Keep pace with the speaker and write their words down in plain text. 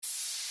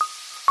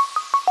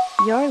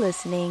You're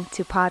listening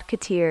to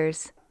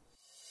Podcateers.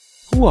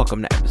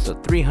 Welcome to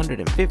episode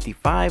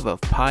 355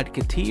 of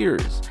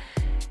Podcateers.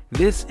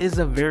 This is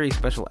a very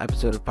special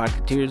episode of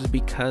Podcateers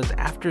because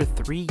after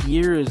 3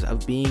 years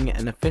of being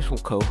an official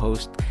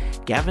co-host,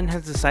 Gavin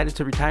has decided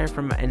to retire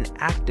from an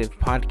active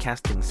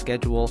podcasting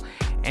schedule,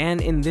 and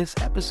in this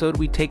episode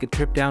we take a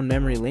trip down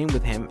memory lane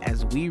with him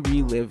as we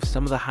relive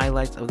some of the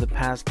highlights of the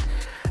past,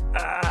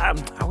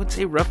 I would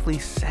say roughly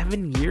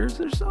 7 years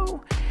or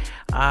so.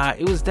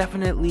 It was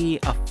definitely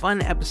a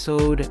fun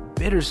episode,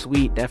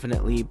 bittersweet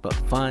definitely, but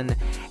fun,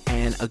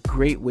 and a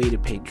great way to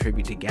pay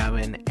tribute to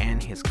Gavin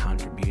and his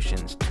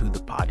contributions to the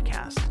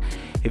podcast.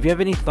 If you have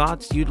any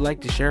thoughts you'd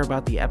like to share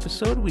about the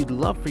episode, we'd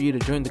love for you to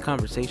join the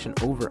conversation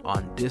over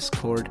on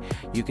Discord.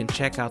 You can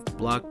check out the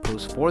blog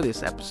post for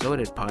this episode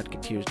at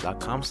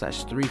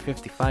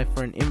podcateers.com/355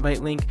 for an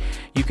invite link.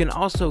 You can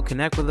also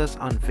connect with us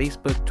on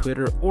Facebook,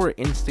 Twitter, or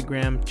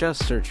Instagram.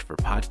 Just search for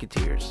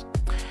Podcateers.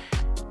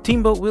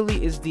 Team Boat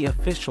Willie is the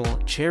official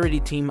charity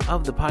team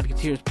of the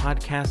Podcateers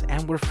podcast,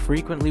 and we're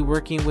frequently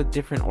working with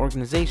different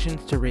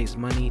organizations to raise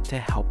money to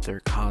help their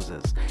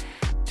causes.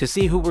 To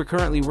see who we're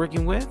currently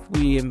working with,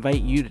 we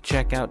invite you to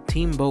check out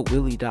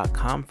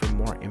teamboatwillie.com for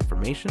more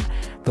information.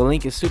 The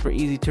link is super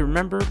easy to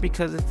remember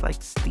because it's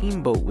like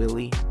Steamboat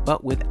Willie,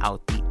 but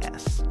without the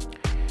S.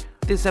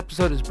 This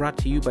episode is brought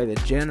to you by the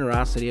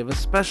generosity of a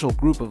special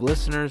group of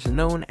listeners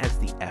known as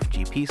the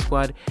FGP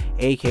Squad,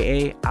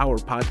 aka our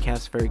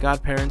podcast fairy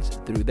godparents,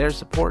 through their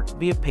support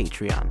via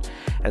Patreon.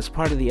 As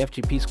part of the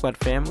FGP Squad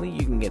family,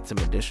 you can get some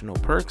additional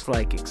perks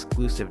like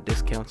exclusive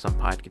discounts on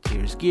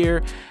Podcateers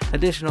gear,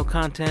 additional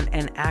content,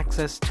 and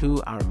access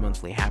to our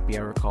monthly happy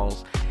hour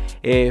calls.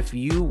 If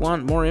you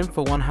want more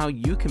info on how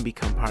you can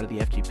become part of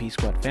the FGP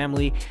Squad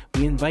family,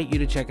 we invite you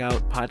to check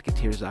out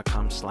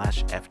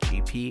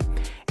podcateers.com/FGP.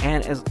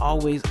 And as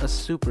always, a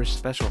super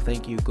special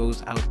thank you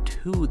goes out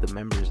to the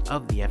members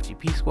of the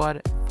FGP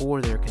Squad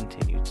for their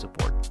continued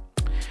support.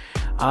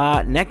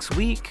 Next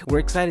week, we're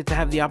excited to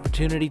have the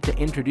opportunity to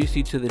introduce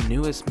you to the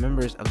newest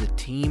members of the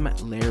team,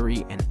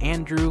 Larry and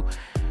Andrew.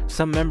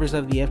 Some members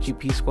of the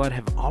FGP Squad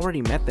have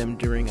already met them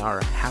during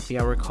our happy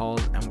hour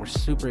calls, and we're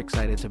super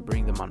excited to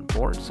bring them on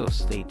board, so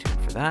stay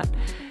tuned for that.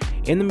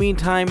 In the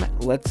meantime,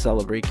 let's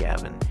celebrate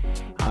Gavin.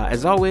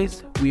 As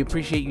always, we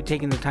appreciate you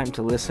taking the time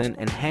to listen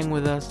and hang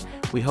with us.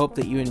 We hope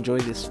that you enjoy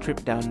this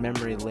trip down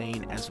memory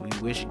lane as we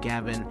wish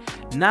Gavin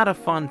not a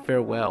fond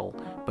farewell,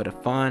 but a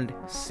fond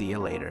see you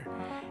later,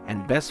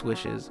 and best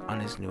wishes on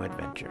his new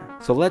adventure.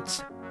 So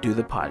let's do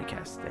the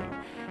podcast thing.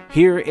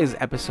 Here is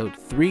episode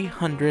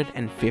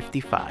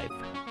 355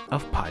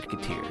 of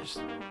Podcateers.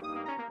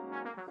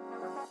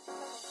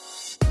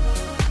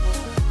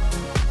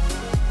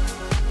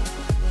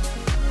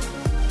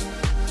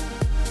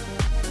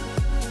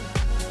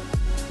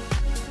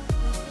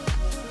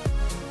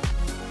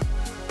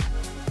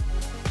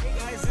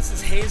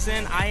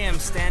 Hazen. I am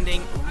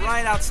standing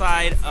right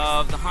outside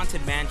of the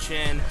Haunted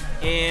Mansion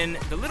in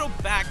the little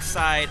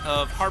backside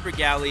of Harbor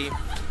Galley.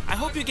 I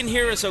hope you can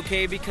hear us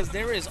okay because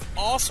there is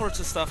all sorts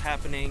of stuff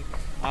happening.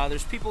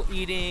 There's people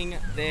eating.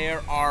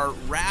 There are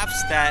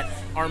rafts that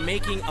are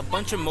making a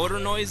bunch of motor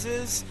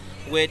noises,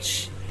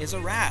 which is a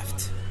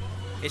raft.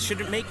 It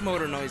shouldn't make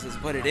motor noises,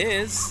 but it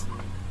is.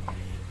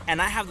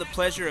 And I have the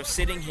pleasure of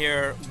sitting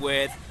here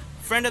with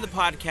friend of the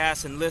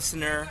podcast and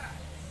listener.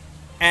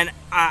 And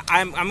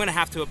I'm going to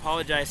have to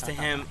apologize to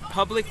him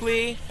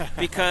publicly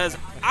because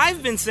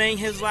I've been saying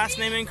his last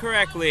name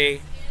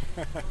incorrectly.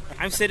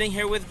 I'm sitting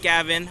here with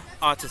Gavin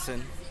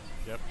Otteson.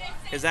 Yep.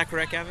 Is that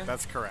correct, Gavin?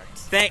 That's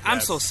correct. Yes. I'm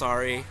Yes. so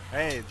sorry.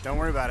 Hey, don't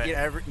worry about it.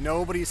 Yeah.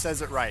 Nobody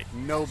says it right.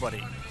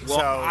 Nobody. Well,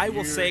 so I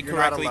will say it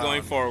correctly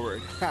going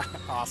forward.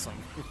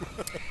 Awesome.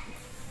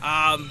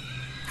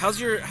 How's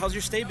your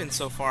stay been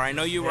so far? I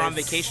know you were on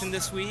vacation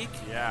this week.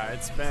 Yeah,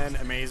 it's been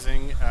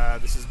amazing.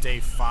 This is day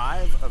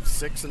 5 of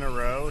 6 in a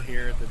row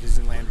here at the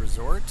Disneyland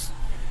Resort.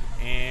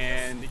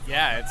 And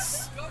yeah,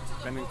 it's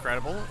been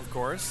incredible, of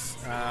course.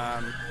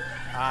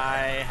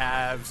 I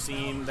have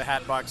seen the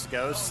Hatbox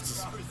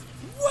Ghosts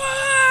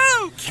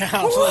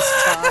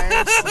countless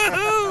times.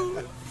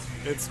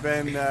 It's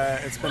been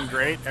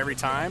great every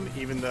time,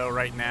 even though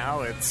right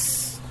now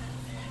it's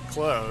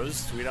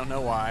closed. We don't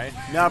know why.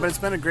 No, but it's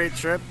been a great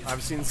trip.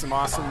 I've seen some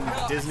awesome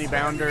Disney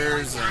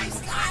bounders and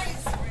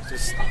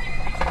just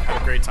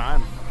had a great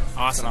time.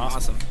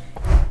 Awesome.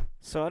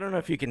 So I don't know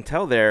if you can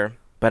tell there,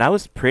 but I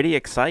was pretty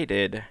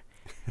excited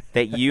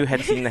that you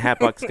had seen the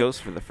Hatbox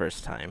Ghost for the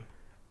first time.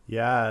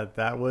 Yeah,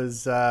 that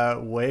was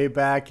way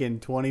back in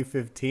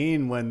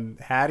 2015 when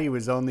Hattie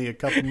was only a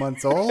couple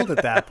months old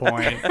at that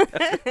point.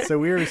 So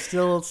we were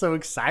still so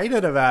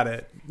excited about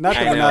it. Not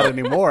that we're not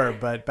anymore,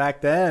 but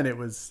back then it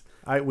was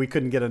we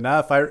couldn't get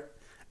enough. I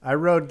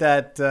rode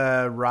that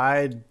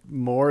ride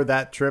more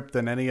that trip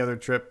than any other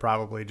trip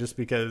probably, just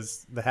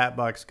because the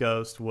Hatbox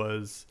Ghost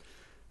was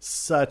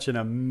such an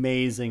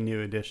amazing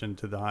new addition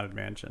to the Haunted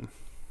Mansion.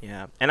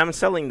 Yeah, and I'm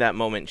selling that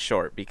moment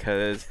short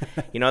because,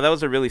 that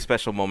was a really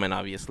special moment,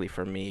 obviously,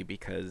 for me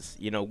because,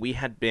 we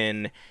had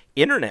been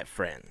internet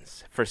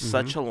friends for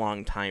such a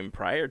long time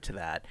prior to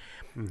that.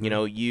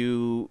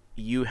 You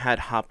had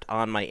hopped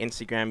on my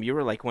Instagram. You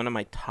were like one of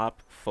my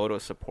top photo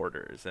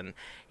supporters, and,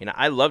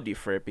 I loved you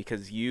for it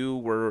because you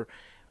were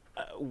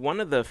one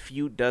of the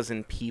few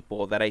dozen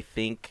people that I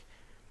think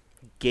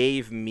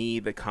gave me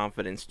the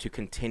confidence to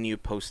continue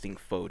posting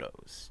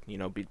photos,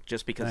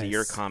 just because of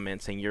your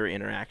comments and your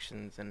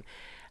interactions. And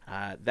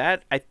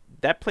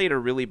that played a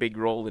really big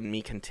role in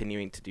me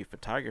continuing to do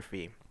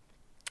photography.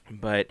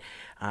 But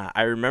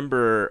I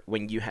remember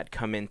when you had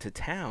come into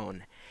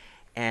town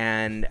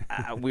and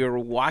we were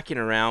walking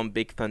around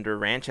Big Thunder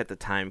Ranch at the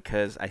time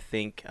because I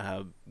think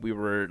we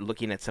were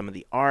looking at some of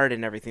the art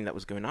and everything that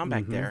was going on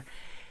back there.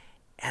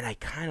 And I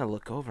kind of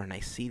look over and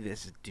I see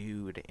this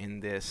dude in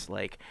this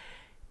like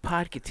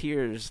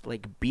Podcateers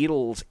like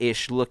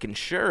Beatles-ish looking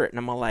shirt, and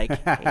I'm all like,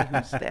 hey,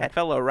 who's that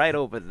fella right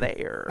over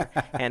there,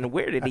 and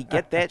where did he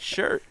get that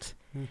shirt?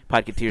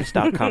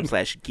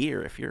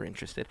 Podcateers.com/gear if you're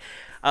interested.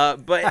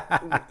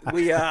 But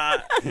we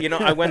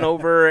I went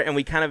over and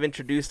we kind of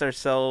introduced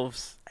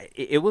ourselves.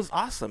 It was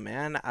awesome,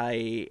 man.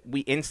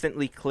 We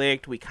instantly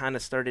clicked. We kind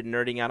of started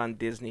nerding out on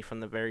Disney from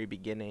the very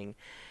beginning,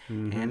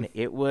 and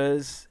it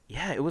was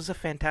a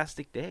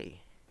fantastic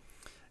day.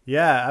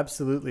 Yeah,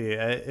 absolutely.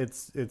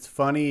 It's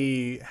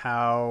funny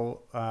how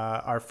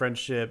our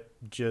friendship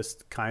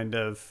just kind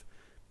of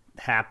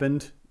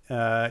happened.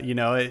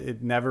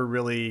 It never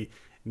really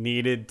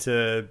needed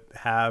to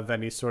have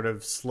any sort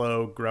of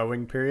slow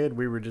growing period.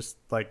 We were just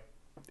like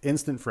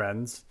instant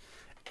friends.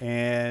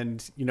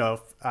 And,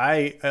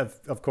 I,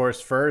 of course,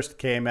 first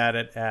came at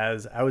it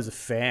as I was a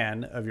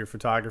fan of your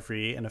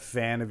photography and a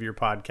fan of your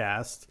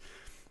podcast.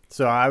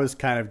 So I was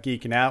kind of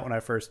geeking out when I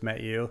first met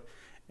you.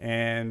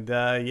 And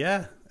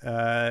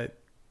that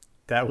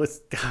was,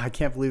 God, I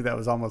can't believe that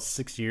was almost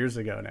 6 years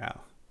ago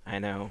now. I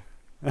know.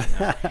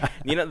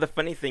 The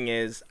funny thing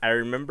is, I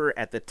remember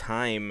at the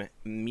time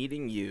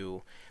meeting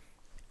you,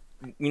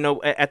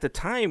 at the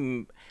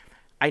time,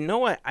 I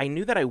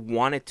knew that I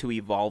wanted to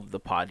evolve the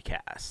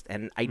podcast,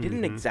 and I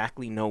didn't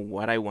exactly know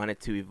what I wanted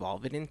to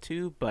evolve it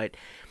into, but,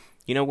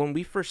 when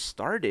we first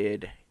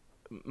started,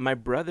 my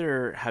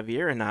brother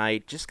Javier and I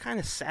just kind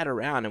of sat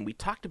around and we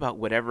talked about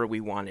whatever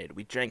we wanted.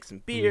 We drank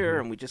some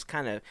beer and we just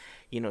kind of,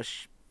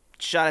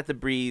 shot at the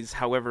breeze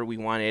however we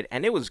wanted.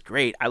 And it was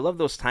great. I love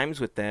those times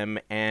with them.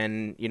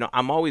 And,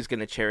 I'm always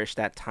going to cherish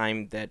that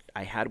time that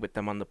I had with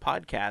them on the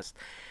podcast.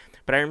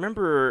 But I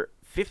remember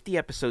 50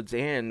 episodes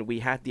in,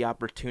 we had the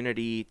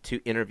opportunity to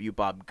interview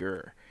Bob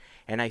Gurr.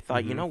 And I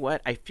thought, you know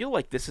what? I feel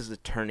like this is a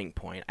turning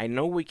point. I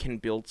know we can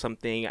build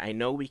something. I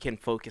know we can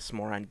focus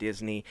more on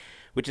Disney,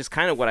 which is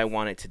kind of what I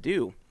wanted to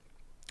do.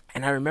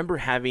 And I remember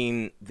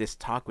having this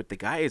talk with the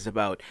guys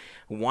about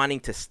wanting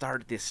to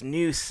start this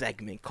new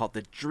segment called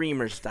The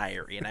Dreamer's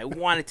Diary. And I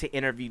wanted to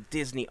interview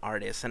Disney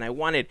artists.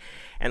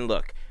 And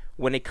look,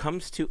 when it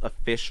comes to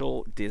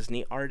official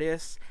Disney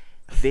artists,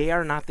 they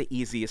are not the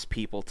easiest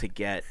people to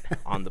get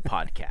on the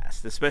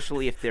podcast,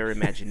 especially if they're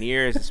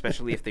Imagineers,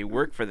 especially if they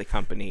work for the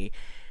company.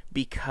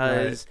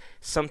 Because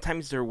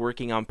sometimes they're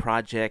working on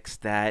projects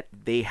that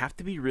they have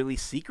to be really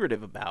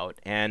secretive about.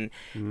 And,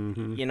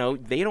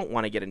 they don't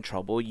want to get in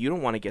trouble. You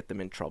don't want to get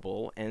them in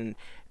trouble. And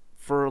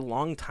for a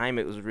long time,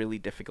 it was really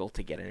difficult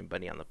to get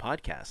anybody on the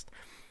podcast.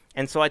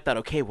 And so I thought,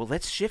 okay, well,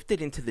 let's shift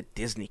it into the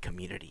Disney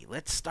community.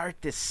 Let's start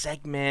this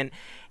segment.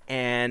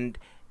 And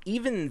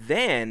even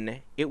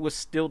then, it was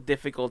still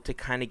difficult to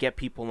kind of get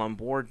people on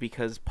board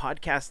because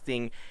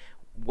podcasting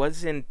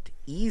wasn't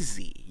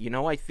easy.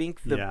 I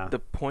think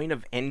the point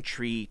of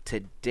entry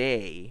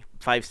today,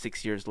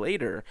 5-6 years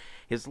later,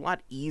 is a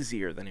lot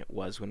easier than it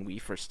was when we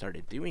first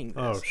started doing this.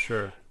 Oh,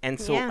 sure. And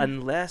so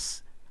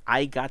unless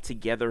I got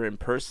together in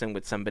person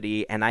with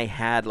somebody and I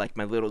had like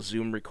my little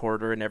Zoom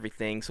recorder and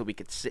everything so we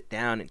could sit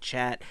down and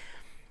chat,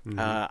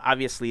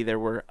 obviously there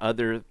were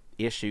other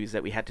issues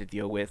that we had to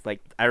deal with.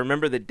 Like I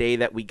remember the day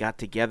that we got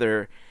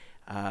together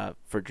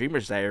for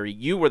Dreamer's Diary,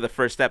 you were the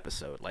first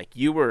episode. Like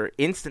you were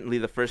instantly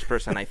the first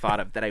person I thought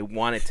of that I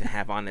wanted to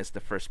have on as the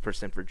first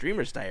person for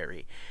Dreamer's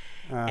Diary.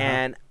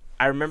 And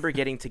I remember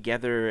getting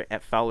together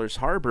at Fowler's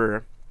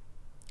Harbor,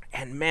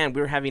 and man,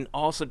 we were having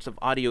all sorts of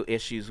audio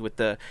issues with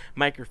the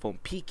microphone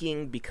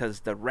peaking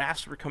because the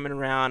rafts were coming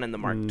around and the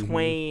Mark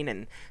Twain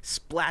and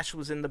Splash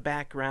was in the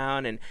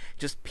background and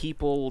just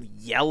people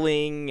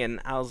yelling. And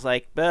I was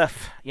like,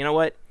 Buff, you know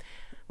what?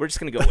 We're just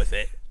going to go with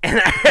it.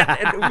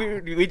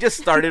 And we just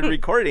started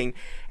recording.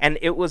 And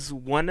it was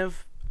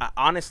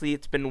honestly,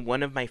 it's been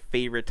one of my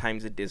favorite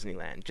times at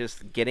Disneyland.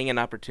 Just getting an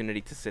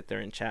opportunity to sit there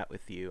and chat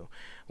with you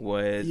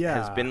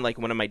has been like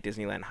one of my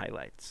Disneyland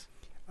highlights.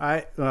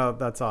 Well,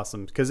 that's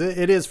awesome because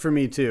it is for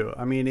me too.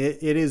 I mean,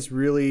 it is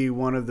really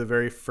one of the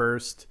very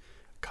first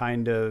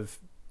kind of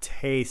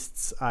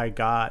tastes I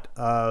got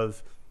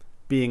of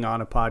being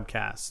on a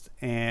podcast.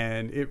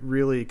 And it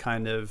really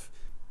kind of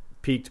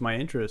piqued my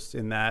interest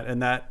in that,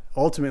 and that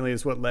ultimately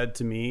is what led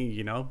to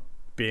me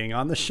being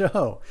on the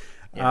show.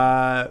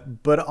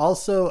 But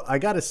also, I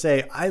got to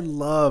say, I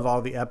love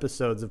all the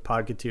episodes of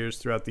Podcateers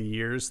throughout the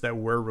years that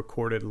were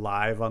recorded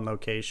live on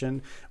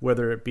location,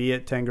 whether it be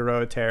at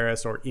Tangaroa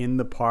Terrace or in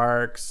the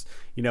parks.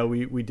 You know,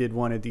 we did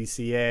one at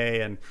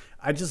DCA, and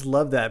I just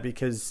love that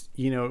because,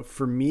 you know,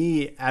 for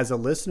me as a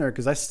listener,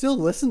 because I still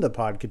listen to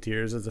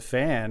Podcateers as a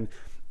fan,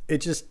 it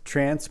just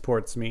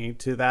transports me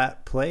to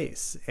that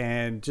place.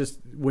 And just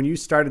when you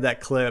started that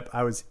clip,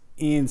 I was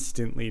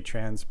instantly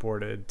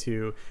transported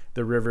to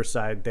the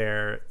riverside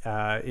there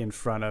in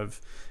front of,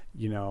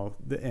 you know,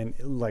 and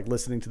like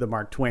listening to the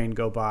Mark Twain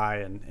go by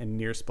and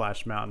near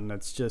Splash Mountain.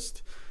 It's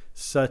just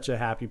such a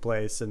happy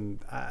place, and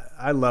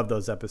I love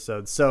those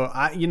episodes. So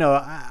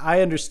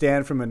I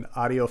understand from an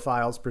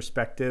audiophile's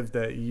perspective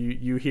that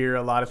you hear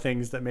a lot of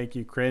things that make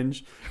you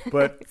cringe,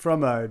 but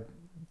from a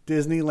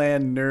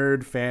Disneyland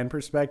nerd fan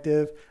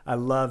perspective, I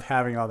love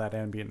having all that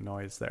ambient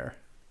noise there.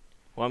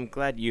 Well, I'm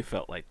glad you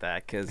felt like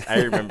that, because I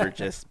remember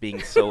just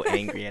being so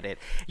angry at it.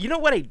 You know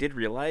what I did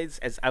realize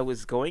as I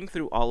was going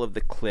through all of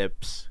the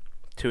clips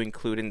to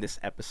include in this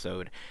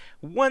episode?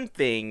 One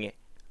thing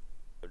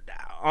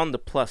on the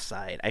plus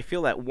side, I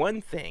feel that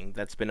one thing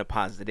that's been a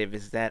positive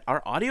is that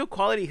our audio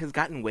quality has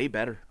gotten way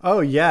better.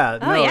 Oh, yeah.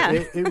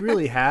 It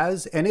really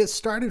has. And it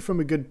started from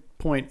a good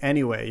point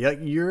anyway.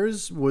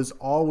 Yours was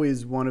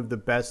always one of the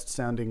best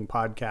sounding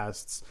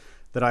podcasts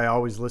that I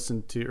always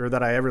listened to, or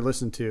that I ever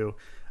listened to.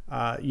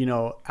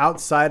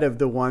 Outside of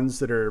the ones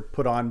that are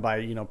put on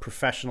by,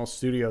 professional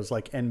studios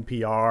like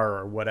NPR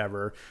or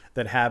whatever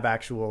that have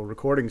actual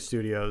recording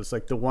studios,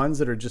 like the ones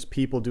that are just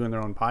people doing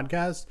their own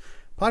podcast,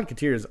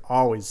 Podcateers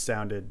always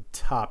sounded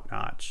top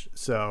notch.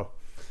 So,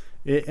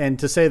 and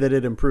to say that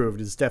it improved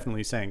is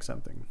definitely saying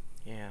something.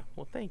 Yeah.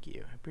 Well, thank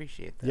you. I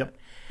appreciate that. Yep.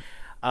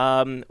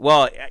 On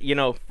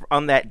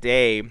that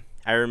day,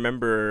 I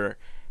remember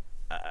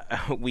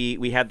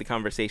we had the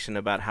conversation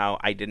about how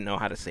I didn't know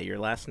how to say your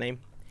last name.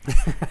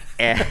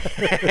 and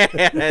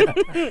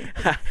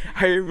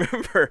I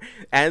remember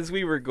as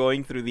we were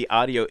going through the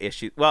audio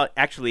issue. Well,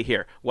 actually,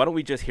 here, why don't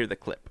we just hear the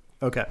clip?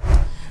 Okay.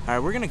 All right,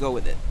 we're gonna go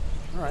with it.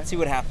 All right. Let's see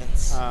what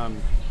happens. I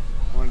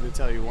wanted to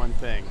tell you one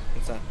thing.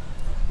 What's that?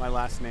 My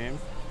last name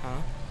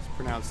Huh? is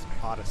pronounced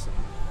Otteson.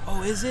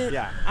 Oh, is it?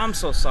 Yeah. I'm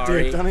so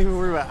sorry. Dude, don't even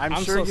worry about it.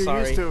 I'm sure so you're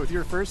sorry. used to it with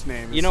your first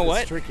name. You know It's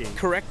what? tricky.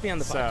 Correct me on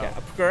the So-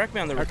 podcast. Correct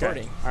me on the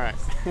recording, All right.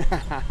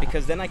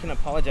 because then I can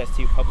apologize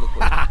to you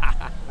publicly.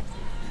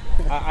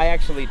 I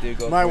actually do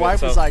go. My through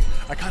wife it, was so- like,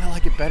 I kind of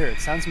like it better. It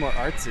sounds more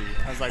artsy.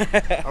 I was like,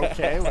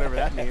 okay, whatever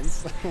that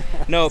means.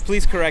 No,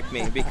 please correct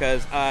me,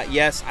 because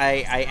yes,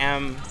 I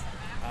am.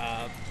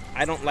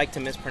 I don't like to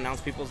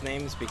mispronounce people's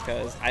names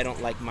because I don't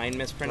like mine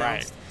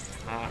mispronounced.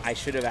 I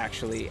should have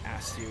actually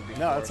asked you before.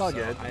 No, it's all so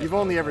good. I You've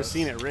only ever apologize.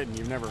 seen it written.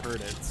 You've never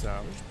heard it,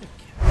 so.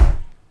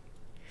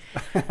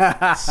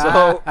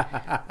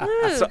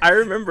 So I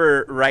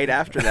remember right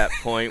after that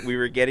point, we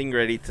were getting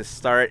ready to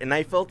start, and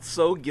I felt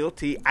so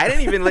guilty. I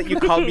didn't even let you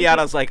call me out.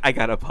 I was like, I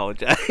gotta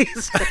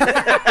apologize.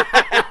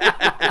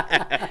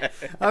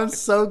 I'm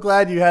so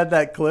glad you had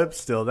that clip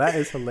still. That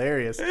is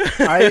hilarious.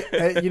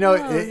 And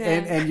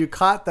you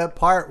caught that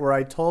part where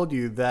I told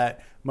you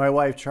that my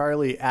wife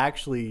Charlie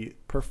actually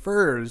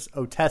prefers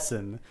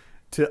Otesson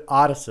to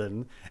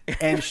Otteson,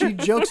 and she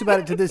jokes about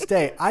it to this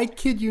day. I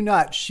kid you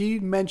not. She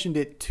mentioned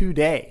it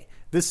today.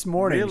 This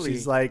morning, Really?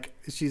 she's like,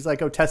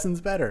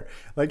 Otesson's better.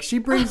 Like, she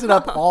brings it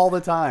up all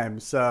the time.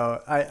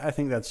 So I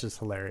think that's just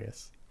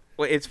hilarious.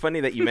 Well, it's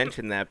funny that you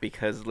mentioned that,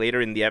 because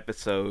later in the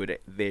episode,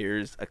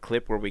 there's a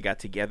clip where we got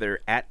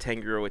together at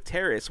Tangaroa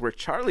Terrace where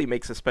Charlie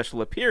makes a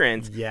special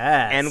appearance.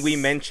 Yes. And we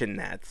mentioned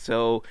that.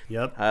 So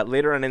Yep.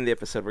 Later on in the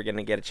episode, we're going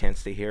to get a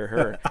chance to hear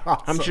her.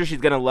 Awesome. I'm sure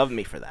she's going to love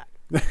me for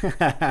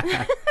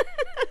that.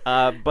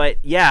 But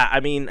yeah, I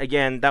mean,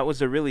 again, that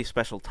was a really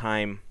special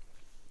time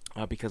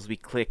because we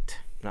clicked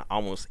not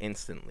almost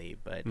instantly,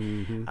 but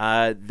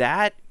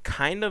that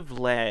kind of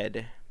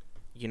led,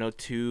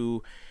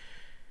 to,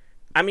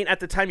 I mean, at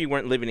the time you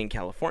weren't living in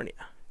California.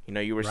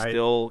 You were Right.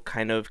 still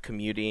kind of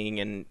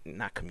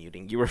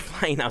you were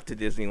flying out to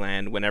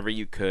Disneyland whenever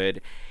you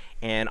could.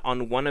 And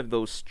on one of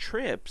those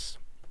trips,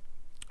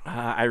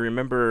 I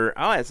remember,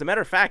 as a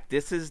matter of fact,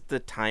 this is the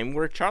time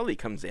where Charlie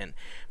comes in,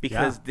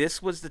 because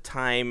this was the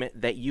time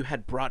that you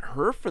had brought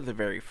her for the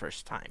very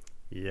first time.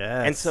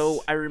 Yes. And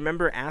so I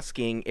remember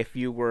asking if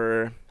you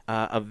were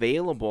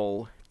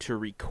available to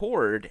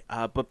record,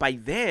 but by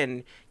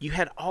then you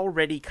had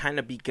already kind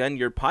of begun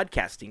your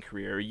podcasting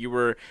career. You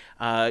were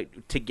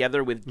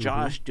together with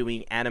Josh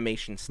doing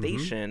Animation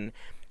Station,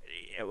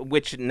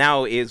 which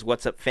now is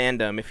What's Up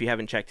Fandom. If you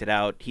haven't checked it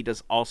out, he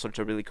does all sorts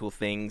of really cool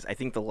things. I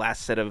think the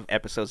last set of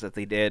episodes that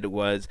they did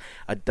was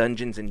a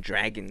Dungeons and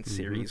Dragons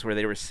series where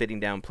they were sitting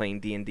down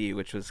playing D&D,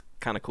 which was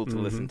kind of cool to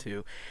listen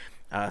to.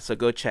 So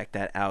go check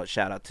that out.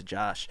 Shout out to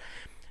Josh.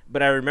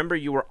 But I remember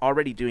you were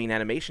already doing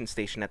Animation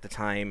Station at the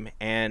time,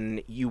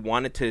 and you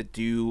wanted to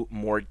do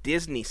more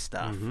Disney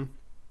stuff.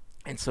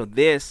 And so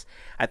this,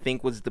 I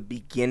think, was the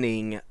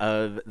beginning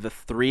of the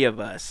three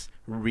of us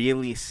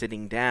really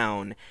sitting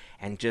down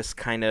and just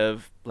kind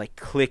of like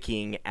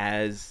clicking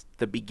as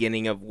the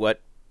beginning of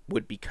what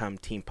would become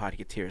Team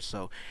Podcateers.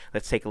 So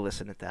let's take a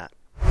listen at that.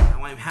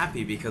 Now I'm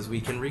happy because we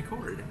can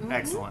record.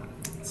 Excellent.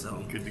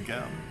 So Good to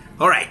go.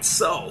 all right,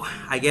 so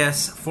I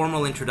guess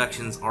formal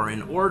introductions are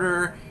in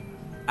order.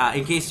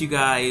 In case you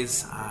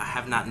guys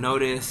have not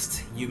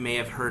noticed, you may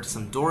have heard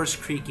some doors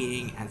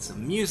creaking and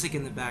some music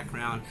in the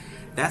background.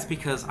 That's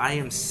because I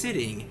am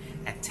sitting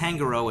at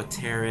Tangaroa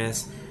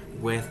Terrace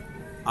with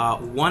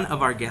one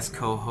of our guest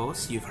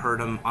co-hosts. You've heard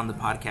him on the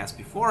podcast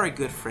before, our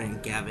good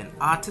friend Gavin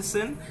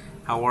Otteson.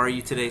 How are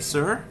you today,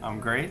 sir?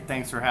 I'm great.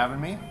 Thanks for having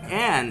me.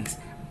 And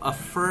a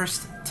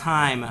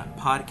first-time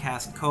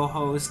podcast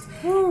co-host.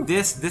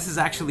 This is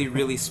actually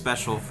really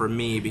special for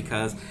me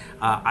because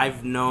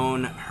I've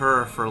known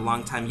her for a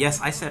long time.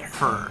 Yes, I said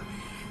her.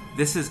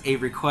 This is a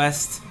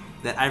request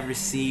that I've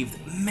received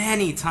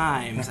many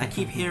times. I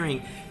keep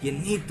hearing, you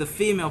need the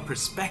female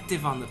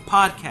perspective on the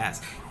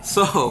podcast.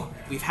 So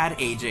we've had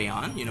AJ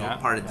on,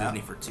 part of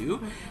Disney for Two,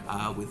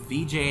 with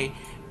VJ,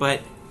 but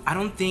I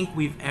don't think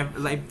we've ever,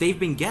 they've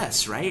been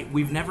guests, right?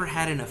 We've never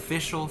had an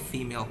official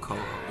female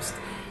co-host.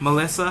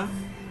 Melissa,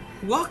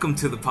 welcome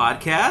to the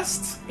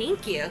podcast.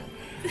 Thank you.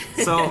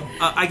 So,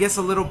 I guess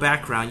a little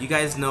background. You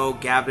guys know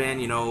Gavin,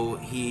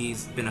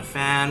 he's been a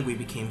fan. We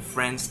became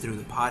friends through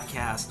the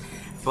podcast.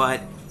 But,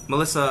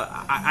 Melissa,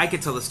 I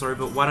could tell the story,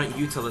 but why don't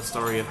you tell the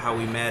story of how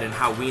we met and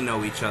how we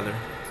know each other?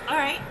 All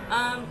right.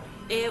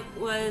 It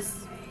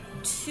was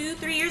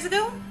 2-3 years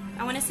ago,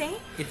 I want to say.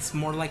 It's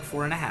more like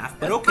 4.5,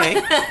 but okay.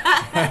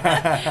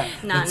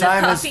 Not The time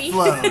enough has coffee.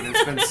 flown.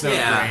 It's been so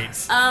Yeah.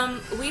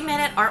 great. We met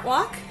at Art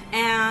Walk,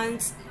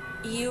 and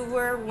you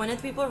were one of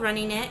the people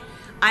running it.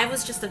 I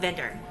was just a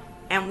vendor,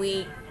 and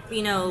we,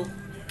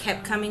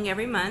 kept coming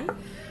every month.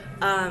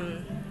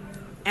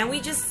 And we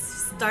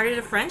just started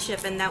a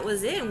friendship, and that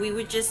was it. And we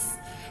would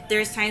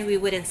there's times we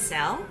wouldn't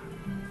sell,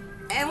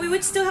 and we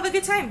would still have a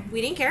good time.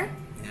 We didn't care.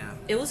 Yeah.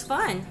 It was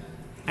fun.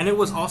 And it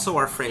was also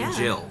our friend Yeah.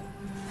 Jill.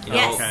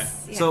 Yes. Okay.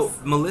 Yes. So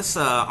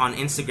Melissa on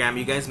Instagram,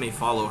 you guys may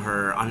follow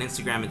her on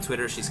Instagram and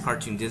Twitter. She's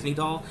Cartoon Disney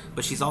Doll,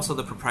 but she's also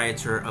the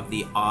proprietor of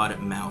the Odd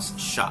Mouse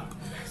Shop.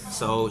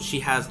 So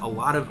she has a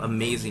lot of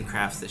amazing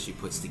crafts that she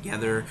puts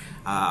together.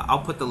 I'll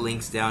put the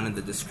links down in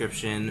the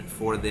description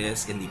for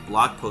this in the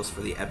blog post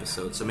for the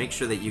episode. So make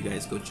sure that you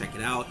guys go check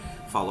it out.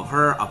 Follow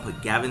her. I'll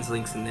put Gavin's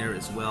links in there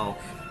as well.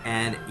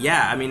 And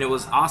yeah, it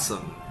was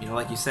awesome.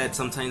 Like you said,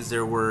 sometimes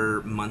there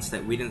were months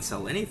that we didn't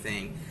sell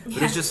anything, but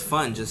Yeah. it's just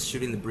fun, just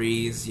shooting the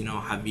breeze.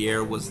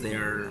 Javier was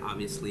there,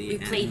 obviously. We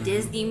and- played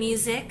Disney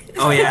music.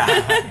 Oh yeah.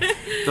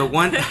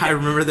 I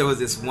remember there was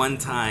this one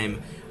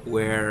time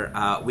where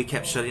we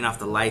kept shutting off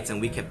the lights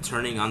and we kept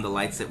turning on the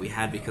lights that we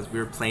had because we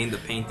were playing the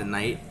Paint the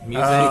Night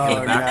music in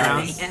the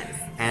background. nice. Yes.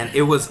 And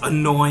it was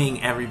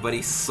annoying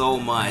everybody so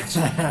much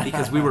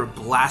because we were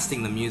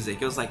blasting the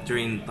music. It was like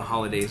during the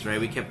holidays, right?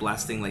 We kept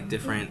blasting like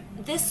different.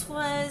 This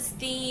was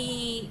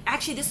the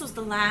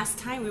last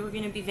time we were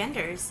going to be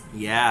vendors.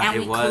 Yeah, And it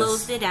we was.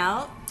 closed it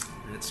out,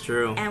 That's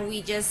true. and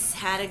we just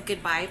had a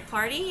goodbye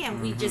party,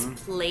 and we just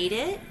played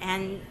it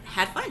and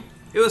had fun.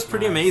 It was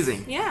pretty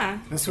amazing. Yeah.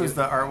 This was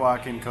the art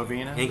walk in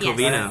Covina. In Yes.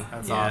 Covina.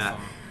 That's yeah.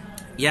 awesome.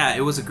 Yeah,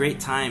 it was a great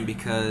time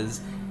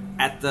because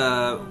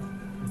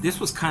this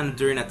was kind of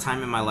during a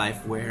time in my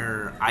life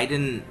where I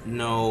didn't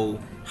know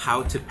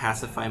how to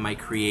pacify my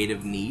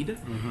creative need.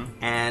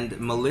 And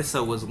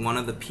Melissa was one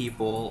of the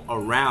people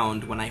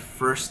around when I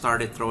first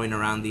started throwing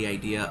around the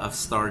idea of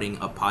starting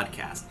a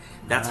podcast.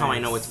 That's how I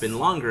know it's been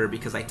longer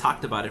because I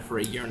talked about it for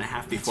 1.5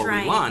 years before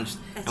right. we launched.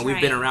 That's and we've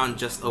been right. around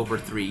just over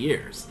 3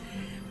 years.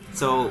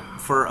 So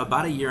for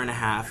about 1.5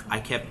 years, I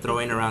kept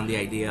throwing around the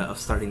idea of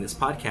starting this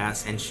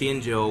podcast, and she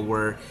and Jill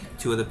were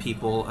two of the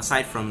people,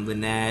 aside from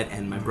Lynette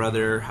and my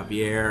brother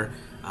Javier,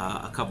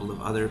 a couple of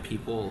other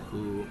people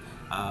who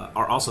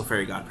are also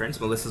fairy godparents.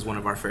 Melissa's one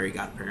of our fairy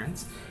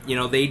godparents.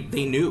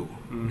 They knew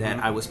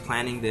that I was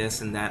planning this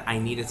and that I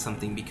needed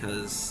something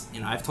because,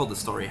 I've told the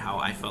story how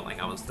I felt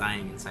like I was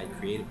dying inside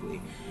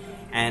creatively.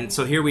 And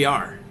so here we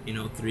are,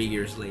 3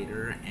 years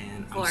later,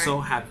 and I'm 4. so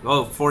happy.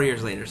 Oh, 4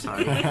 years later,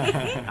 sorry.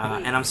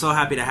 And I'm so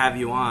happy to have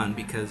you on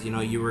because,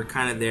 you were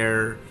kind of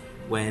there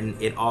when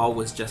it all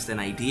was just an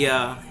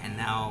idea, and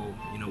now,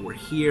 we're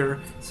here.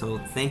 So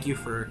thank you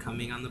for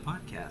coming on the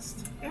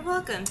podcast. You're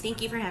welcome.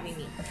 Thank you for having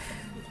me.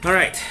 All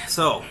right,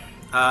 so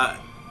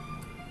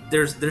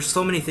there's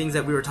so many things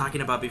that we were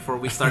talking about before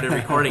we started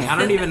recording. I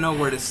don't even know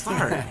where to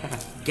start.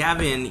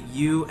 Gavin,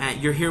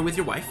 you're here with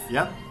your wife,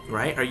 Yep.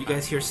 right? Are you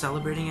guys here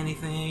celebrating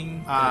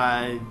anything?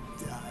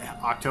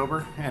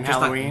 October and Just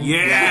like- Halloween.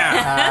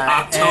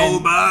 yeah, and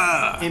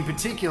October. in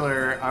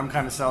particular, I'm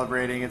kind of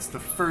celebrating. It's the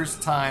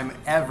first time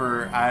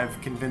ever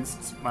I've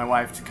convinced my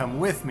wife to come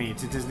with me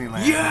to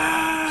Disneyland.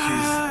 Yeah!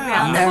 She's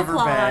Round of never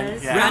applause.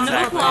 been. Yeah, Round of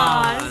exactly.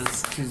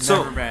 applause. She's So,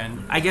 never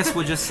been. I guess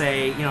we'll just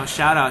say,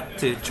 shout out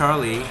to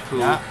Charlie, who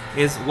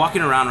is Yeah.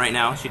 walking around right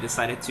now. She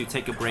decided to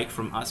take a break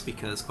from us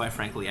because, quite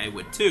frankly, I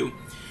would too.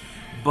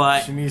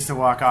 But She needs to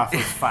walk off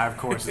those 5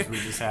 courses we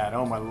just had.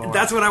 Oh my lord.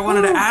 that's what I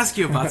wanted to ask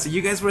you about. So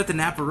you guys were at the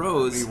Napa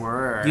Rose. We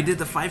were. You did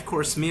the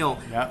 5-course meal.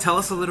 Yep. Tell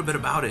us a little bit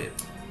about it.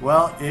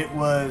 Well, it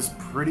was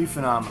pretty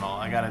phenomenal,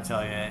 I gotta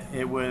tell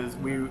you.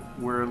 We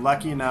were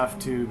lucky enough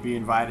to be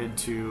invited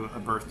to a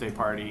birthday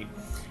party,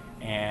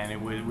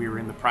 and we were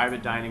in the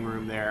private dining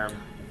room there,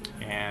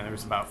 and there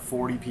was about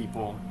 40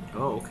 people.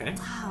 Oh, okay.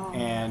 Wow.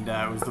 And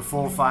it was the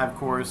full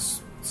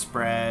 5-course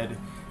spread.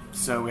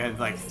 So we had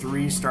like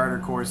 3 starter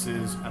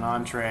courses, an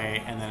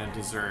entree, and then a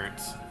dessert.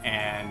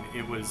 And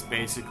it was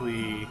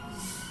basically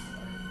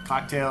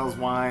cocktails,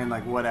 wine,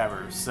 like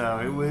whatever. So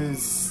it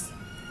was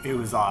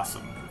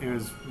awesome. It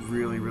was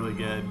really, really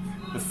good.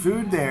 The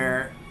food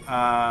there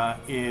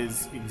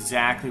is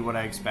exactly what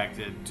I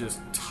expected, just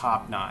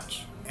top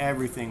notch.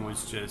 Everything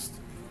was just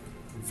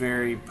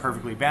very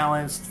perfectly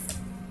balanced,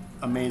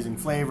 amazing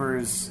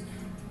flavors,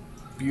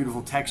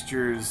 beautiful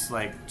textures,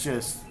 like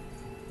just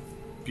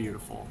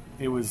beautiful.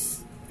 It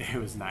was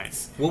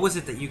nice. What was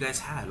it that you guys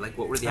had? Like,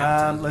 what were the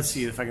appetizers? Let's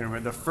see if I can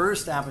remember. The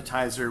first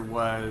appetizer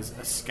was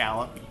a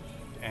scallop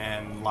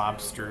and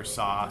lobster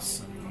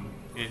sauce.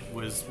 It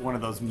was one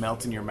of those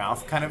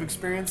melt-in-your-mouth kind of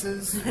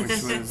experiences,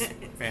 which was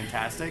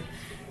fantastic.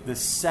 The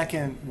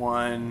second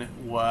one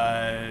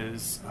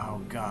was,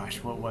 oh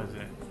gosh, what was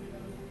it?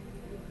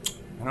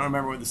 I don't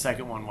remember what the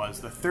second one was.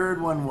 The third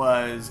one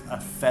was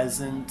a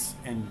pheasant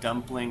and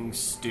dumpling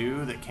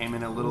stew that came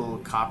in a little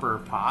copper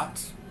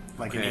pot,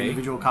 like an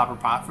individual copper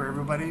pot for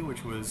everybody,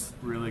 which was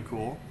really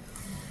cool.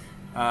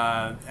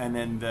 And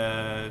then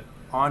the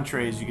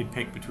entrees, you could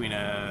pick between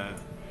a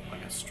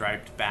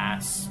striped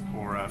bass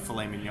or a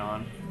filet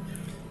mignon,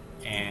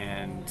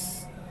 and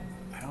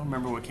I don't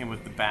remember what came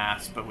with the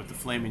bass, but with the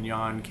filet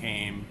mignon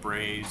came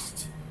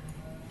braised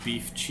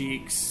beef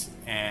cheeks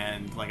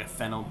and like a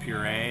fennel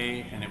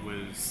puree, and it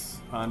was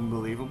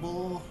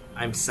unbelievable.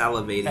 I'm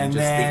salivating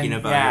thinking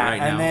about it right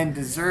now. And then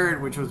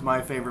dessert, which was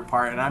my favorite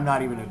part, and I'm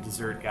not even a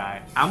dessert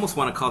guy. I almost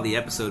want to call the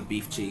episode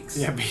Beef Cheeks.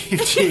 Yeah,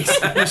 beef cheeks.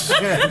 You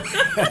should.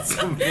 That's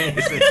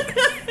amazing.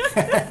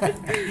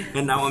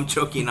 And now I'm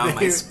choking on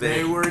my spit.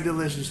 They were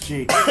delicious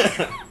cheeks.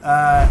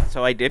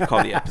 So I did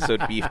call the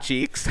episode Beef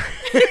Cheeks.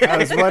 I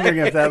was wondering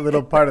if that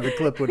little part of the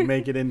clip would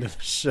make it into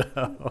the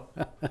show.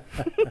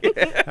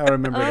 I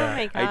remember that. Oh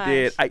my gosh. I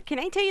did. Can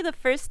I tell you the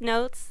first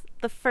notes?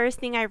 The first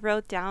thing I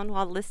wrote down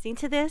while listening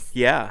to this?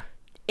 Yeah.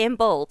 In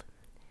bold.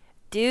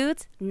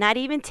 Dudes, not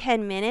even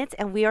 10 minutes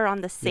and we are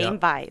on the same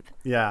vibe.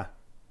 Yeah.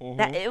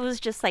 That it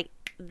was just like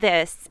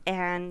this,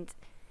 and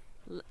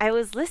I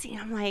was listening.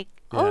 I'm like,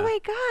 oh my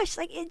gosh,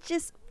 like it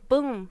just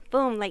boom,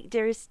 boom, like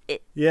there's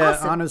it. Yeah,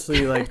 awesome.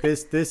 honestly, like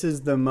this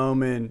is the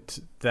moment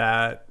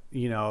that,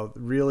 you know,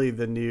 really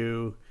the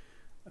new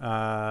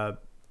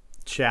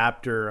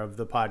chapter of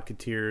the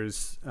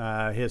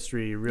Podcateers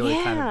history really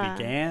kind of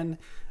began.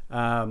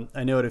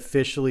 I know it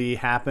officially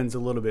happens a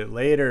little bit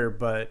later,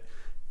 but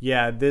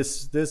yeah,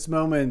 this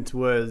moment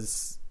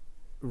was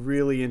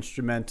really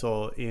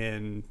instrumental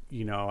in,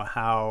 you know,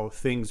 how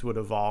things would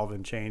evolve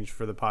and change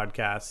for the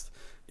podcast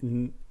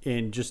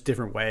in just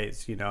different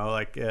ways, you know,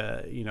 like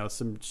you know,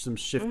 some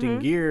shifting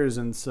gears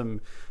and some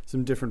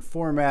different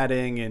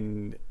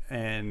formatting,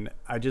 and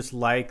I just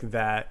like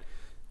that,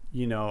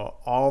 you know,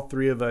 all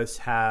 3 of us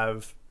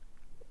have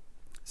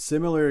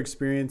similar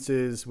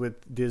experiences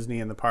with Disney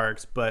and the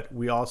parks, but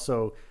we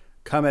also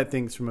come at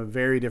things from a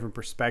very different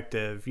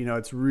perspective. You know,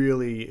 it's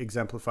really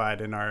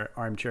exemplified in our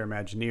Armchair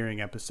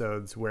Imagineering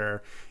episodes,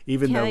 where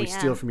even though we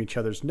steal from each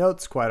other's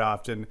notes quite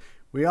often,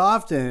 we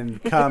often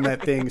come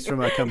at things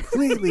from a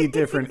completely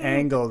different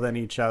angle than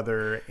each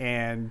other.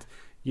 And,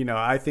 you know,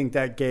 I think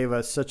that gave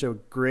us such a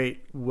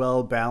great,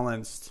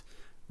 well-balanced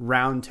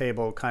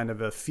roundtable kind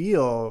of a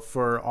feel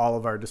for all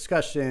of our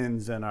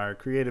discussions and our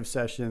creative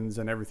sessions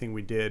and everything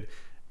we did,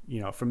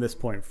 you know, from this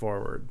point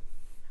forward.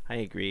 I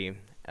agree.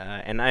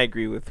 And I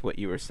agree with what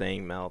you were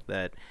saying, Mel,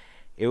 that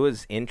it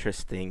was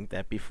interesting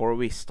that before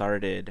we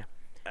started,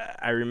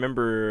 I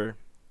remember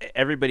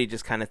everybody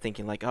just kind of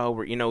thinking like, oh,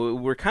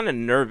 we're kind of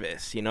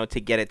nervous, you know, to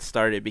get it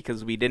started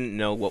because we didn't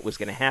know what was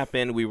going to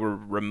happen. We were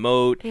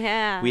remote.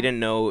 Yeah. We didn't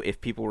know if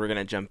people were going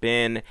to jump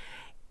in.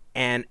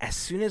 And as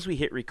soon as we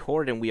hit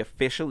record and we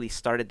officially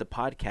started the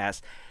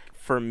podcast,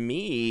 for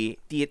me,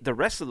 the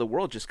rest of the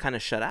world just kind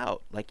of shut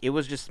out. Like, it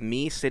was just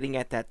me sitting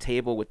at that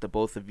table with the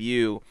both of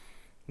you,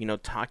 you know,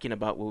 talking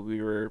about what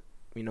we were,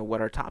 you know,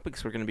 what our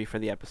topics were going to be for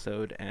the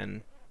episode.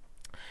 And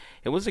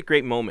it was a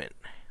great moment.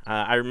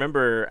 I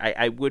remember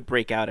I would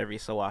break out every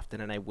so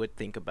often, and I would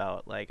think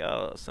about, like,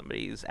 oh,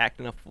 somebody's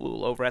acting a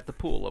fool over at the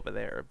pool over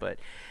there. But,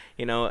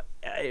 you know,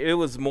 it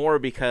was more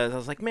because I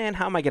was like, man,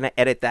 how am I going to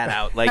edit that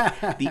out?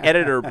 Like, the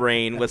editor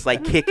brain was,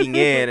 like, kicking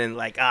in and,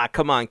 like,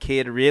 come on,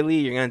 kid, really?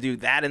 You're going to do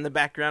that in the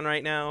background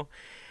right now?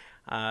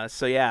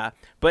 So, yeah.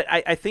 But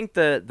I think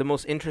the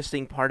most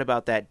interesting part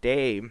about that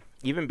day,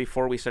 even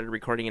before we started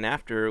recording and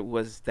after,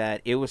 was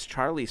that it was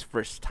Charlie's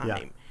first time.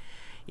 Yeah.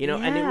 You know,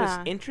 and it was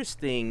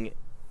interesting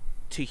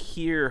to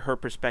hear her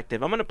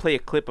perspective. I'm going to play a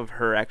clip of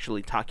her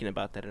actually talking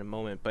about that in a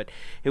moment, but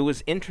it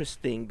was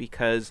interesting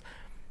because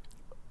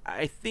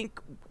I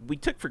think we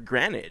took for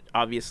granted,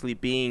 obviously,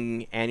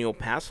 being annual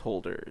pass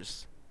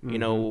holders, You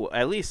know,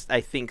 at least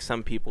I think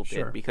some people did,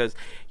 Sure. because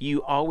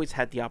you always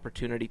had the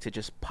opportunity to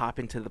just pop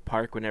into the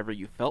park whenever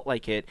you felt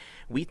like it.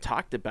 We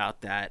talked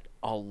about that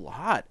a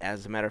lot,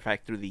 as a matter of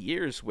fact, through the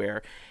years,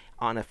 where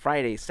on a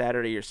Friday,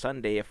 Saturday, or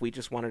Sunday, if we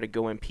just wanted to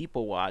go and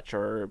people watch,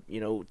 or, you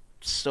know,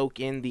 soak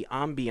in the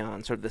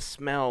ambiance or the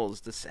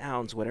smells, the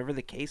sounds, whatever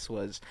the case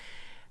was,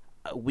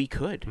 we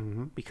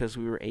could, because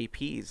we were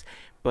APs.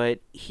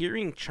 But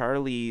hearing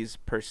Charlie's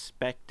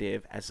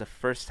perspective as a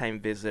first-time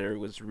visitor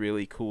was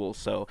really cool.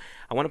 So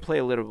I want to play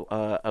a little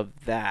of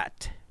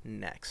that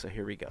next. So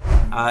here we go.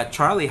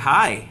 Charlie,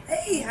 hi.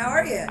 Hey, how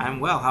are you? I'm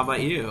well. How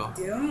about you?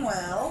 Doing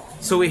well.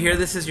 So we hear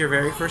this is your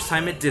very first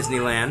time at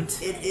Disneyland.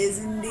 It is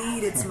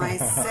indeed. It's my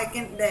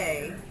second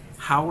day.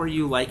 How are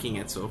you liking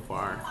it so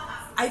far?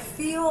 I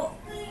feel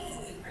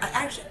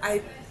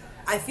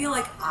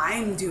like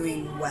I'm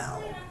doing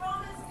well.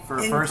 For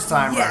a first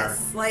timer.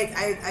 Yes. Like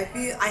I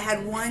feel I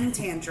had one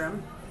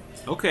tantrum.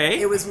 Okay.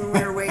 It was when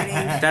we were waiting.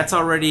 That's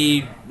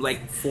already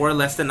like 4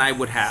 less than I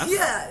would have.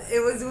 Yeah,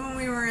 it was when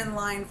we were in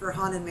line for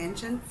Haunted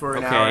Mansion. For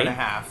an Okay. hour and a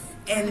half.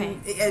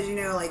 And as you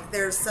know, like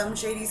there's some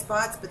shady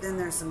spots, but then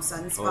there's some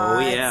sun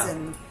spots. Oh, yeah.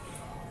 And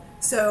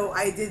so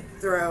I did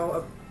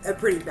throw a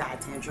pretty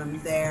bad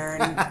tantrum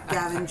there, and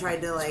Gavin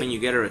tried to like. When you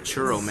get her a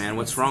churro, man,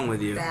 what's wrong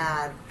with you?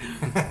 Bad.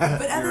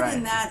 But other right.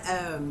 than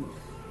that,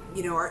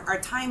 you know, our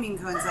timing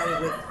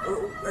coincided with.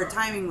 Our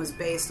timing was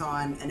based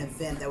on an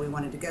event that we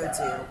wanted to go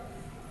to.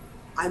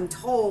 I'm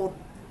told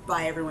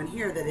by everyone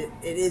here that it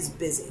is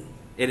busy.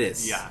 It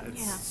is. Yeah,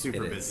 it's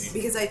super It is. busy.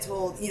 Because I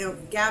told, you know,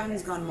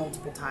 Gavin's gone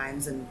multiple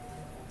times, and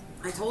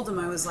I told him,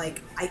 I was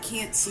like, I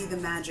can't see the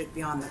magic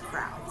beyond the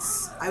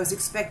crowds. I was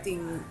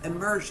expecting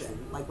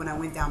immersion, like when I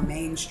went down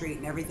Main Street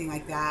and everything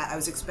like that. I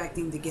was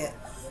expecting to get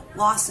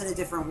lost in a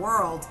different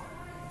world,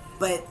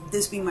 but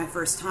this being my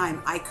first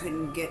time, I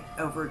couldn't get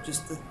over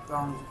just the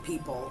throng of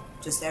people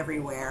just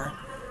everywhere.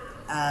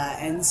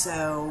 And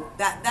so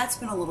that's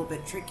been a little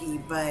bit tricky,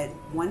 but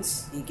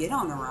once you get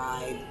on the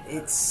ride,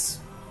 it's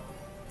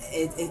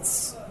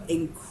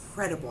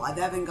incredible. I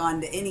haven't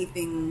gone to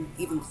anything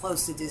even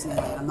close to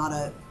Disneyland. I'm not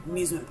a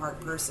amusement park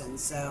person,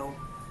 so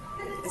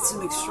it's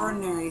some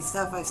extraordinary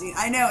stuff I've seen.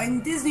 I know,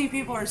 and Disney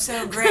people are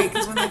so great,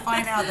 because when they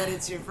find out that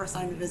it's your first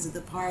time to visit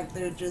the park,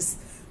 they're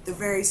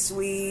very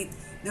sweet.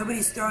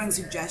 Nobody's throwing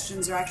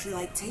suggestions. They're actually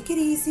like, take it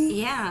easy.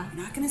 Yeah.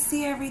 You're not going to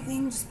see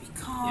everything. Just be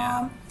calm.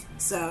 Yeah.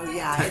 So,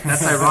 yeah.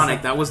 That's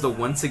ironic. That was the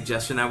one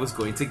suggestion I was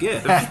going to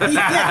give.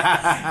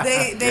 Yeah,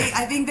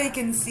 I think they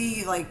can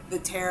see like the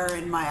terror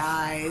in my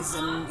eyes,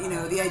 and you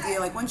know the idea.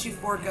 Like once you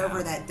fork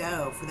over that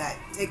dough for that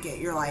ticket,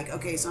 you're like,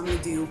 okay, so I'm going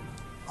to do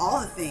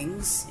all the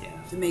things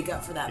to make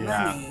up for that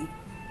money,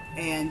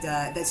 and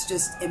that's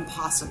just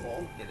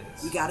impossible. It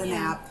is. You got to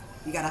nap,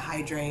 you got to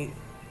hydrate,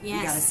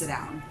 you got to sit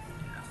down.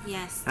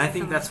 Yes. And I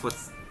think definitely. that's what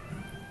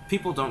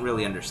people don't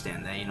really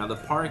understand. That, you know, the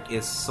park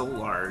is so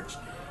large,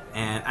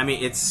 and I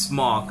mean it's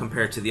small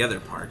compared to the other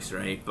parks,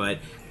 right? But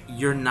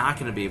you're not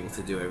going to be able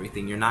to do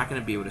everything. You're not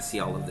going to be able to see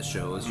all of the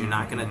shows. You're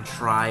not going to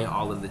try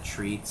all of the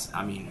treats.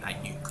 I mean, like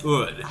you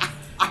could.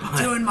 I'm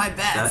doing my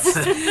best.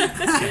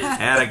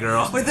 Atta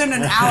girl. Within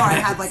an hour, I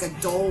had like a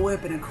Dole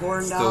Whip and a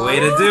corn dog. The way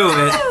to do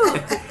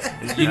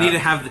it. You need to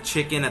have the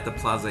chicken at the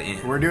Plaza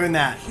Inn. We're doing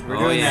that. We're Oh,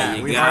 doing yeah, that.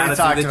 you We've gotta already do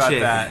talked the about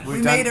chicken. that.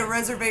 We made a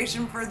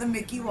reservation for the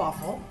Mickey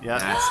Waffle. Yep.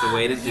 That's the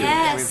way to do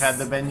Yes. We've had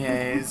the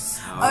beignets.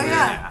 Oh,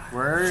 yeah.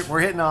 We're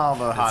hitting all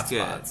the hot That's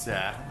good. spots.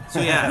 Yeah. it. So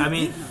yeah, I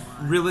mean,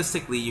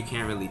 realistically, you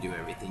can't really do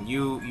everything.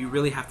 You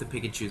really have to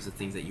pick and choose the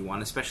things that you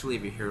want, especially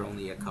if you're here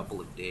only a couple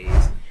of days.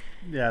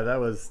 Yeah, that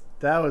was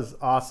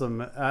awesome.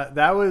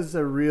 That was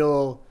a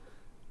real.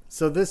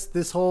 So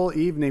this whole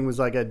evening was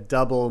like a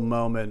double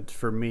moment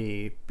for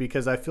me,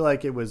 because I feel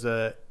like it was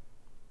a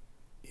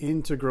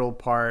integral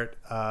part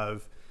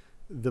of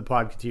the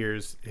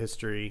Podcateers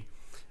history,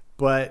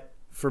 but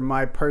for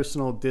my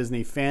personal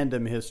Disney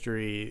fandom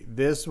history,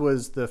 this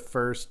was the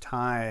first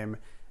time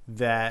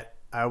that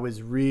I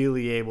was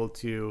really able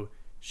to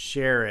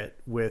share it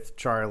with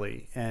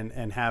Charlie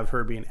and have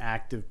her be an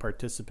active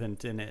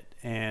participant in it.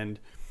 And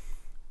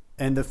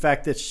the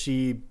fact that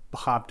she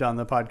hopped on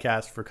the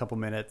podcast for a couple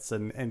minutes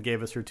and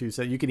gave us her 2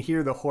 cents. You can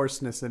hear the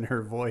hoarseness in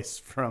her voice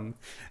from,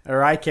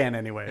 or I can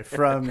anyway,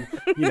 from,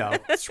 you know,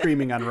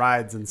 screaming on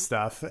rides and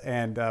stuff,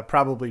 and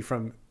probably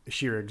from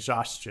sheer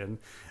exhaustion,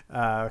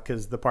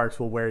 because the parks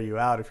will wear you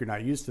out if you're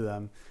not used to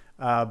them.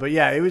 But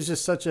yeah, it was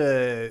just such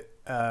a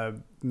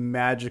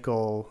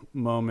magical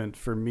moment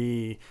for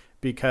me,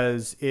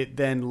 because it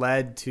then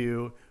led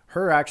to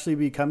her actually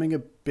becoming a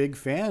big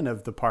fan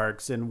of the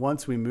parks. And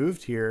once we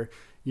moved here,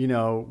 you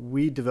know,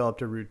 we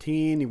developed a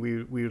routine.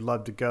 We would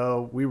love to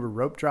go. We were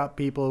rope drop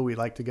people. We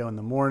like to go in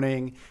the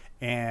morning,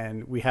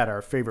 and we had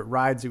our favorite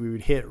rides that we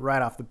would hit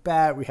right off the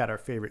bat. We had our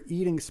favorite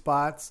eating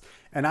spots.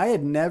 And I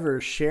had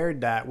never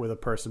shared that with a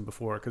person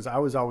before, because I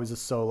was always a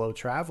solo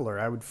traveler.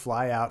 I would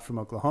fly out from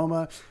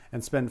Oklahoma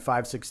and spend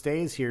 5-6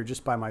 days here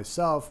just by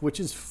myself,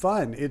 which is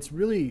fun. It's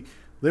really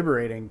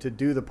liberating to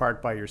do the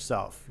park by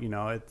yourself. You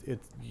know,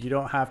 you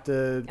don't have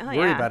to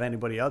worry about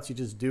anybody else. You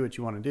just do what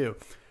you want to do.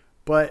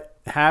 but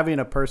having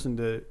a person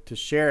to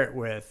share it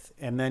with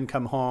and then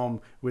come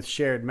home with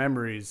shared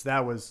memories,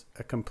 that was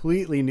a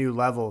completely new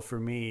level for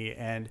me.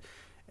 And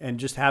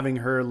just having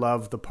her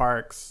love the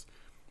parks,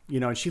 you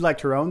know, and she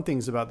liked her own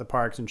things about the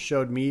parks and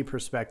showed me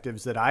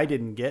perspectives that I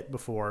didn't get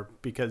before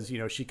because, you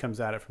know, she comes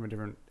at it from a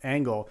different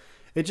angle.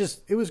 It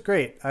was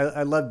great.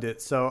 I loved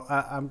it. So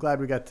I'm glad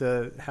we got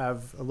to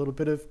have a little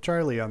bit of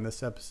Charlie on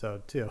this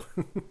episode too.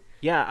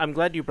 Yeah, I'm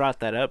glad you brought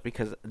that up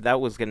because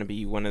that was going to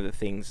be one of the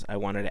things I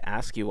wanted to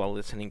ask you while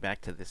listening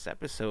back to this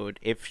episode.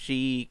 If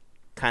she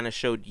kind of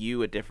showed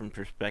you a different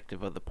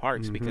perspective of the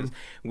parks, because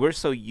we're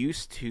so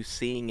used to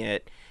seeing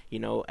it, you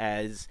know,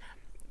 as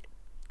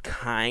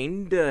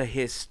kind of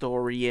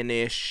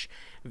historian-ish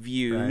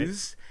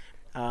views,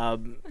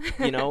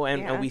 you know,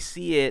 and we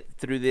see it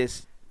through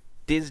this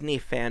Disney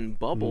fan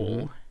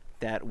bubble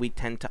that we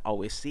tend to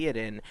always see it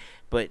in.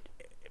 But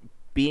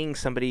being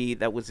somebody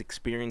that was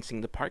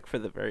experiencing the park for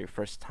the very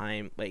first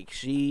time, like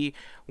she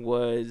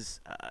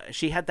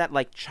had that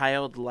like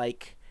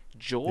childlike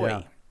joy.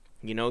 Yeah.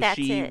 You know,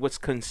 she was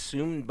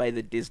consumed by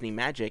the Disney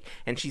magic,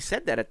 and she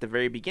said that at the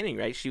very beginning,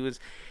 right?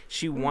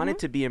 She wanted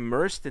to be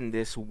immersed in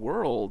this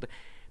world,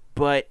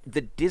 but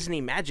the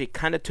Disney magic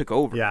kind of took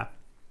over. Yeah.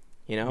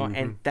 You know,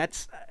 and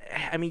that's,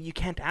 I mean, you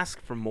can't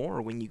ask for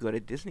more when you go to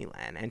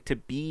Disneyland. And to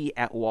be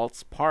at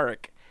Walt's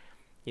Park,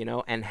 you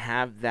know, and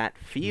have that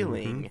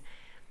feeling,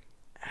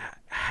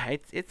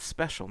 it's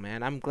special,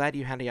 man. I'm glad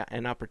you had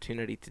an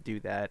opportunity to do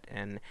that.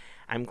 And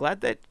I'm glad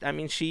that, I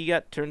mean, she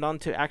got turned on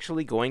to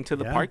actually going to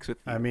the parks with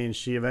you. I mean,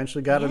 she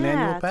eventually got an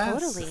annual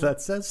pass. Totally.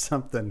 That says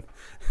something.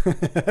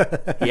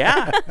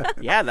 Yeah,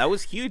 that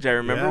was huge. I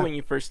remember when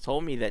you first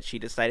told me that she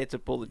decided to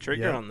pull the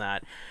trigger on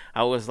that.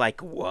 I was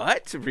like,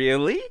 what?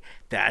 Really?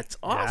 That's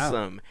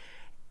awesome.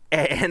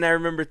 And I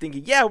remember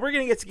thinking, yeah, we're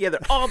going to get together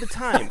all the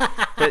time.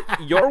 But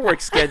your work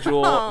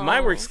schedule,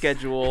 my work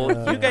schedule,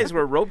 you guys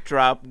were rope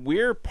drop.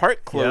 We're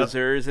park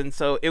closers. And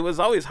so it was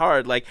always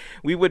hard. Like,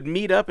 we would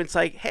meet up and it's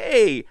like,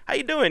 hey, how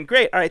you doing?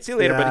 Great. All right, see you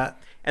later, buddy.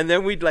 And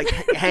then we'd like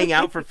hang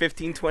out for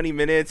 15, 20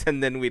 minutes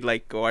and then we'd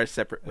like go our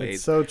separate ways.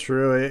 It's so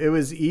true. It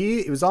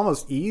was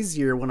almost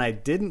easier when I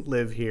didn't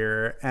live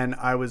here and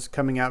I was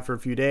coming out for a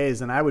few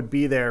days and I would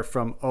be there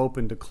from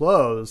open to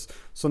close.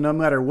 So no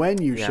matter when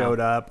you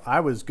showed up, I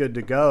was good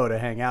to go to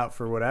hang out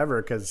for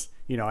whatever because,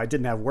 you know, I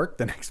didn't have work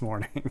the next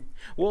morning.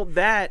 Well,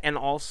 that and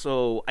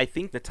also I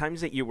think the times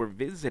that you were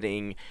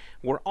visiting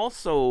were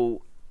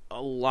also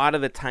a lot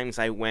of the times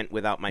I went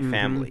without my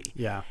family.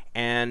 Yeah.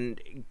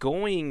 And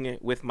going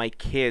with my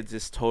kids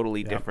is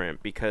totally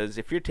different because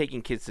if you're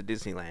taking kids to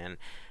Disneyland,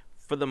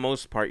 for the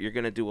most part, you're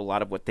going to do a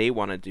lot of what they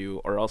want to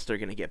do or else they're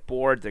going to get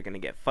bored, they're going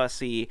to get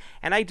fussy.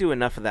 And I do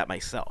enough of that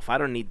myself. I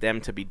don't need them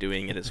to be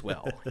doing it as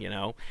well, you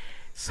know?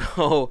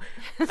 So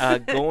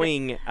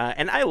going,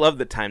 and I love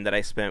the time that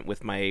I spent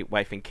with my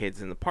wife and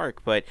kids in the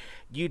park, but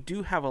you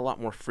do have a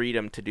lot more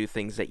freedom to do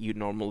things that you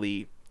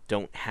normally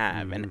don't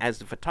have. And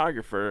as a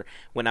photographer,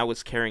 when I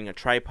was carrying a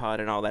tripod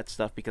and all that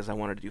stuff because I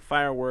wanted to do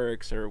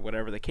fireworks or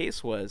whatever the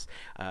case was,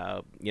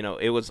 you know,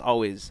 it was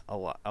always a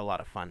lot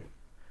of fun.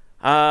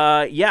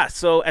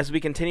 So as we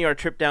continue our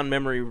trip down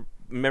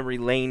memory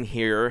lane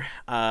here,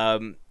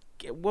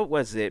 what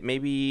was it?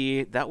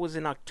 Maybe that was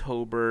in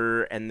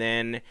October, and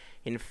then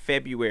in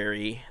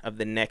February of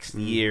the next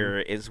year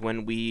is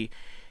when we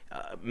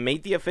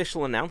made the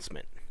official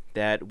announcement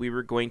that we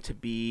were going to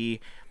be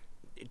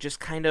just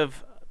kind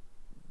of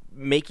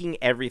making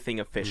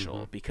everything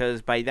official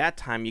because by that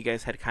time you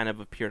guys had kind of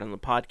appeared on the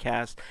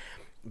podcast,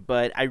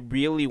 but I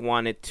really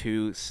wanted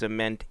to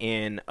cement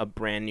in a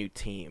brand new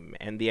team,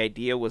 and the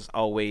idea was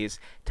always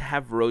to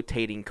have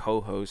rotating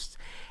co-hosts,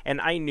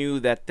 and I knew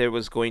that there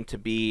was going to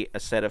be a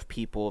set of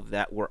people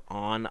that were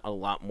on a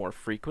lot more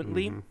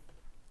frequently.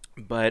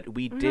 But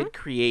we did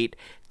create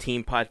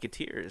Team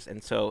Podcateers,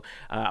 and so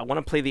I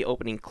want to play the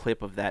opening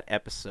clip of that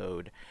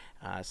episode.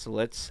 So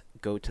let's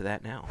go to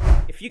that now.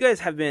 If you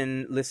guys have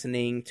been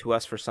listening to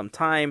us for some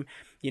time,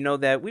 you know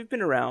that we've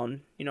been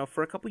around, you know,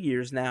 for a couple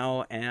years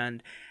now.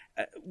 And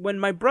when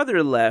my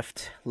brother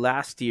left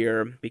last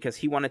year because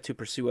he wanted to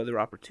pursue other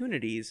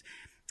opportunities,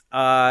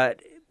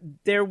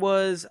 there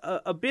was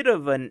a bit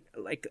of an,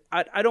 like,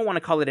 I don't want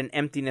to call it an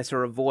emptiness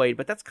or a void,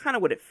 but that's kind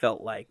of what it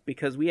felt like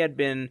because we had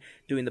been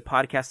doing the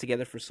podcast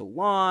together for so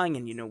long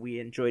and, you know, we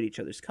enjoyed each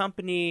other's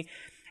company.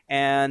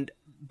 And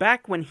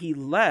back when he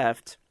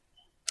left,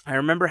 I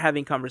remember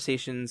having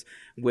conversations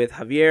with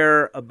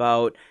Javier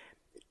about,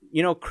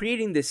 you know,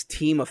 creating this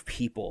team of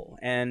people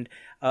and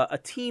a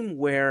team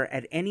where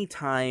at any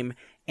time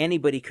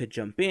anybody could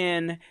jump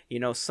in. You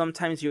know,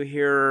 sometimes you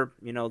hear,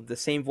 you know, the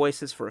same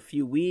voices for a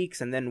few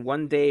weeks and then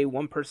one day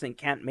one person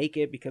can't make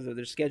it because of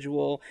their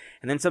schedule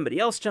and then somebody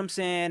else jumps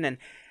in. And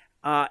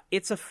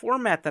it's a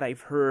format that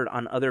I've heard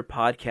on other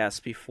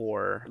podcasts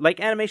before, like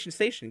Animation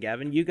Station,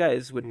 Gavin. You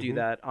guys would do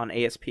that on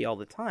ASP all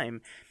the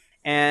time.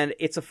 And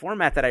it's a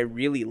format that I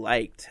really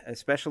liked,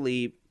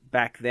 especially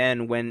back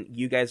then when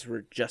you guys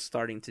were just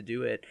starting to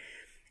do it.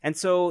 And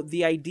so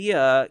the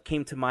idea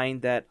came to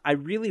mind that I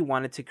really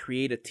wanted to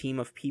create a team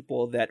of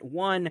people that,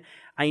 one,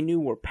 I knew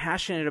were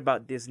passionate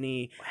about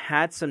Disney,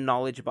 had some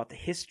knowledge about the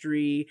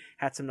history,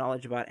 had some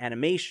knowledge about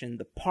animation,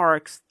 the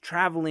parks,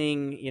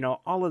 traveling,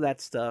 all of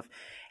that stuff.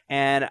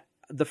 And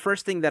the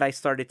first thing that I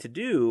started to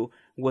do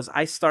was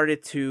I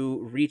started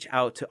to reach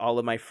out to all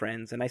of my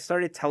friends, and I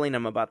started telling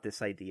them about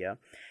this idea.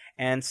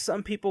 And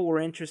some people were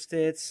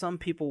interested, some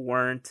people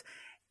weren't.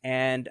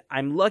 And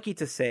I'm lucky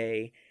to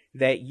say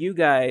that you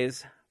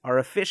guys are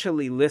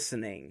officially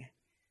listening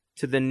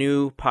to the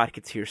new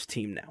Podcateers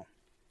team now.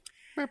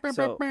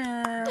 So,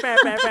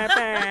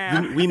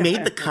 we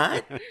made the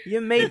cut?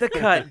 You made the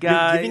cut,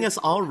 guys. You're giving us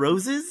all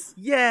roses?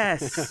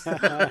 Yes.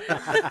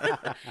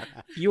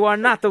 You are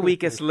not the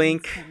weakest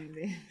link.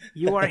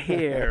 You are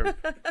here.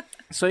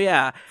 So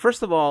yeah,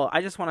 first of all,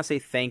 I just want to say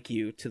thank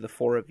you to the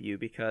four of you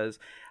because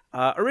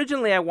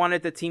originally I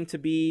wanted the team to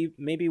be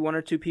maybe one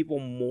or two people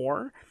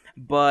more,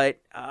 but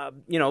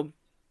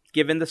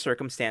given the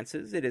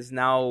circumstances, it is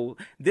now,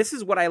 this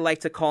is what I like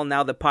to call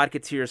now the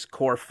Podcateers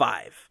Core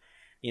 5,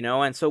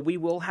 and so we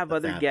will have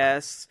other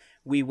guests.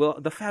 We will,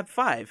 the Fab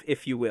Five,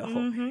 if you will.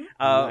 Mm-hmm.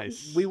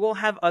 Nice. We will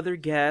have other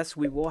guests.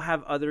 We will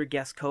have other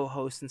guest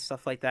co-hosts and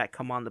stuff like that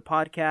come on the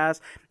podcast.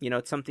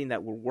 It's something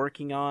that we're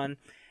working on.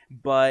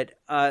 But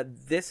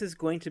this is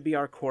going to be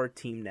our core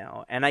team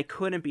now. And I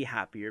couldn't be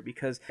happier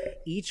because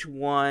each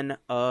one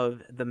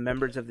of the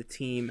members of the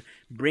team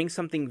brings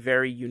something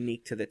very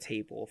unique to the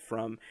table,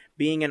 from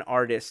being an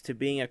artist to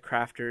being a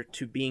crafter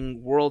to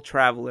being world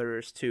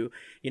travelers to,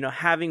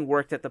 having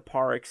worked at the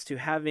parks to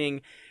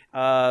having,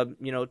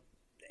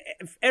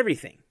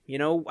 everything.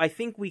 I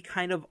think we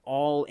kind of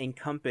all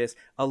encompass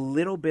a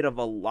little bit of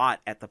a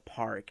lot at the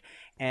park.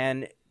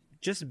 And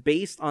just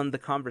based on the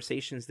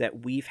conversations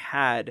that we've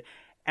had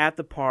at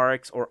the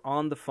parks or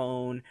on the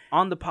phone,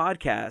 on the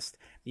podcast,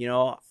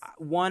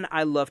 one,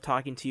 I love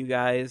talking to you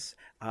guys.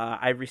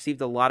 I've received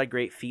a lot of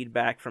great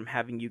feedback from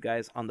having you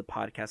guys on the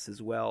podcast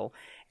as well.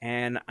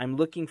 And I'm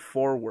looking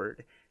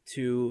forward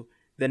to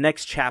the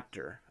next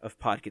chapter of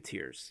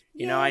Podcateers.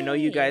 I know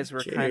you guys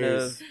were kind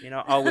of,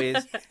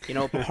 always,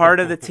 part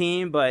of the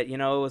team, but, it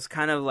was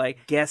kind of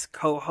like guest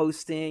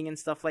co-hosting and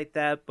stuff like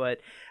that.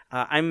 But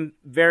I'm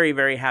very,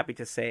 very happy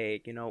to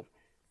say,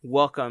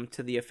 welcome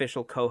to the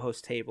official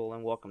co-host table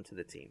and welcome to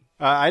the team.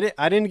 I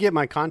didn't get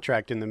my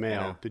contract in the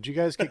mail. Yeah. Did you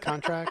guys get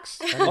contracts?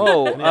 It's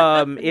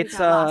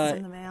lost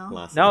in the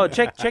mail. No,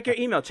 check your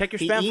email. Check your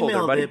spam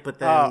folder, buddy. It, but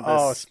then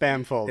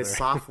spam folder. The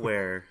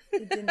software.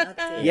 It didn't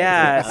update.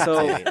 Yeah,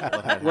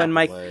 so when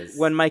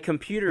my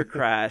computer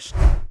crashed.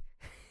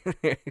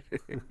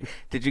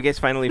 Did you guys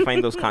finally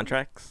find those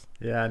contracts?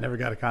 Yeah, I never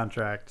got a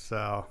contract,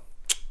 so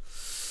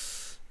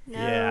No.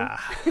 yeah.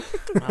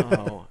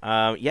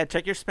 Yeah,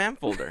 check your spam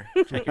folder.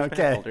 Check your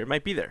spam folder. It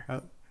might be there.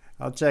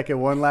 I'll check it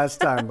one last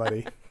time,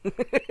 buddy.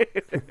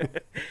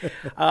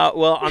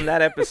 Well, on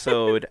that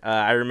episode,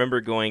 I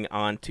remember going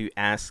on to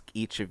ask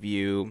each of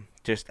you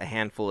just a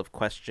handful of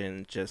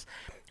questions, just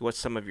what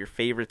some of your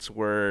favorites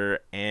were,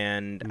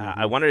 and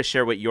I wanted to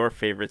share what your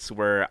favorites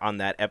were on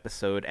that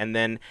episode, and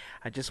then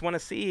I just want to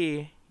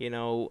see,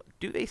 do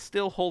they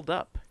still hold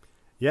up?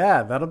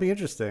 Yeah, that'll be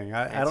interesting.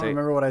 I don't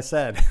remember what I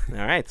said. All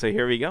right, so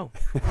here we go.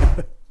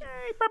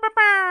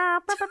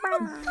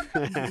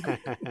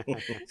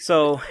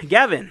 So,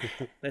 Gavin,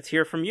 let's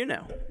hear from you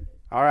now.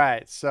 All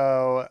right,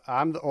 so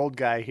I'm the old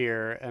guy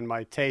here, and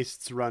my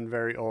tastes run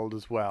very old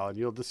as well, and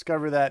you'll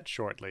discover that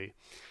shortly.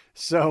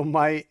 So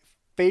my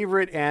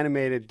favorite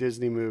animated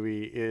Disney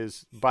movie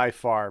is by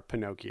far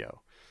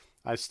Pinocchio.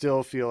 I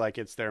still feel like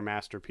it's their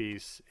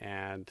masterpiece,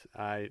 and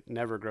I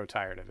never grow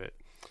tired of it.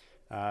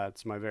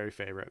 It's my very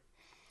favorite.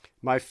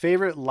 My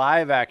favorite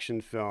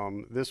live-action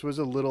film, this was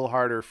a little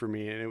harder for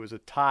me, and it was a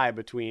tie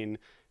between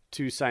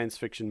two science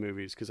fiction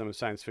movies because I'm a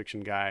science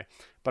fiction guy.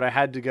 But I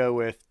had to go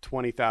with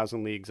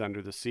 20,000 Leagues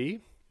Under the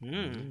Sea,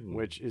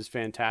 which is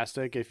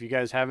fantastic. If you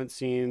guys haven't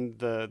seen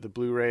the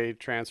Blu-ray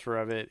transfer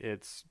of it,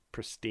 it's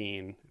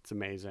pristine. It's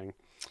amazing.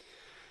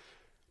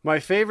 My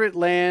favorite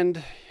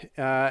land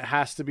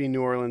has to be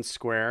New Orleans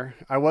Square.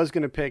 I was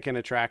going to pick an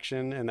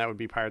attraction, and that would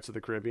be Pirates of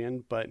the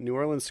Caribbean, but New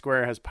Orleans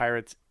Square has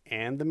pirates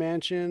and the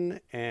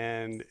mansion,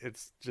 and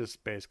it's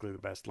just basically the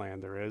best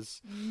land there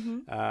is.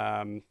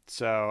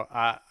 So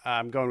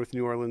I'm going with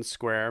New Orleans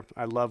Square.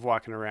 I love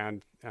walking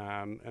around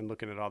and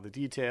looking at all the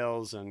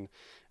details, and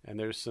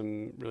there's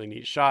some really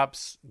neat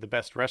shops. The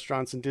best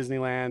restaurants in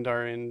Disneyland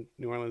are in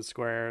New Orleans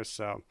Square,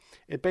 so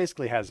it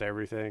basically has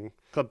everything.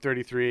 Club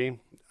 33,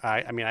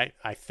 I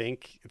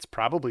think it's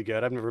probably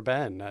good. I've never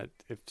been.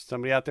 If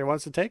somebody out there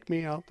wants to take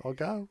me, I'll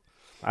go.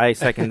 I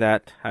second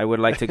that. I would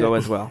like to go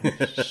as well.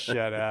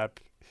 Shut up.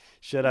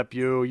 Shut up,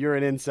 you. You're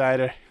an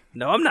insider.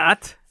 No, I'm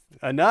not.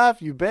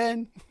 Enough. You've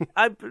been.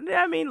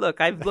 I mean,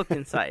 look, I've looked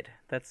inside.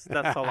 That's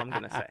all I'm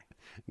going to say.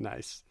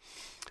 Nice.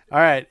 All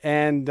right.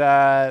 And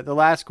the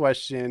last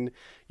question,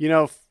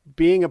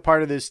 being a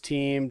part of this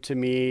team, to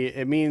me,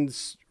 it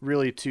means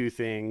really two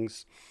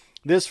things.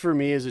 This, for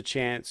me, is a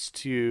chance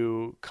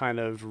to kind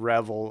of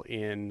revel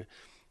in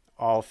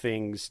all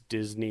things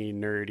Disney,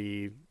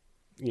 nerdy,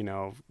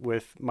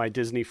 with my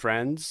Disney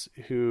friends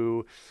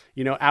who,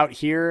 out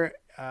here,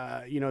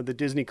 the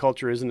Disney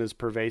culture isn't as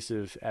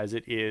pervasive as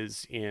it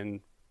is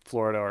in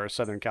Florida or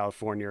Southern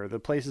California or the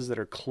places that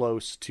are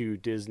close to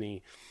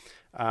Disney.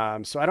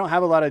 So I don't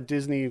have a lot of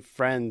Disney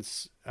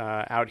friends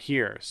out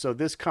here. So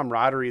this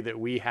camaraderie that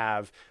we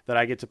have that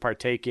I get to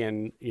partake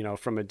in,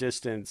 from a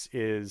distance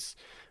is,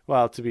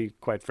 well, to be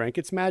quite frank,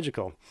 it's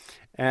magical.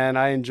 And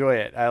I enjoy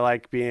it. I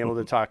like being able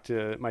to talk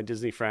to my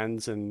Disney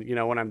friends. And,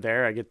 when I'm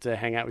there, I get to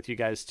hang out with you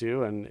guys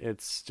too. And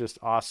it's just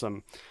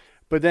awesome.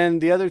 But then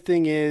the other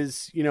thing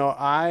is,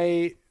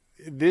 the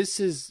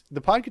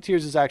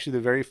Podcateers is actually the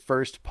very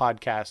first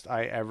podcast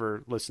I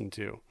ever listened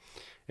to.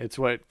 It's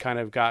what kind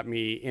of got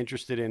me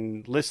interested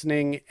in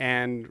listening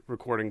and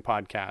recording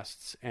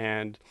podcasts.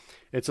 And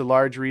it's a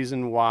large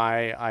reason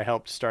why I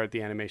helped start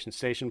the Animation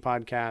Station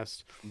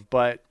podcast.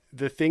 But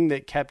the thing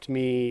that kept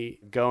me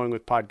going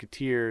with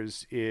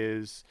Podcateers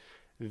is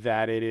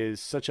that it is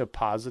such a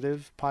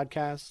positive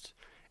podcast.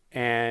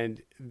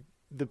 And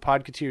the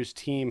Podcateers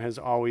team has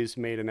always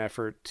made an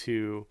effort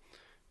to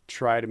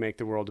try to make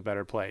the world a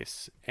better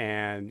place,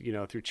 and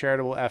through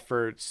charitable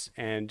efforts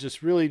and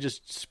just really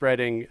just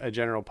spreading a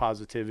general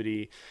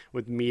positivity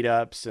with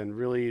meetups and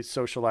really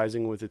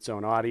socializing with its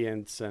own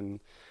audience,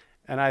 and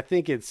I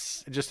think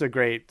it's just a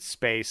great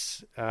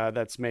space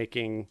that's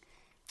making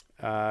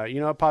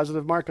a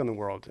positive mark on the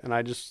world, and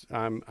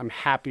I'm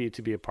happy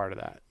to be a part of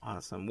that.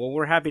 Awesome. Well,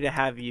 we're happy to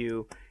have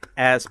you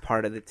as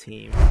part of the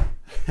team.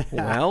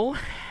 Well,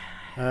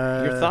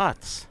 your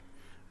thoughts?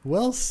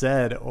 Well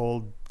said,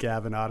 old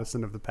Gavin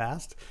Otteson of the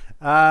past.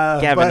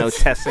 Gavin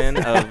Otteson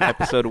of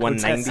episode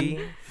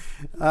 190.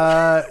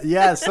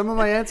 Yeah, some of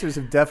my answers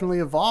have definitely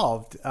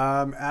evolved.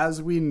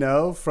 As we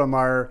know from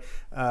our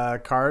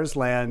Cars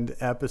Land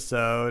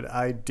episode,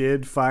 I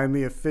did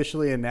finally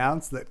officially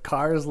announce that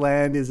Cars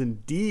Land is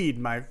indeed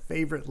my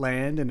favorite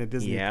land in a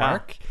Disney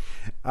park.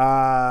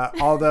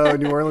 Although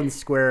New Orleans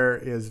Square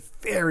is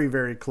very,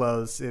 very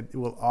close, it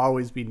will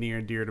always be near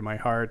and dear to my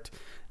heart.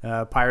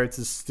 Pirates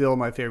is still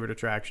my favorite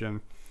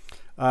attraction.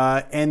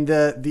 And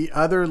the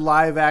other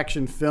live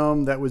action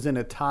film that was in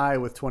a tie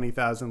with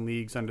 20,000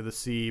 Leagues Under the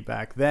Sea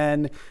back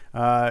then,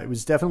 it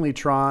was definitely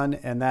Tron,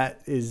 and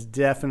that is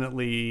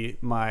definitely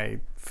my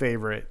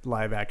favorite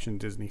live action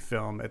Disney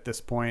film at this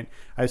point.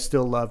 I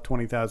still love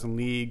 20,000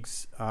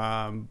 Leagues,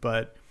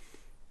 but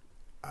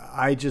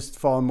I just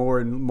fall more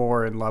and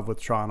more in love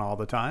with Tron all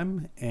the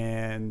time,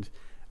 and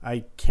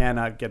I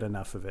cannot get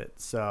enough of it.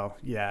 So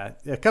yeah,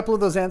 a couple of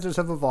those answers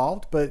have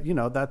evolved, but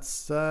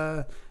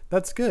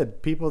that's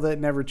good. People that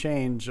never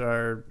change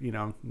are,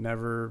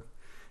 never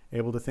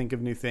able to think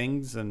of new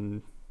things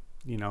and,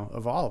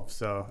 evolve.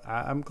 So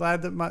I'm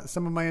glad that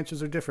some of my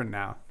answers are different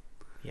now.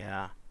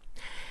 Yeah.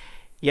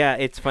 Yeah,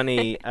 it's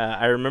funny.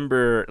 I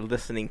remember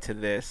listening to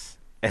this,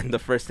 and the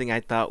first thing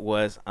I thought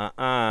was,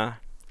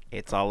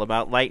 it's all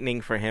about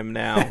lightning for him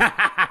now.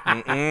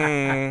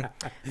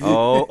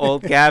 Oh,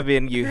 old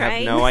Gavin, you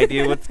have no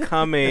idea what's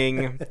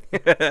coming.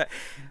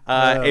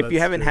 If you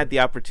haven't had the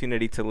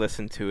opportunity to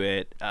listen to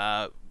it,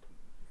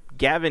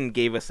 Gavin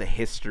gave us a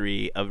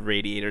history of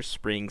Radiator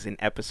Springs in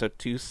episode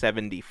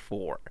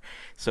 274.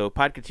 So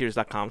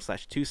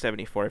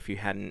podcateers.com/274 if you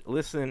hadn't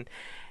listened.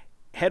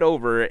 Head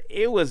over.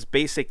 It was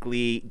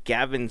basically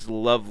Gavin's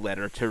love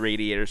letter to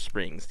Radiator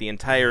Springs, the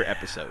entire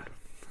episode.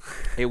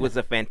 It was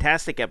a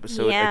fantastic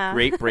episode, a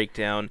great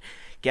breakdown.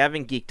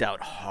 Gavin geeked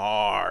out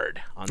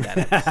hard on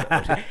that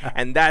episode.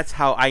 And that's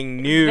how I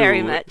knew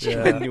very much.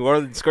 When New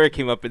Orleans Square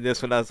came up in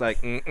this one. I was like,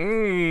 It's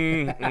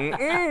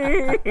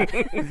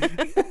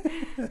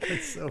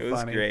so it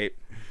was funny. great.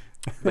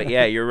 But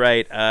yeah, you're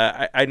right.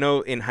 I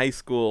know in high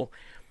school,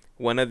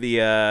 one of the...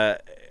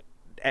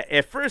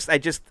 at first,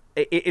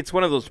 it's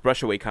one of those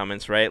brush away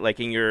comments, right? Like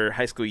in your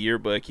high school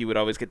yearbook, you would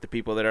always get the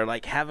people that are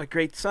like, have a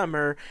great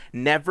summer,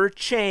 never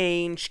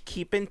change,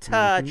 keep in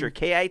touch, or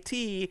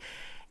KIT.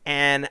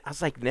 And I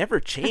was like, never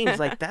change.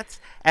 Like that's,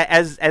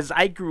 as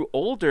I grew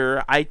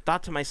older, I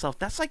thought to myself,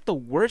 that's like the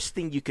worst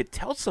thing you could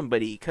tell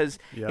somebody. Because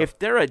if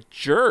they're a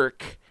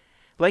jerk,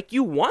 like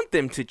you want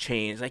them to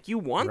change. Like you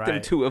want them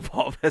to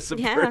evolve as a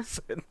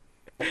person.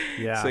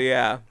 Yeah. So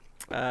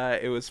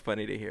it was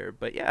funny to hear.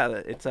 But yeah,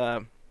 it's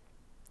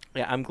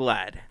yeah, I'm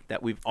glad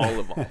that we've all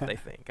evolved, I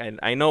think.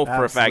 I know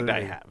for a fact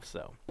I have,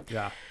 so.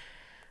 Yeah.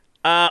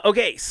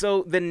 Okay,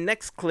 so the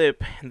next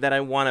clip that I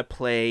want to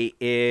play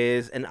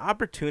is an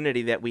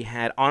opportunity that we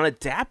had on a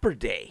Dapper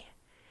Day.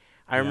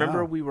 I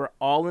remember we were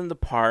all in the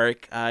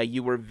park.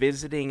 You were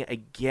visiting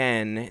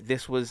again.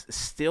 This was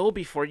still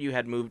before you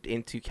had moved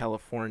into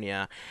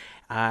California.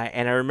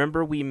 And I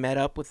remember we met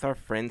up with our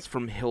friends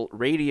from Hilt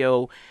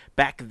Radio.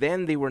 Back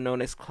then, they were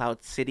known as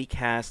Cloud City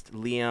Cast,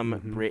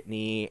 Liam,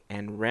 Brittany,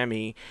 and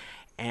Remy.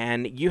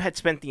 And you had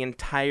spent the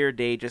entire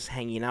day just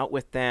hanging out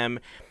with them.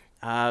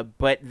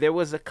 But there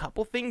was a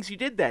couple things you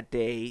did that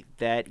day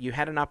that you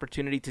had an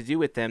opportunity to do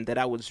with them that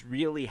I was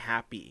really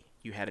happy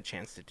you had a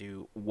chance to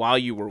do while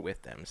you were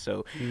with them.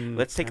 So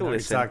let's take a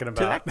listen to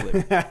that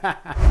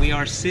clip. We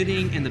are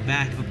sitting in the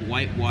back of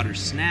Whitewater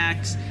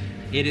Snacks.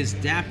 It is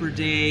Dapper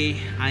Day.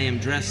 I am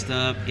dressed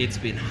up. It's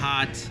been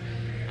hot.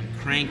 I'm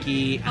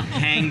cranky. I'm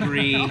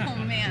hangry.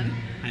 Oh man.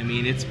 I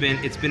mean, it's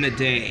been a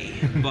day,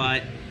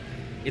 but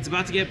it's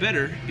about to get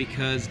better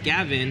because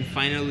Gavin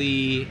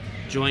finally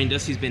joined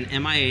us. He's been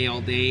MIA all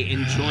day,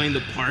 enjoying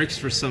the parks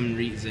for some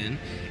reason,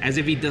 as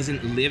if he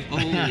doesn't live. Oh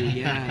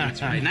yeah,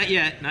 that's right. Not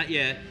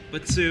yet,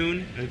 but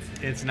soon.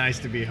 It's nice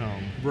to be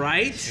home.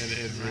 Right?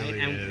 It really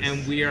is.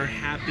 And we are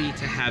happy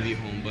to have you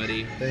home,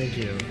 buddy. Thank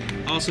you.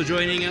 Also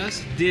joining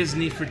us,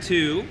 Disney for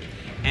Two,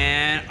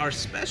 and our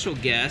special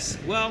guest,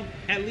 well,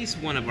 at least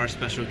one of our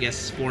special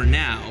guests for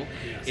now,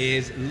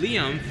 is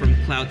Liam from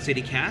Cloud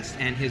City Cast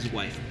and his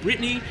wife,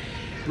 Brittany.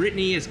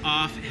 Brittany is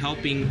off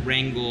helping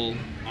wrangle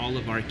all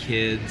of our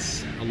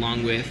kids,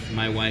 along with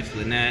my wife,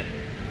 Lynette.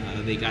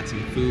 They got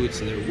some food,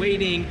 so they're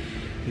waiting.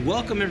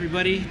 Welcome,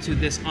 everybody, to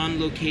this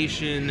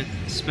on-location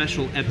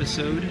special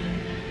episode.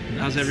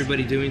 How's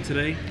everybody doing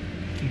today?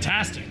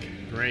 Fantastic.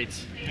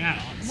 Great.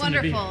 Yeah.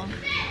 Wonderful.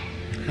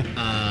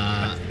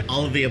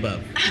 All of the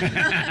above.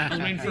 I was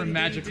waiting for a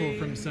magical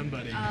from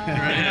somebody. Oh,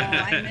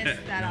 I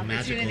missed that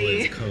Magical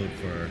opportunity. is code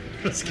for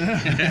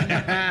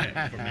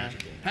magical.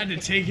 Had to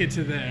take it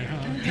to there.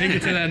 Huh? Take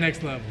it to that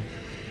next level.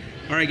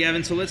 All right,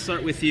 Gavin, so let's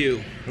start with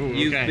you. Ooh,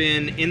 You've okay.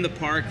 been in the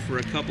park for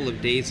a couple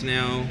of days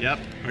now. Yep.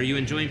 Are you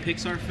enjoying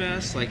Pixar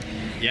Fest? Like,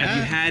 Yeah. have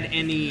you had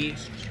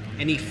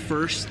any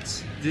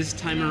firsts this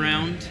time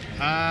around?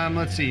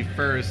 Let's see.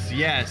 First,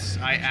 yes,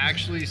 I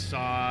actually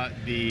saw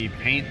the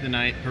Paint the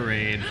Night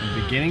parade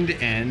from beginning to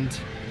end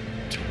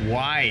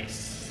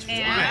twice.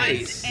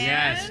 Twice?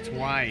 Yes,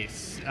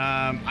 twice.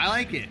 I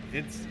like it.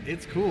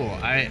 It's cool.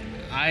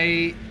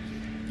 I'm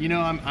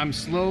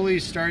slowly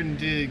starting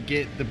to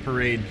get the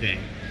parade thing.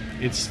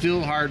 It's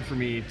still hard for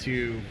me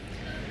to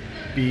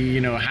be,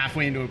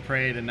 halfway into a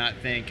parade and not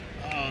think,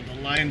 oh,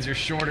 the lines are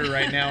shorter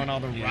right now on all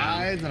the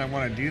rides, and I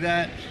want to do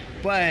that.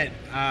 But,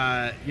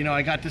 I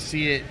got to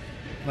see it,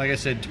 like I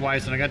said,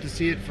 twice, and I got to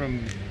see it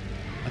from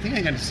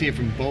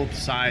both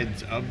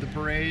sides of the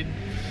parade.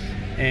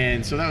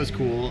 And so that was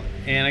cool.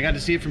 And I got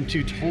to see it from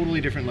two totally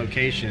different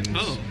locations.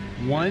 Oh.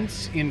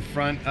 Once in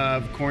front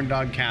of Corn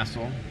Dog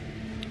Castle,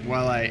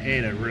 while I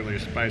ate a really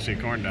spicy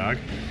corn dog.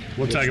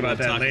 We'll talk about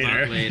that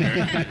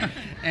later.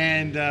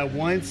 And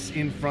once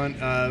in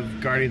front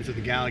of Guardians of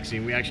the Galaxy.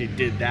 We actually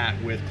did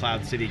that with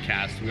Cloud City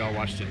Cast. We all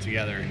watched it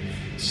together.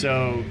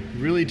 So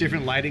really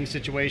different lighting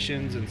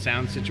situations and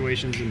sound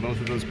situations in both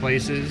of those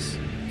places.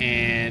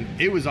 And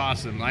it was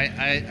awesome.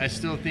 I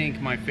still think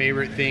my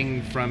favorite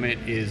thing from it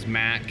is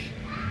Mac.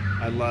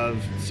 I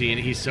love seeing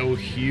it. He's so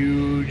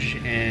huge,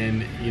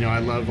 and I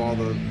love all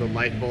the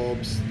light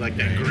bulbs, like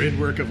that grid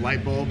work of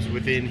light bulbs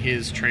within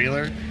his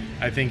trailer.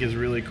 I think is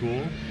really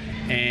cool,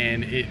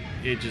 and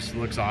it just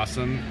looks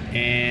awesome.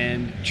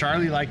 And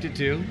Charlie liked it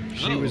too.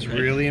 She was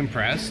really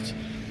impressed.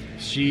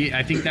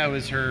 I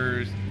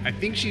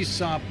think she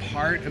saw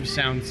part of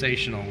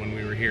Soundsational when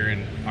we were here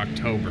in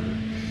October,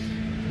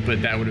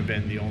 but that would have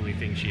been the only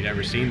thing she'd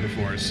ever seen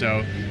before.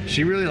 So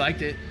she really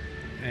liked it.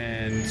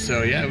 And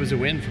so, yeah, it was a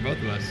win for both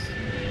of us.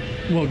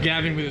 Well,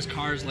 Gavin with his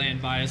Cars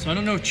Land bias, so I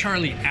don't know if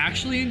Charlie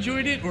actually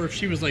enjoyed it or if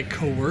she was like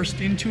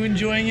coerced into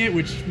enjoying it,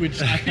 which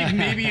I think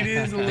maybe it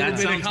is a little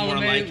bit of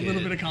column A, a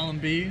little bit of column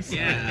B. So.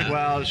 Yeah.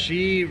 Well,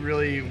 she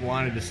really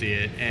wanted to see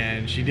it,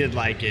 and she did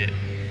like it.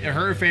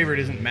 Her favorite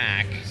isn't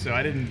Mac, so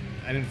I didn't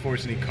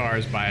force any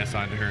Cars bias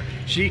onto her.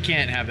 She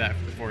can't have that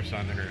forced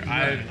onto her.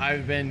 Right.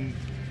 I've been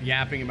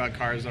yapping about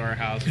cars at our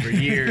house for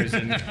years,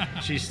 and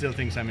she still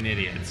thinks I'm an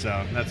idiot,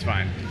 so that's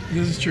fine.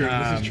 This is true.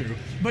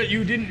 But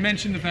you didn't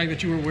mention the fact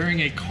that you were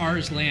wearing a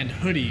Cars Land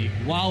hoodie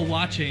while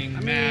watching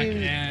Mac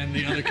and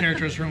the other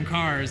characters from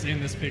Cars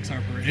in this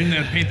Pixar parade, in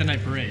the Paint the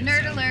Night parade.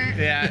 Nerd alert.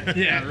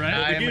 Yeah, right?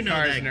 I am a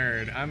Cars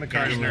nerd. I'm a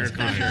Cars nerd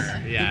for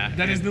sure. Yeah.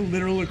 That is the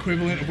literal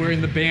equivalent of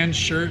wearing the band's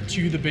shirt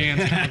to the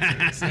band's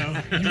concert.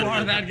 So you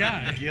are that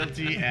guy.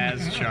 Guilty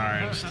as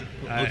charged.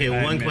 Okay,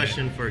 I one admit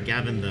question for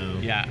Gavin though.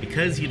 Yeah.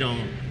 Because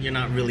you're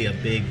not really a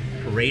big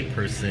parade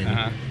person.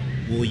 Uh-huh.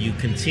 Will you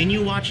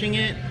continue watching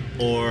it,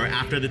 or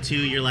after the two,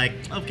 you're like,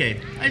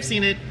 okay, I've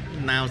seen it.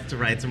 Now it's to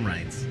ride some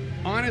rides.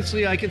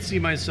 Honestly, I could see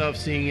myself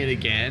seeing it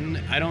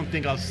again. I don't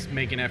think I'll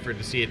make an effort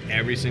to see it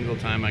every single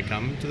time I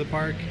come to the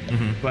park.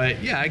 Mm-hmm.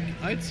 But yeah,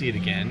 I'd see it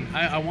again.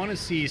 I want to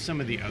see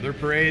some of the other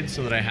parades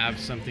so that I have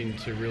something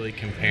to really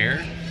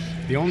compare.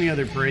 The only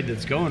other parade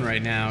that's going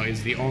right now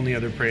is the only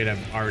other parade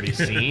I've already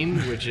seen,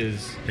 which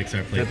is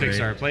Pixar Play the Parade.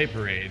 Pixar Play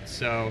Parade.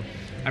 So,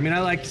 I mean,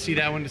 I like to see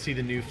that one, to see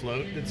the new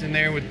float that's in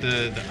there with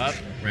the up.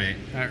 Right.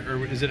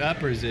 Or is it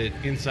up or is it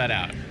inside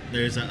out?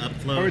 There's an up Or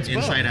float, it's both.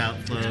 inside out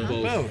float.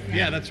 Both.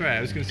 Yeah, that's right.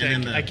 I was going to say,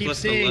 And then I keep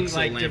plus the seeing Luxo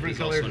like lamp different is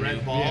colored also red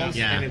new. balls,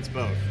 Yeah. and it's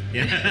both.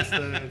 Yeah.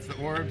 it's the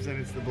orbs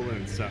and it's the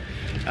balloons. So,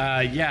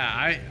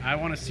 yeah, I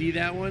want to see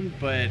that one,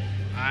 but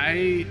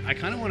I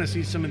kind of want to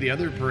see some of the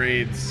other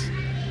parades,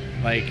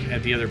 like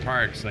at the other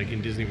parks, like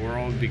in Disney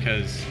World,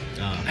 because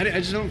I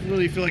just don't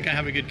really feel like I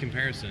have a good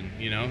comparison,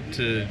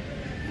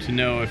 to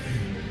know if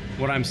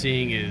what I'm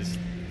seeing is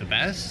the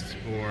best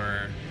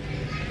or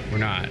We're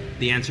not.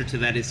 The answer to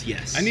that is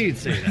yes. I knew you'd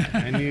say that.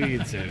 I knew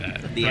you'd say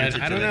that. The But answer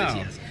I to don't that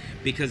know. is yes.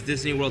 Because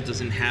Disney World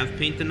doesn't have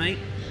Paint the Night.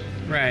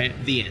 Right.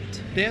 The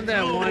end. They have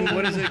that one.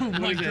 What is it?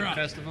 What Mic is it? drop.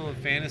 Festival of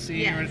Fantasy.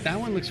 Yes. That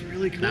one looks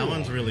really cool. That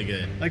one's really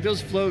good. Like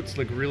those floats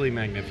look really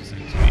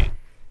magnificent to me.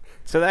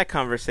 So that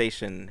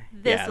conversation,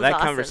 This was that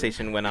awesome.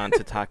 conversation went on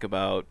to talk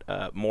about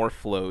more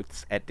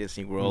floats at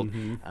Disney World.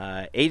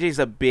 AJ's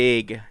a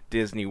big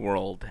Disney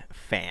World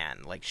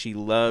fan. Like, she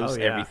loves Oh,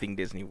 yeah. everything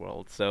Disney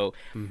World. So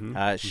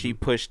she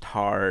pushed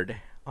hard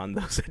on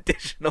those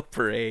additional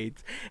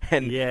parades.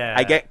 And Yeah.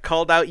 I get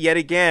called out yet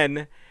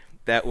again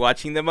that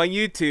watching them on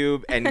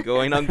YouTube and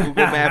going on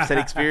Google Maps and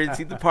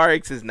experiencing the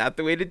parks is not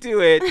the way to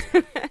do it.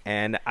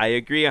 And I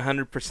agree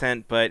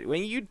 100%. But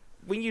when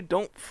you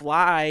don't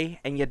fly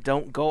and you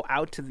don't go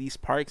out to these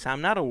parks,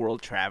 I'm not a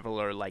world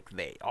traveler like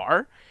they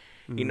are.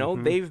 You know,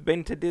 they've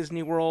been to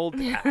Disney World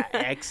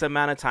X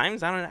amount of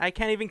times. I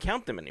can't even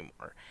count them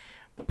anymore.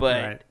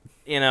 But, Right.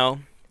 you know,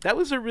 that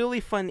was a really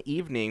fun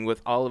evening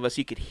with all of us.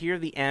 You could hear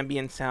the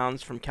ambient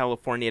sounds from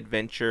California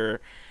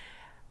Adventure.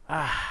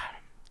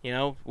 You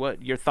know,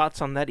 what your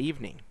thoughts on that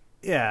evening?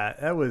 Yeah,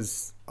 that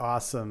was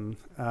awesome.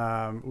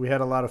 We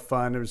had a lot of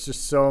fun. There was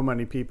just so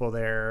many people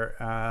there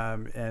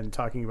and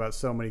talking about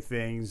so many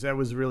things. That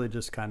was really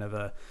just kind of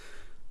a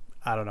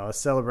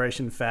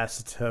celebration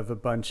fest of a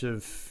bunch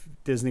of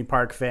Disney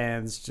park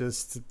fans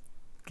just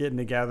getting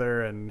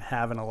together and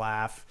having a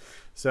laugh.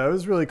 So it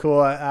was really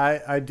cool.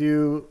 I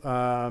do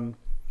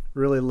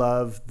really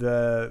love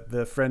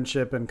the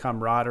friendship and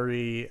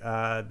camaraderie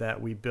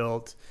that we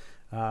built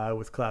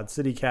with Cloud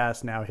City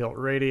Cast, now Hilt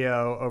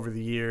Radio, over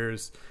the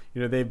years.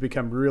 You know, they've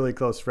become really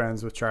close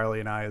friends with Charlie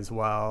and I as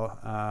well,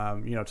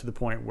 you know, to the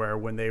point where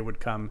when they would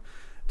come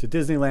to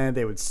Disneyland,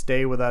 they would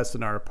stay with us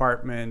in our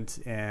apartment,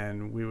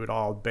 and we would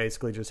all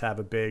basically just have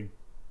a big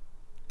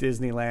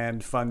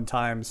Disneyland fun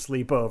time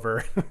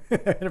sleepover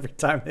every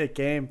time they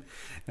came,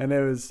 and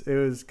it was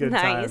good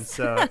Nice. times.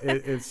 So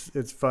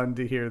it's fun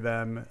to hear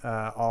them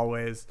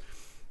always.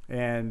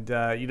 And,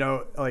 you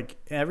know, like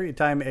every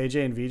time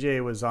AJ and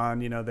VJ was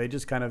on, you know, they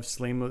just kind of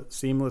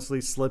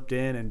seamlessly slipped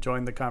in and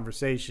joined the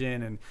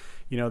conversation. And,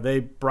 you know,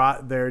 they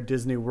brought their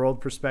Disney World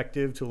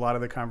perspective to a lot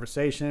of the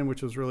conversation,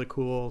 which was really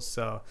cool.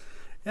 So,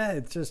 yeah,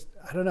 it's just,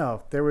 I don't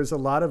know. There was a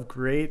lot of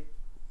great,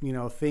 you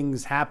know,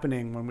 things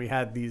happening when we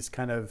had these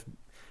kind of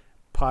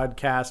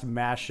podcast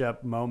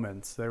mashup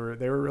moments. They were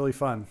really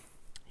fun.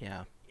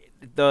 Yeah.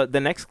 The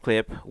next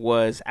clip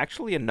was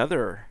actually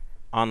another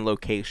on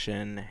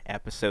location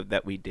episode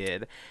that we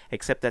did,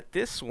 except that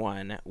this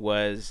one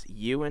was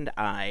you and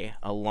I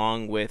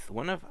along with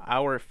one of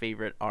our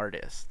favorite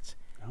artists.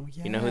 Oh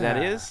yeah. You know who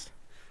that is?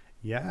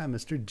 Yeah,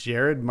 Mr.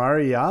 Jared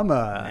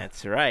Mariyama.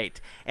 That's right.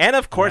 And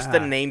of course the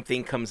name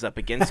thing comes up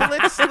again. So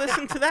let's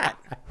listen to that.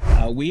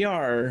 We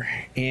are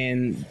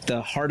in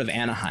the heart of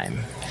Anaheim,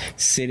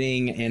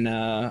 sitting in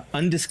an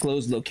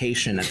undisclosed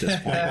location at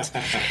this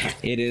point.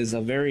 It is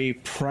a very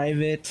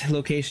private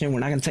location. We're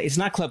not going to tell you. It's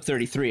not Club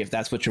 33, if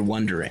that's what you're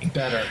wondering.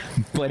 Better.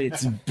 But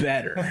it's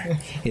better.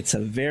 It's a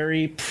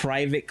very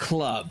private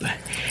club.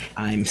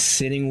 I'm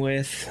sitting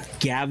with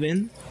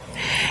Gavin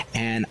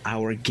and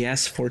our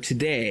guest for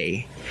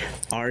today,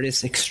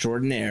 artist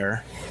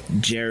extraordinaire,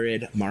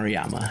 Jared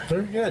Mariyama.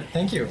 Very good.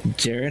 Thank you.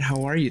 Jared,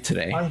 how are you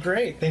today? I'm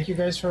great. Thank you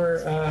guys for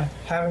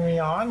having me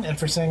on and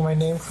for saying my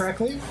name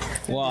correctly.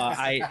 Well,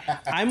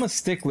 I'm a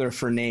stickler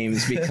for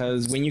names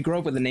because when you grow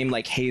up with a name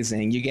like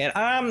Hazen, you get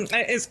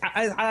is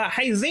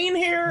Hazen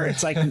here?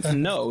 It's like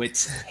no,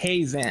 it's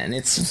Hazen.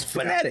 It's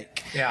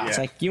phonetic. Yeah. It's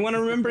like you want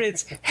to remember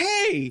it's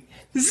Hey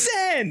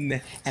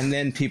Zen, and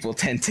then people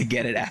tend to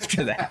get it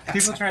after that.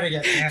 People try to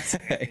get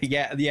fancy.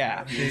 yeah.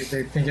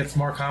 They think it's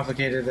more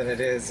complicated than it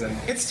is, and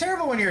it's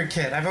terrible when you're a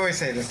kid. I've always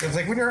say this. It's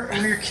like when you're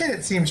a kid,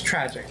 it seems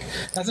tragic.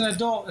 As an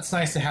adult, it's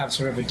nice to have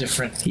sort of a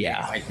different name,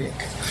 I think.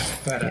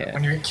 But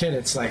when you're a kid,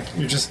 it's like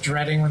you're just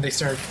dreading when they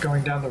start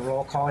going down the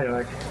roll call. You're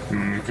like,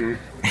 here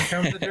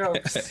comes the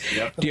jokes.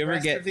 Do you ever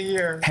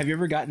have you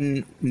ever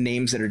gotten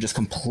names that are just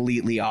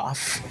completely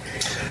off?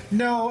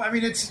 No, I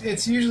mean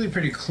it's usually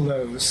pretty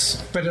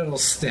close, but it'll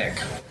stick.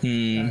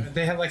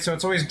 They have so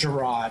it's always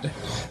Gerard.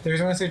 They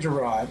always want to say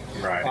Gerard,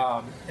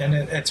 right? And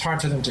it's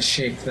hard for them to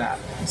shake that.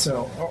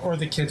 So, or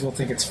the kids will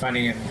think it's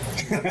funny and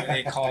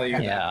they call you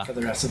that for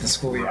the rest of the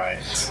school year.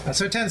 Right.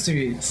 So it tends to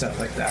be stuff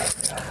like that.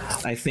 Yeah.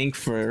 I think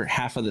for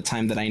half of the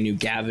time that I knew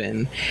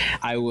Gavin,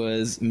 I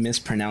was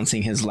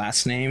mispronouncing his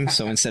last name.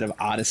 So instead of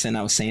Otteson,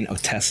 I was saying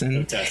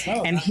Otesson.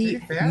 Oh, and he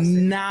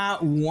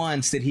not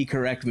once did he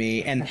correct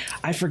me. And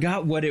I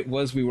forgot what it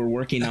was we were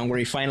working on where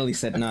he finally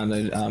said, no,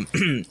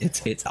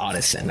 it's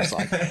Otteson. It's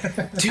like,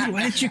 dude,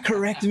 why didn't you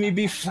correct me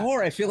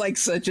before? I feel like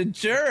such a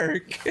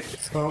jerk.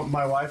 Well,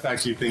 my wife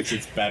actually thinks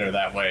it's better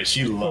that way.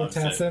 She loves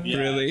it. Yeah,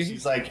 really?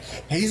 She's like,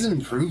 Hazen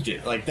improved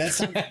it. Like that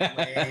sounds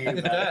way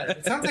It does.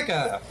 It sounds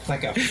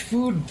like a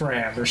food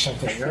brand or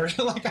something. Or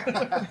like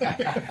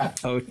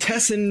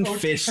Otesson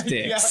fish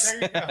sticks.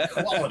 Yeah, there you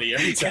go. Quality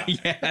every time.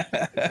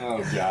 Yeah. Oh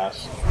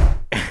gosh.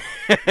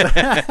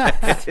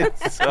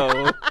 It's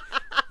so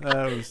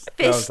That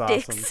was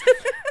awesome.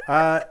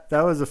 That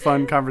was a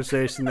fun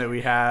conversation that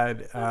we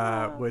had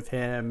with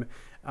him.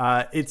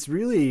 It's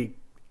really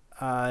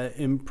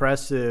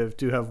impressive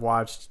to have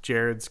watched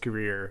Jared's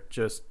career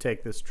just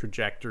take this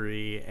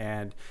trajectory,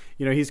 and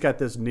he's got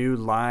this new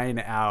line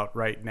out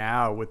right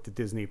now with the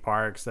Disney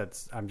parks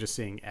that's I'm just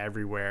seeing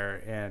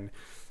everywhere, and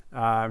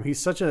he's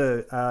such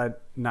a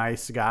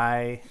nice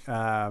guy,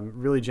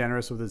 really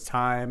generous with his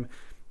time.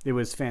 It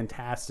was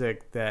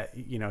fantastic that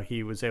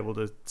he was able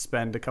to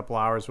spend a couple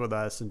hours with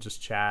us and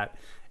just chat,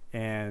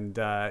 and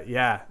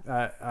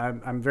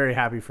I'm very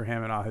happy for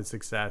him and all his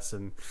success,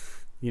 and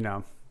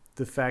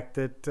the fact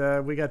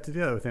that we got to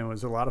do it with him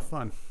was a lot of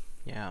fun.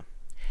 Yeah,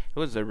 it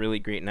was a really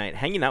great night.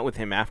 Hanging out with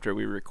him after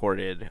we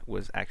recorded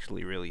was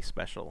actually really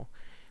special.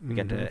 We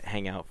got to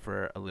hang out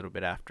for a little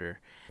bit after.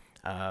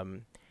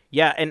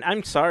 Yeah, and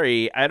I'm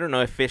sorry, I don't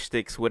know if fish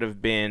sticks would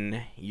have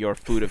been your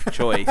food of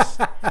choice.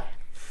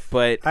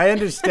 But I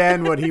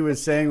understand what he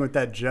was saying with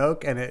that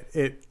joke, and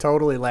it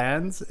totally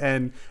lands.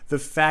 And the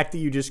fact that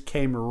you just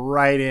came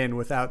right in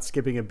without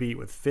skipping a beat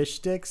with fish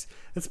sticks,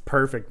 that's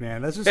perfect,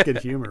 man. That's just good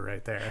humor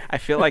right there. I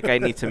feel like I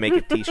need to make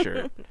a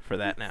T-shirt for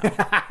that now.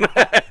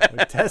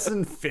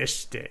 Tessin fish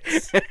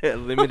sticks.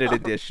 Limited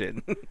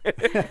edition.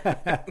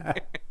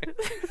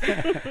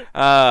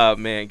 Oh,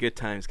 man, good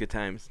times, good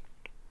times.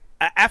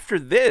 After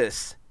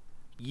this,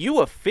 you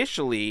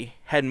officially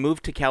had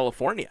moved to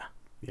California.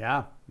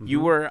 Yeah. You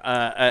were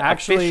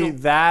actually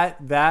that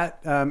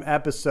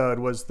episode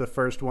was the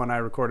first one I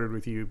recorded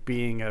with you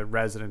being a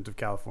resident of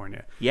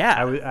California.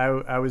 Yeah,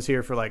 I was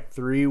here for like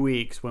 3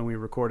 weeks when we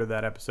recorded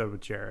that episode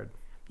with Jared.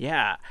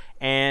 Yeah,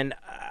 and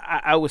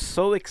I was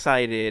so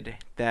excited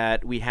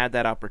that we had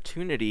that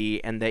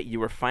opportunity and that you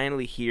were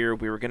finally here.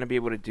 We were going to be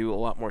able to do a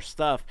lot more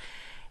stuff,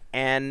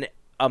 and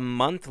a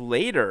month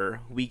later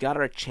we got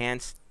our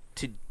chance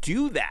to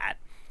do that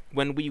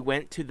when we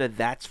went to the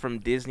That's from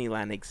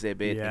Disneyland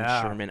exhibit in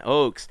Sherman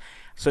Oaks.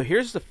 So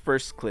here's the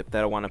first clip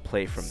that I want to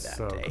play from that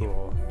day.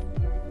 Cool.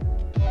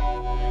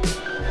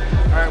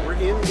 All right, we're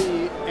in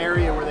the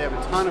area where they have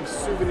a ton of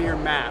souvenir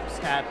maps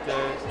at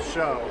the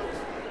show.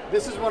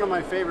 This is one of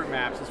my favorite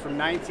maps. It's from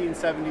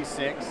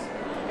 1976,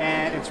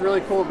 and it's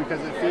really cool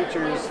because it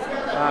features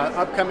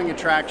upcoming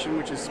attraction,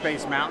 which is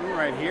Space Mountain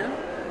right here.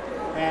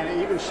 And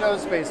it even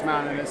shows Space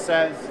Mountain, and it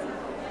says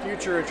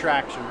future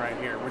attraction right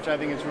here, which I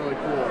think is really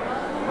cool.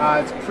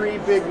 It's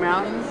pre-Big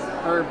Mountain,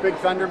 or Big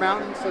Thunder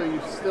Mountain, so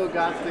you've still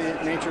got the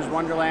Nature's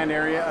Wonderland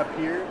area up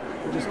here,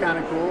 which is kind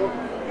of cool.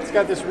 It's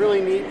got this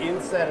really neat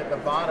inset at the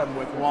bottom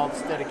with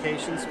Walt's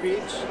dedication speech,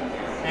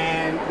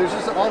 and there's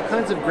just all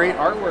kinds of great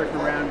artwork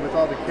around with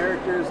all the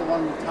characters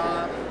along the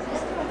top,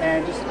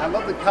 and just I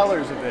love the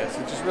colors of this.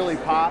 It just really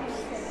pops.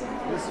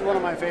 This is one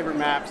of my favorite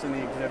maps in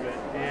the exhibit,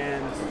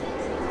 and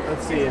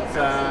let's see, it's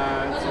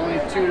only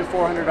 $200 to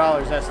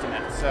 $400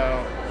 estimate,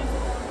 so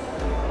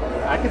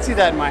I could see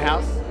that in my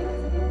house.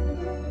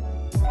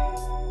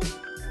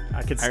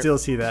 I could still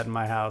see that in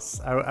my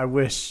house. I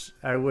wish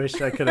I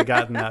could have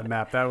gotten that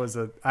map.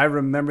 I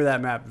remember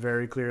that map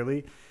very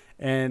clearly,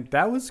 and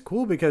that was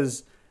cool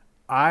because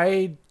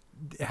I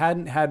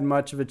hadn't had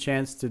much of a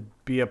chance to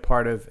be a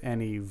part of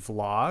any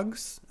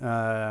vlogs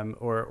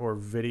or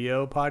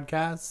video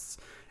podcasts.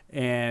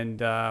 And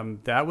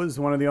that was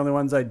one of the only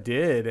ones I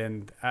did,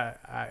 and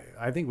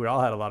I think we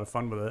all had a lot of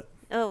fun with it.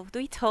 Oh,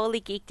 we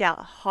totally geeked out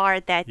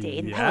hard that day,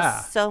 and that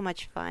was so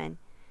much fun.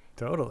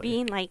 Totally.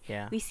 Being like,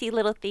 we see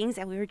little things,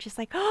 and we were just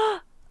like,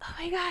 oh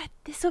my God,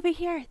 this over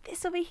here.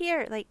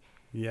 Like,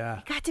 we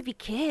got to be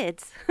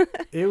kids.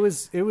 It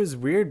was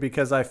weird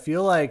because I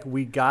feel like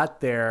we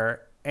got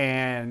there,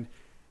 and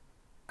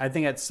I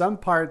think at some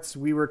parts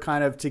we were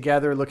kind of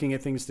together looking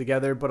at things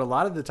together, but a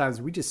lot of the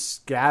times we just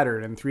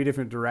scattered in 3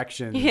 different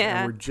directions. Yeah.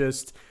 And we're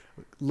just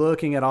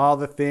looking at all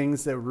the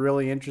things that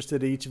really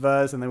interested each of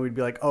us. And then we'd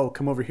be like, oh,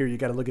 come over here. You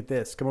got to look at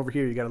this. Come over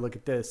here. You got to look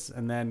at this.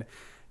 And then,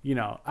 we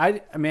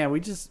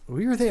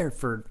were there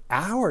for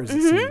hours.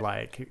 It seemed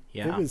like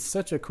it was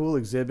such a cool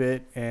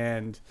exhibit.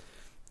 And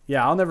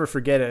I'll never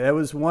forget it. That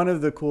was one of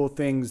the cool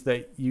things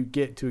that you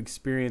get to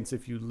experience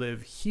if you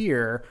live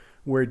here,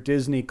 where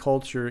Disney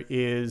culture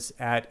is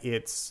at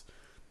its,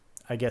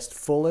 I guess,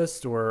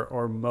 fullest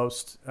or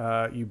most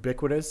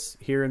ubiquitous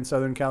here in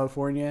Southern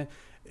California.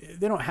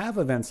 They don't have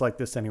events like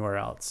this anywhere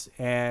else.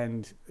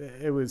 And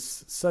it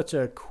was such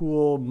a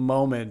cool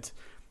moment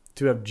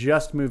to have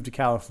just moved to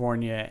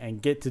California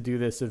and get to do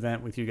this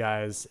event with you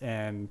guys.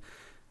 And,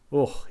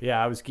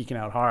 I was geeking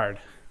out hard.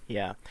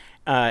 Yeah.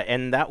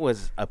 And that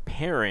was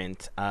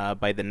apparent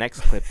by the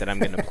next clip that I'm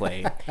going to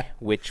play,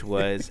 which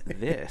was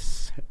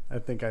this. I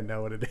think I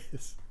know what it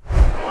is.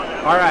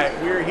 All right,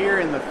 we're here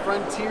in the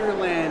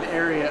Frontierland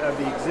area of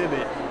the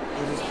exhibit.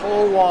 There's this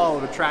whole wall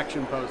of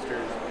attraction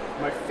posters.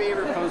 My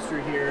favorite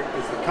poster here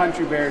is the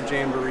Country Bear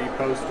Jamboree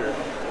poster,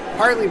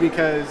 partly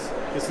because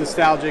it's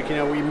nostalgic.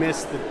 We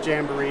miss the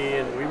Jamboree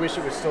and we wish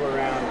it was still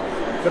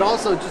around. But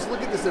also, just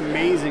look at this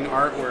amazing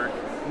artwork.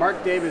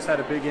 Mark Davis had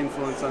a big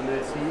influence on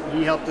this.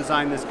 He helped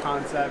design this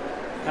concept,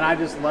 and I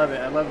just love it.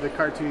 I love the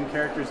cartoon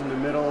characters in the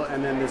middle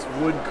and then this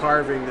wood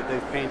carving that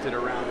they've painted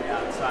around the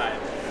outside.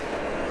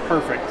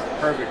 Perfect.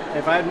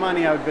 If I had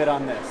money, I would bid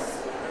on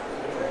this.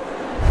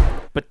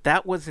 But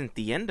that wasn't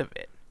the end of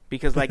it.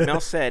 Because like Mel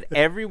said,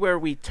 everywhere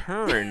we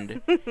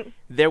turned,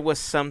 there was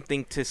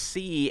something to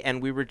see,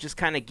 and we were just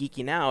kind of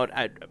geeking out.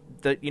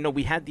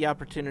 We had the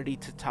opportunity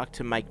to talk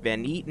to Mike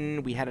Van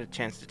Eaton. We had a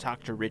chance to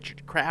talk to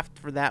Richard Kraft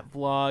for that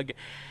vlog.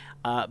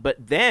 But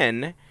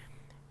then,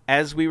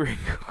 as we were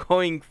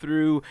going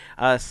through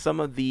some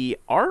of the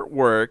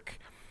artwork,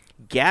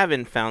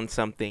 Gavin found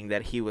something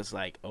that he was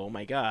like, oh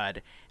my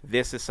God,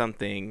 this is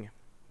something...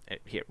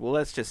 Here, well,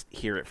 let's just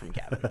hear it from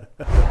Gavin.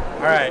 All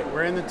right,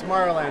 we're in the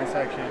Tomorrowland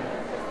section,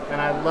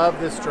 and I love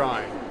this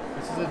drawing.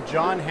 This is a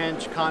John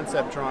Hench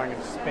concept drawing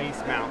of Space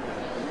Mountain.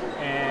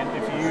 And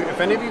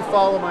if any of you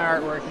follow my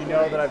artwork, you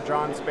know that I've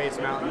drawn Space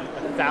Mountain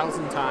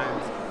 1,000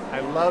 times. I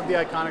love the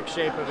iconic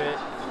shape of it,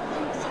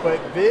 but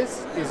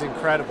this is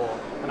incredible,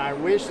 and I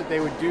wish that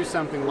they would do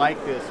something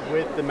like this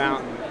with the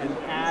mountain and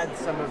add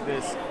some of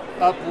this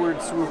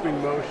upward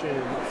swooping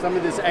motion, some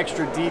of this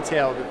extra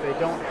detail that they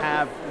don't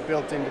have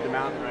built into the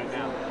mountain right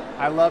now.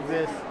 I love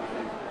this.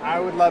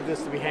 I would love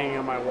this to be hanging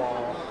on my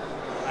wall.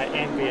 I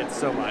envy it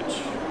so much.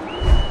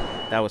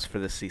 That was for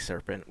the sea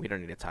serpent. We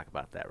don't need to talk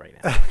about that right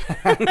now.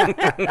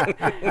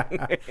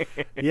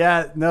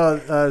 Yeah,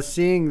 no,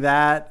 seeing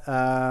that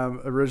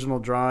original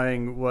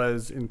drawing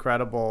was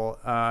incredible.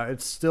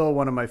 It's still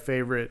one of my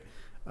favorite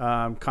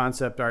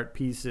concept art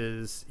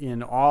pieces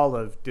in all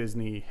of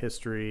Disney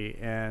history.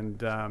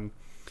 And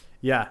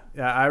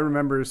I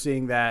remember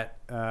seeing that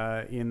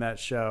in that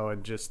show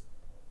and just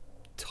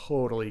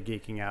totally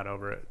geeking out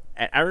over it.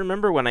 I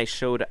remember when I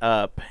showed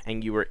up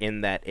and you were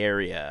in that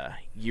area,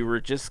 you were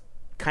just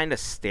kind of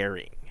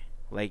staring.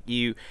 Like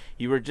you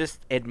were just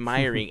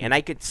admiring, and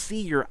I could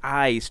see your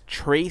eyes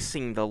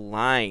tracing the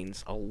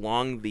lines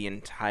along the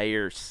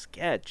entire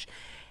sketch.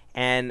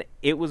 And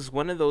it was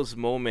one of those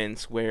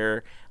moments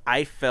where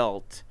I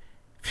felt,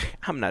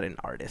 I'm not an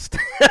artist.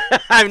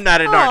 I'm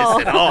not an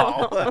artist at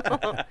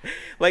all.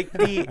 Like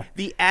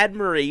the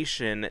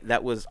admiration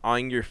that was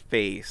on your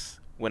face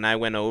when I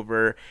went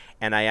over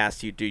and I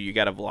asked you, dude, you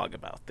got to vlog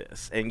about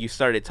this. And you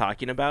started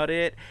talking about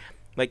it.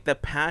 Like the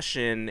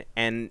passion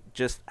and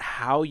just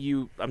how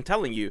I'm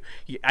telling you,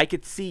 I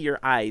could see your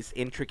eyes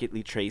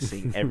intricately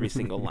tracing every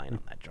single line on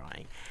that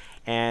drawing.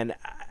 And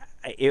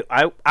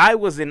I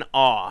was in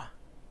awe,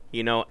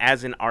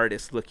 as an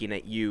artist looking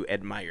at you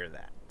admire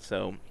that.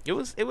 So it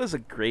was a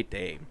great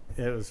day.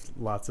 It was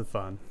lots of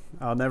fun.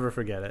 I'll never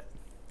forget it.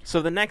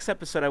 So the next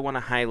episode I want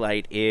to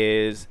highlight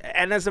is,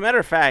 and as a matter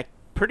of fact,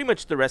 pretty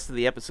much the rest of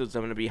the episodes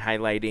I'm going to be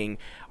highlighting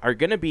are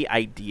going to be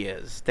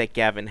ideas that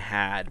Gavin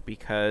had,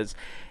 because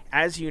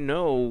as you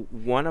know,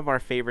 one of our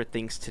favorite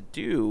things to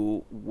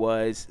do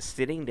was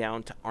sitting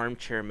down to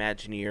armchair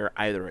Imagineer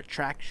either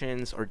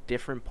attractions or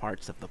different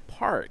parts of the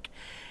park.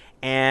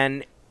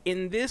 And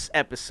in this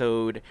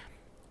episode,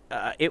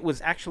 it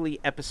was actually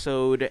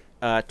episode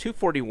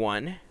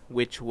 241,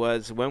 which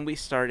was when we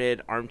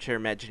started Armchair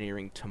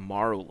Imagineering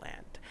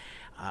Tomorrowland.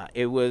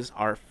 It was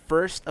our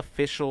first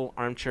official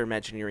Armchair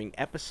Imagineering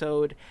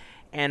episode,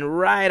 and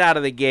right out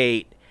of the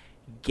gate,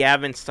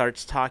 Gavin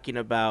starts talking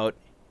about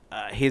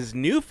his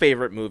new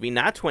favorite movie,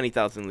 not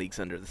 20,000 Leagues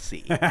Under the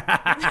Sea,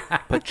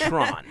 but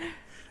Tron.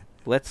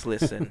 Let's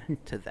listen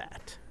to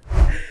that.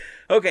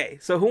 Okay,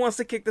 so who wants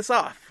to kick this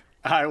off?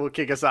 I will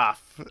kick us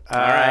off. All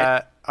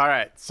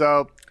right.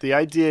 So the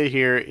idea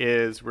here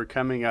is we're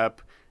coming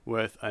up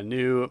with a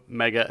new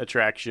mega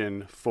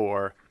attraction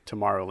for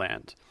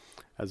Tomorrowland.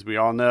 As we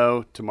all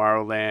know,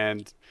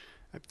 Tomorrowland,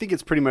 I think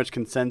it's pretty much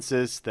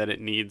consensus that it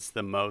needs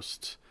the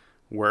most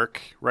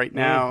work right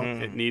now.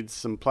 Mm-hmm. It needs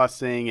some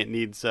plussing. It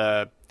needs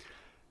a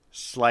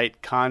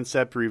slight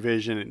concept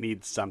revision. It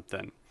needs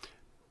something.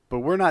 But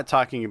we're not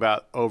talking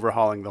about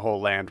overhauling the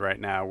whole land right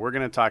now. We're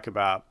going to talk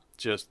about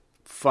just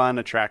fun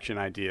attraction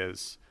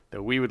ideas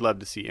that we would love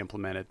to see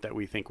implemented that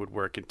we think would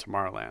work in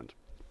Tomorrowland.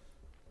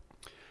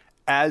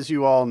 As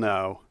you all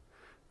know,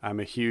 I'm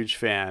a huge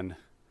fan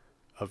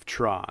of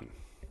Tron.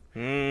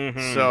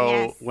 Mm-hmm.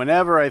 So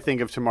whenever I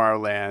think of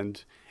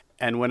Tomorrowland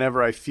and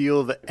whenever I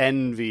feel the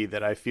envy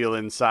that I feel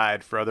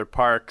inside for other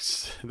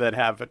parks that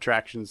have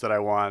attractions that I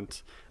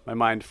want, my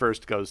mind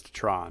first goes to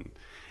Tron.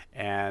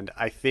 And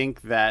I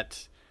think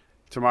that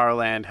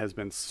Tomorrowland has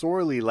been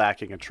sorely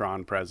lacking a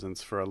Tron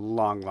presence for a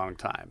long, long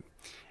time.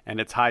 And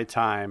it's high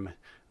time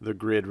the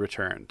grid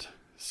returned.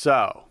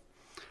 So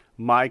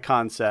my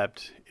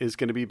concept is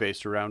going to be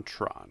based around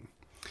Tron.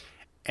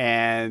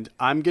 And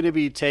I'm going to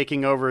be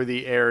taking over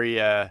the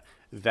area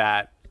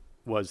that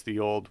was the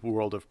old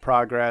World of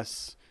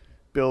Progress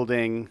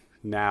building,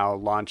 now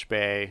Launch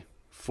Bay,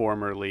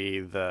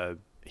 formerly the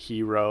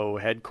Hero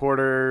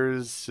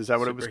headquarters. Is that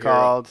what it was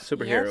called?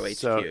 Superhero HQ.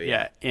 So,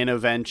 yeah,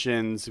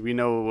 Innoventions. We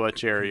know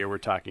which area we're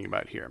talking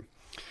about here.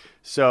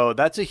 So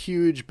that's a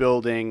huge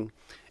building.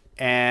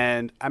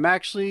 And I'm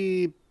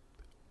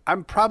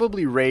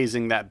probably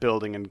raising that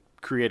building and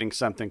creating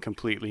something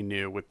completely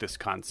new with this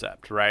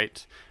concept,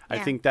 right? Yeah. I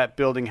think that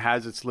building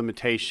has its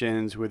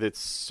limitations with its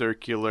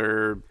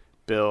circular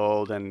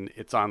build, and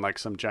it's on like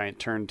some giant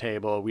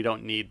turntable. We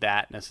don't need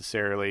that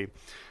necessarily.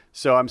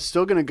 So I'm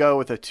still going to go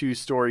with a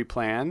 2-story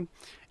plan,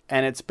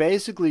 and it's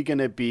basically going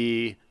to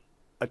be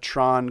a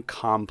Tron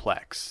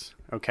complex,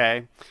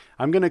 okay?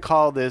 I'm going to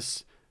call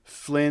this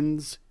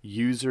Flynn's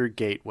User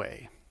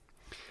Gateway.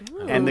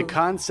 Ooh. And the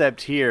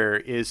concept here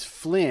is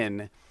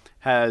Flynn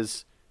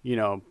has,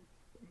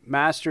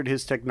 mastered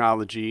his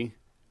technology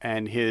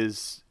and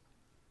his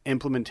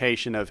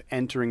implementation of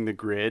entering the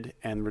grid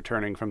and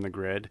returning from the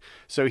grid.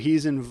 So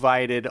he's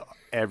invited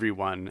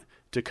everyone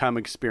to come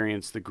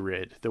experience the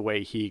grid the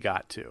way he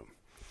got to.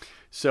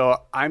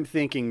 So I'm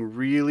thinking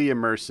really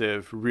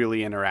immersive, really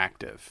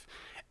interactive.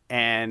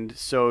 And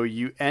so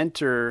you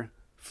enter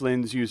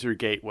Flynn's User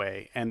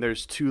Gateway, and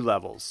there's 2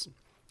 levels.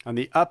 On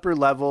the upper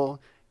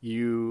level,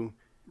 you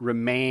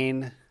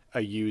remain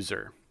a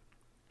user.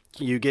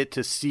 You get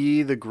to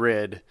see the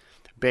grid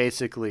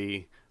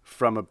basically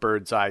from a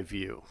bird's eye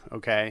view,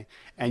 okay?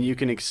 And you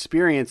can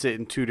experience it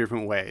in 2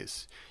 different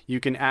ways. You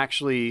can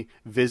actually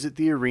visit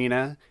the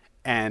arena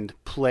and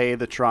play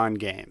the Tron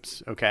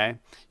games, okay?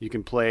 You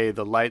can play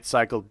the Light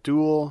Cycle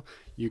Duel.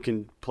 You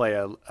can play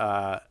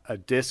a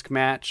disc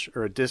match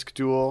or a disc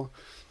duel.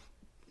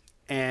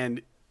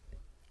 And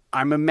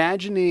I'm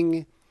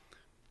imagining,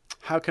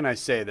 how can I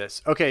say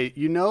this? Okay,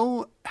 you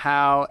know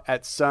how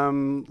at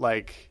some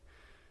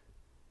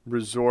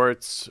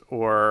resorts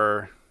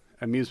or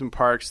amusement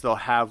parks, they'll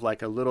have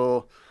a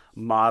little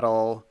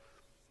model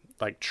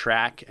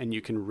track and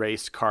you can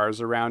race cars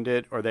around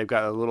it, or they've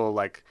got a little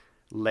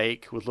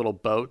lake with little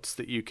boats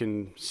that you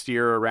can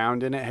steer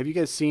around in it. Have you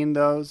guys seen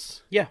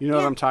those? Yeah. You know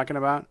what I'm talking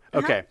about? Uh-huh.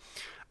 Okay.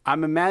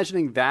 I'm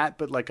imagining that,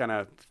 but on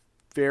a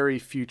very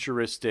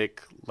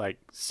futuristic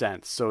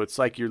sense. So it's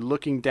you're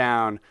looking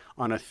down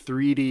on a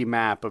 3D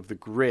map of the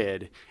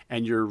grid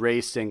and you're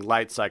racing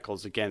light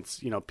cycles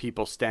against,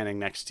 people standing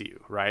next to you,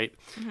 right?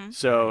 Mm-hmm.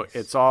 So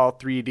it's all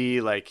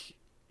 3D,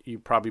 you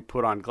probably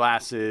put on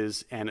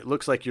glasses, and it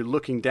looks like you're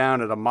looking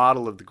down at a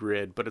model of the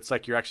grid, but it's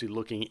you're actually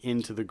looking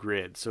into the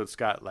grid. So it's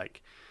got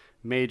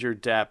major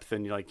depth,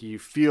 and you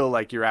feel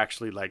like you're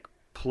actually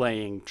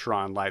playing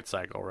Tron Light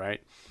Cycle,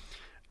 right?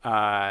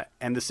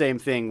 And the same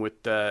thing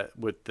with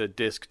the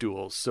disc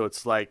duels. So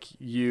it's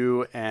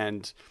you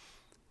and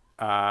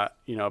a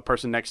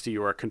person next to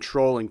you are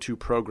controlling 2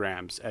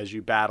 programs as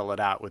you battle it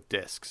out with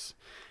discs,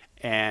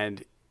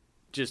 and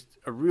just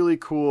a really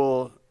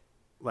cool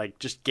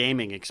just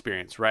gaming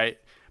experience, right?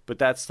 But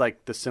that's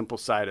the simple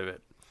side of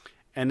it.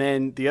 And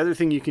then the other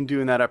thing you can do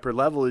in that upper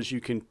level is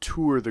you can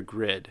tour the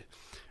grid.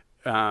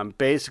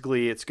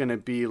 Basically, it's going to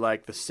be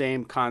the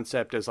same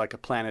concept as a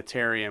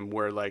planetarium,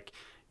 where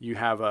you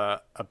have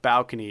a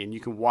balcony and you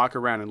can walk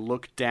around and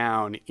look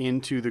down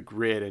into the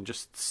grid and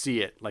just see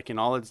it in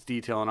all its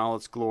detail and all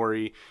its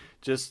glory,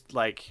 just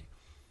an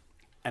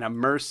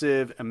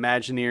immersive,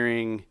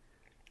 imagineering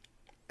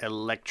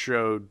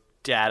electro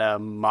data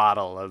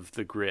model of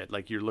the grid.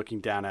 You're looking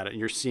down at it and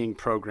you're seeing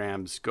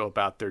programs go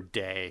about their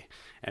day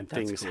and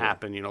things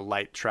happen,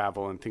 light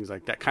travel and things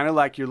like that. Kind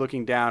of you're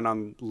looking down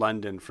on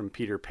London from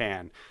Peter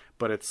Pan,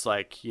 but it's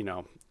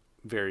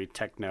very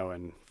techno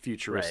and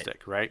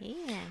futuristic, right?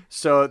 Yeah.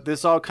 So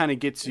this all kind of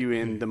gets you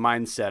in the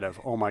mindset of,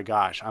 oh my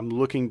gosh, I'm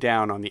looking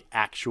down on the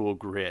actual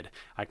grid.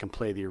 I can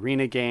play the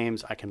arena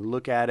games. I can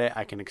look at it.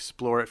 I can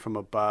explore it from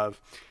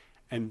above.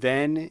 And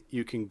then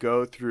you can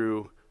go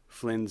through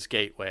Flynn's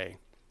Gateway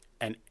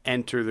and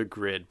enter the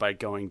grid by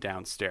going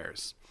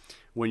downstairs.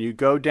 When you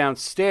go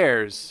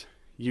downstairs,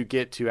 you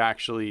get to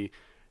actually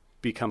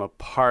become a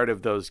part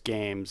of those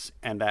games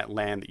and that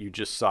land that you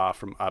just saw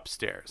from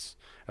upstairs.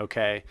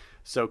 Okay,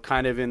 so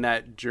kind of in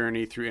that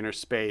journey through inner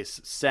space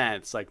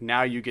sense,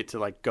 now you get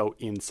to go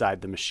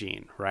inside the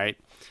machine, right?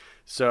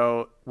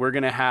 So we're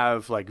gonna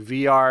have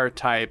VR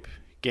type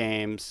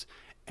games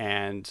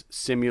and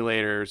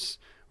simulators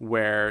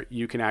where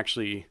you can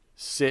actually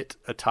sit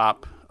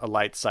atop a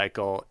light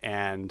cycle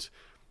and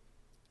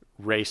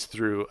race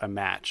through a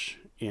match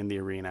in the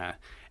arena,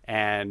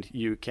 and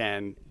you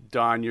can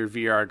don your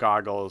VR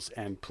goggles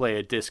and play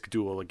a disc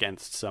duel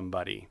against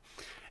somebody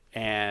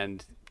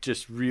and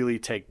just really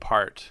take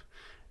part.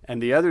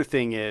 And the other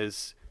thing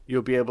is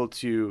you'll be able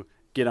to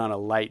get on a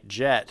light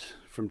jet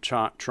from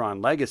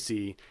Tron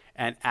Legacy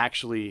and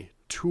actually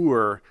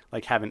tour,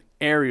 have an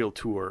aerial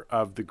tour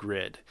of the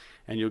grid.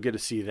 And you'll get to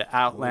see the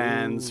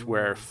Outlands,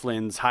 where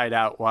Flynn's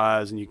hideout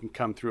was, and you can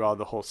come through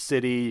the whole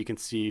city. You can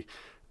see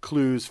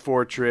Clue's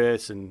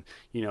fortress and,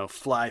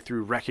 fly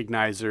through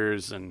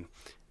recognizers and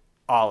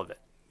all of it.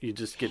 You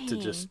just get to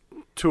just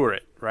tour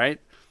it,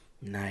 right?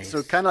 Nice.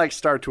 So kind of like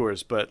Star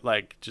Tours, but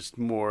just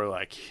more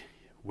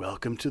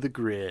welcome to the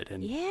grid,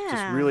 and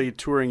just really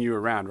touring you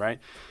around, right?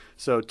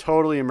 So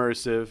totally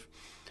immersive.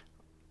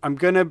 I'm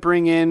going to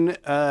bring in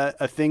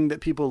a thing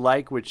that people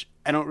like, which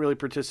I don't really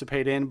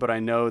participate in, but I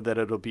know that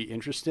it'll be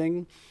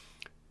interesting.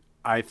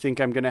 I think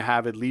I'm going to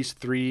have at least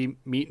 3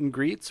 meet and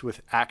greets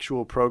with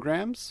actual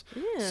programs.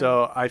 Yeah.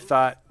 So I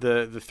thought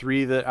the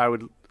 3 that I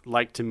would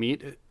like to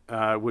meet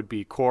would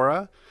be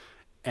Korra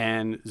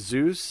and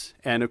Zeus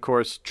and, of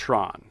course,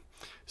 Tron.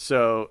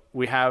 So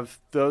we have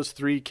those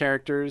 3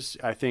 characters.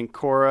 I think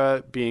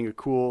Korra being a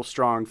cool,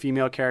 strong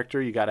female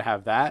character, you got to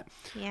have that.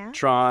 Yeah.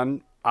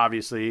 Tron,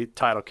 obviously,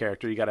 title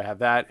character, you got to have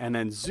that. And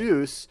then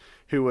Zeus,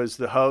 who was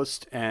the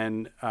host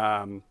and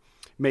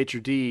maitre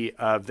d'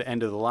 of the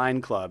End of the Line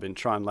Club in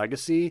Tron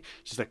Legacy.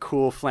 Just a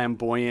cool,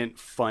 flamboyant,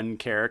 fun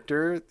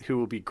character who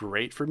will be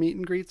great for meet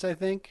and greets, I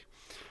think.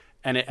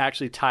 And it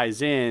actually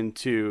ties in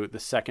to the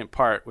second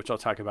part, which I'll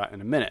talk about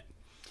in a minute.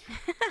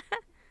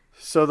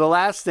 So the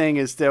last thing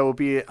is there will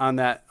be on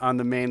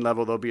the main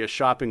level, there'll be a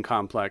shopping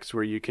complex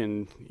where you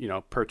can,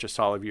 purchase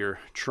all of your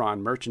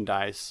Tron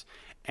merchandise.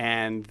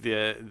 And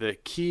the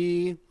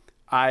key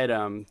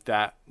item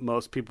that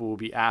most people will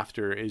be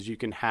after is you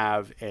can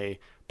have a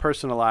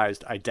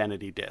personalized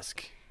identity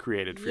disc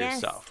created for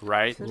yourself,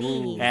 right?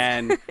 Please.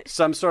 And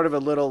some sort of a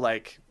little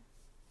like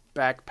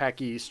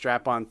backpacky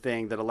strap-on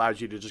thing that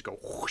allows you to just go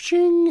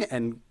whooshing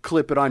and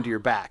clip it onto your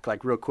back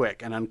like real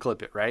quick and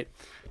unclip it, right?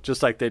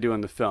 Just like they do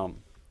in the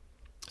film.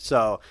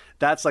 So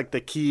that's like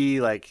the key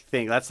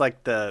thing. That's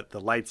like the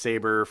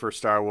lightsaber for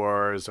Star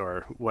Wars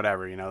or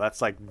whatever,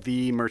 that's like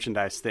the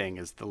merchandise thing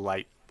is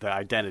the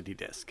identity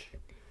disc.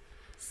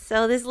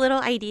 So this little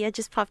idea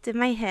just popped in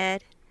my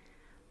head.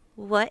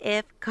 What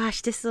if,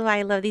 gosh, this is why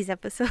I love these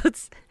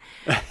episodes.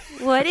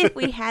 What if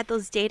we had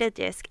those data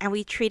discs and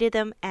we treated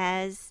them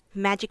as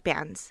magic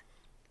bands?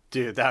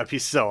 Dude, that would be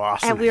so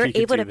awesome. And we were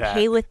able to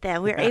pay with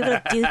them. We were able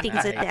to do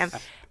things with them.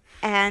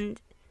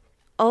 And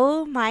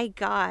oh my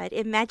God,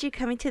 imagine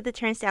coming to the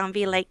turnstile and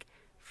be like,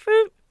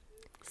 fruit,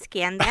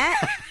 scan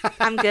that.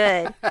 I'm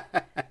good.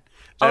 That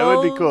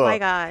would be cool. Oh my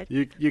God.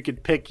 You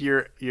could pick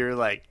your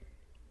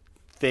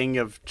thing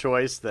of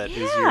choice that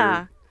is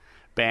your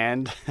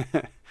band.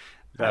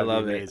 I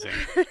love it.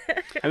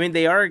 I mean,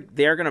 they are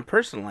going to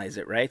personalize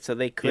it, right? So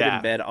they could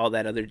embed all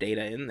that other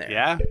data in there.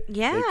 Yeah.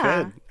 They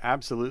could.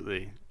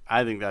 Absolutely.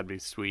 I think that'd be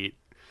sweet.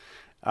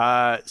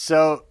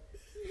 So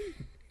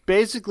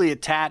basically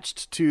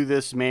attached to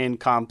this main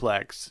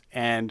complex,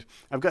 and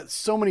I've got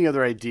so many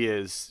other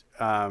ideas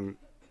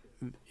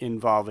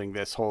involving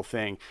this whole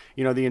thing.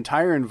 The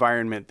entire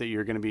environment that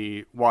you're going to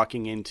be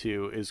walking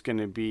into is going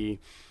to be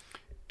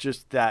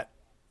just that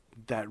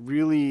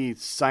really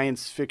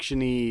science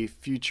fiction-y,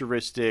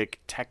 futuristic,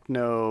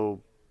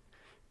 techno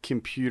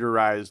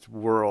computerized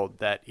world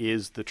that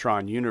is the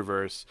Tron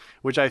universe,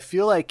 which I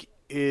feel like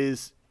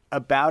is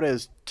about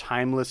as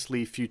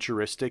timelessly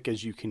futuristic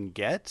as you can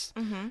get,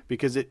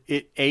 because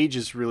it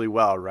ages really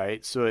well,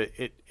 right? So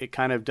it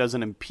kind of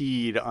doesn't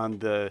impede on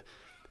the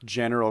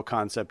general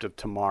concept of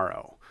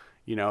tomorrow,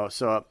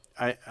 so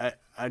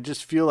I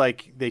just feel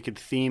like they could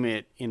theme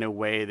it in a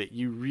way that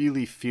you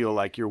really feel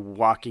like you're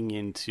walking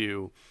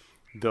into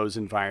those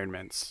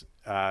environments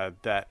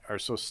that are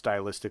so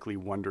stylistically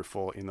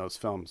wonderful in those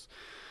films.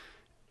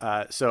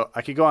 So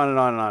I could go on and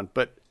on and on,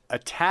 but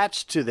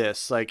attached to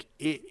this, like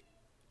it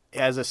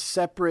as a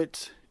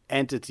separate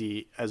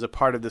entity, as a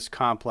part of this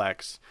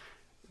complex,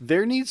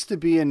 there needs to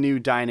be a new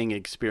dining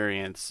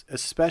experience,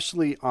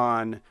 especially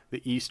on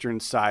the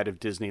eastern side of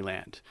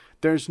Disneyland.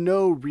 There's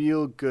no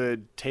real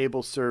good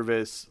table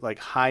service, like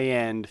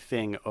high-end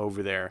thing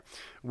over there.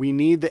 We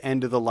need the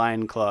End of the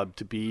Line Club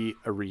to be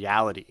a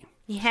reality.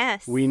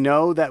 Yes. We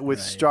know that with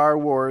Star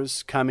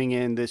Wars coming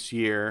in this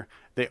year,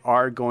 they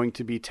are going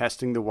to be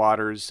testing the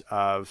waters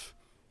of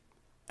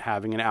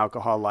having an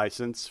alcohol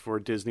license for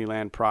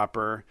Disneyland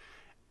proper.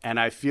 And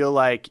I feel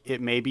like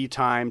it may be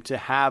time to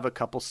have a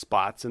couple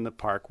spots in the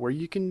park where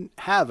you can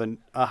have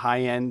a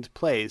high-end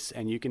place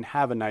and you can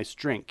have a nice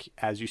drink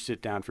as you sit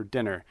down for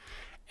dinner.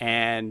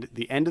 And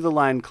the End of the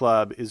Line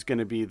Club is going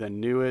to be the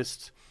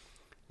newest,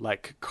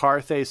 like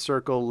Carthay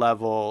Circle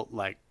level,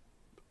 like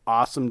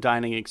awesome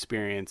dining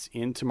experience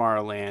in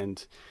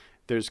Tomorrowland.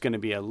 There's going to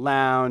be a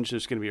lounge.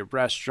 There's going to be a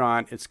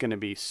restaurant. It's going to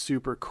be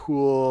super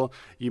cool.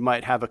 You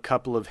might have a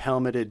couple of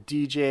helmeted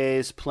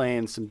DJs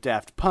playing some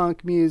Daft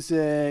Punk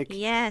music.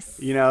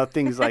 Yes.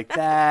 Things like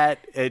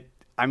that. It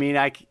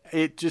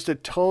just a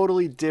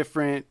totally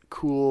different,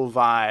 cool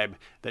vibe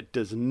that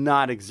does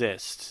not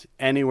exist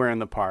anywhere in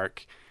the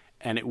park.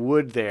 And it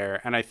would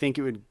there. And I think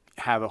it would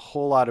have a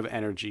whole lot of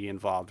energy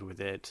involved with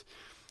it.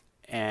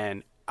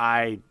 And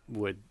I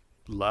would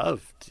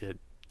love to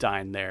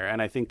dine there,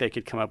 and I think they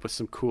could come up with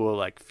some cool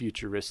like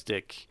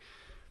futuristic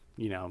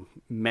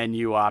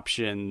menu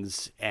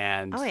options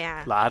and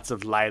lots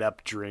of light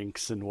up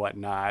drinks and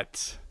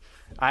whatnot.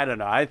 I don't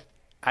know,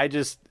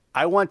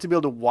 I want to be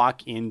able to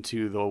walk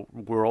into the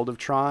world of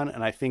Tron,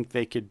 and I think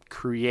they could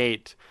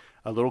create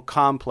a little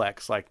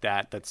complex like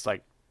that's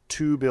like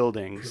 2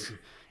 buildings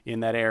in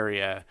that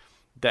area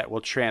that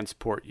will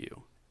transport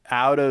you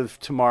out of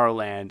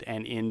Tomorrowland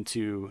and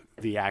into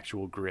the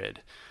actual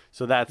grid.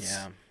 So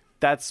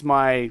that's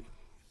my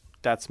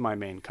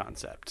main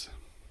concept.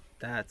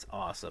 That's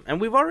awesome.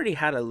 And we've already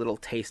had a little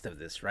taste of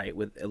this, right,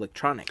 with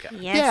Electronica.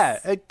 Yes.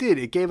 Yeah, it did.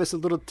 It gave us a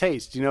little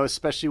taste,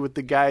 especially with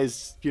the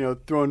guys,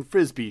 throwing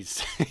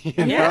Frisbees.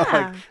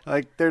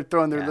 Like they're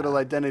throwing their little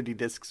identity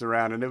discs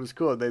around, and it was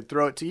cool. They'd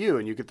throw it to you,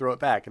 and you could throw it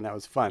back, and that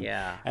was fun.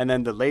 Yeah. And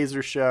then the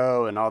laser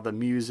show and all the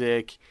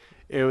music.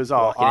 It was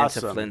all walking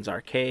awesome. into Flynn's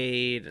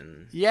arcade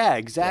and yeah,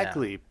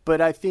 exactly.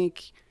 But I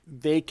think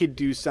they could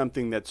do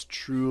something that's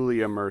truly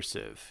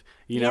immersive.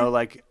 You know,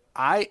 like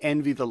I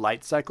envy the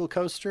Light Cycle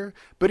coaster,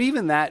 but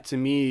even that to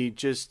me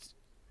just,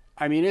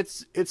 I mean,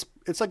 it's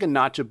like a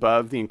notch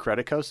above the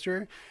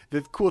Incredicoaster.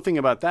 The cool thing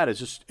about that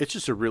is it's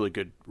just a really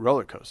good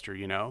roller coaster,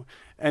 you know.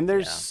 And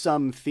there's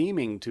some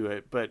theming to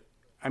it, but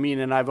I mean,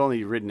 and I've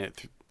only ridden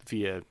it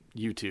via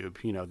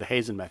YouTube, you know, the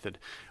Hazen method,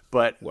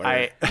 but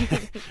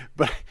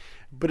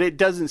but it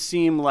doesn't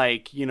seem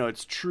like, you know,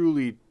 it's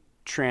truly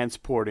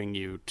transporting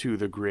you to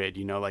the grid,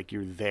 you know, like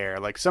you're there,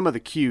 like some of the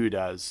queue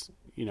does,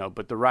 you know,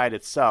 but the ride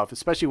itself,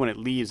 especially when it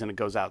leaves and it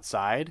goes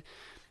outside,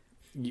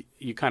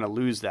 you kind of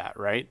lose that,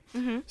 right?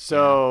 Mm-hmm.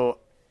 So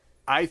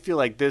I feel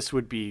like this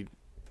would be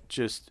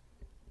just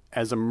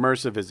as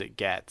immersive as it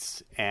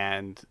gets,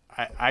 and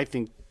I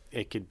think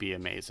it could be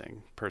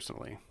amazing,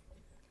 personally.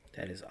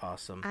 That is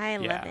awesome. I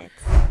love it.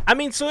 I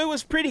mean, so it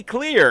was pretty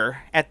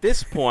clear at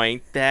this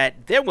point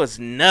that there was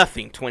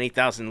nothing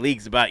 20,000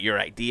 Leagues about your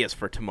ideas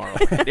for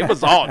Tomorrowland. It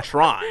was all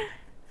Tron.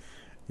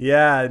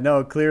 Yeah,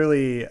 no,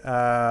 clearly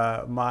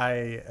my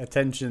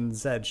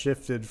attentions had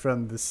shifted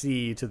from the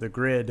sea to the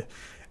grid.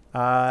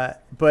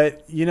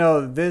 But, you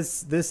know,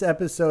 this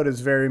episode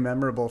is very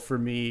memorable for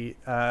me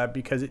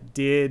because it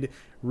did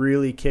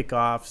really kick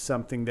off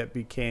something that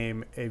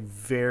became a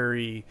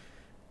very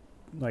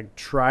like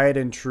tried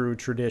and true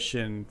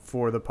tradition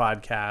for the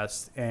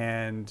podcast.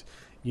 And,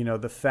 you know,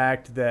 the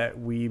fact that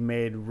we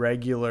made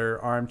regular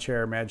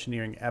Armchair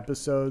Imagineering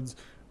episodes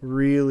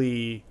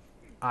really,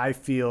 I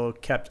feel,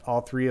 kept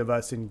all three of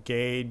us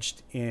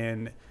engaged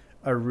in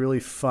a really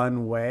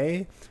fun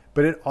way,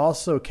 but it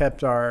also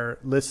kept our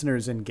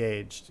listeners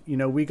engaged. You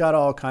know, we got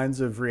all kinds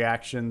of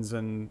reactions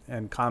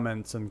and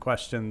comments and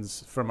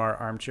questions from our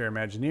Armchair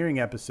Imagineering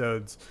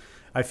episodes.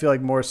 I feel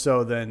like more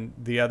so than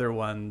the other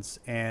ones.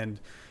 And,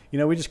 you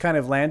know, we just kind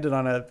of landed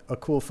on a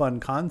cool, fun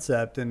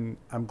concept, and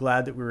I'm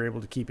glad that we were able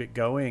to keep it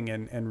going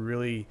and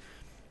really,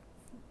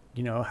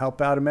 you know,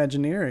 help out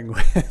Imagineering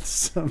with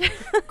some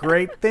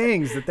great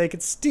things that they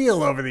could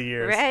steal over the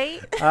years.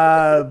 Right.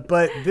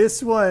 But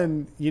this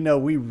one, you know,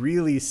 we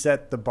really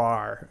set the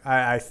bar,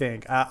 I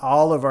think.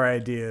 All of our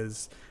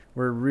ideas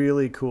were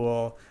really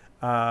cool.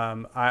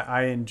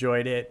 I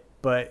enjoyed it.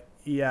 But,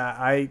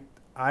 yeah,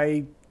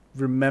 I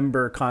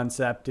remember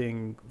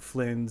concepting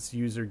Flynn's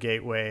user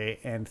gateway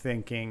and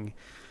thinking,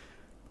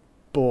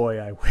 boy,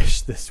 I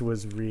wish this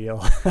was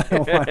real. I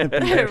want to be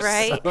there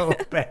right? so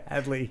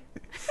badly.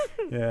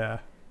 Yeah.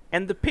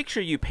 And the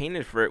picture you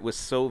painted for it was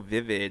so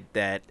vivid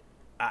that,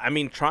 I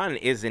mean, Tron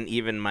isn't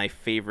even my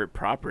favorite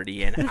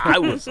property, and I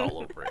was all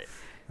over it.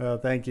 Well,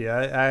 thank you.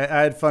 I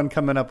had fun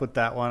coming up with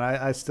that one.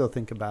 I still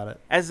think about it.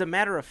 As a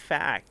matter of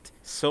fact,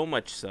 so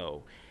much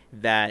so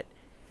that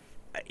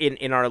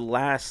in our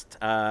last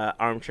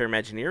Armchair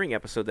Imagineering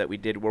episode that we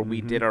did, where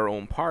we did our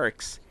own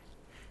parks,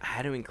 I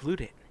had to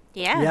include it.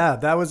 Yeah,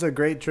 that was a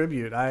great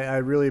tribute. I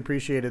really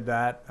appreciated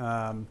that.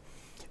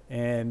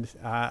 And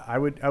I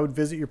would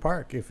visit your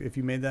park if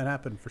you made that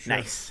happen, for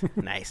sure.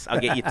 Nice.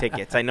 I'll get you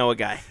tickets. I know a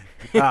guy.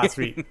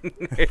 Sweet.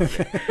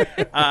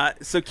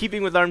 So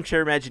keeping with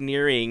Armchair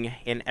Imagineering,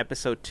 in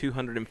episode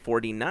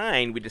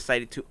 249, we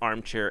decided to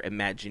Armchair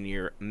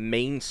Imagineer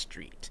Main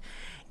Street.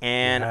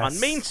 And on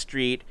Main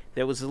Street,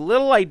 there was a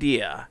little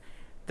idea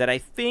that I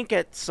think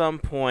at some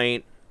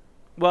point,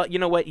 well, you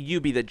know what?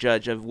 You be the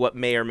judge of what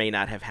may or may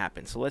not have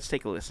happened. So let's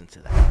take a listen to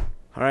that.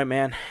 All right,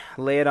 man.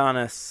 Lay it on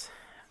us.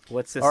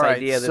 What's this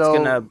idea that's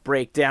going to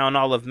break down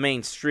all of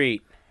Main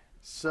Street?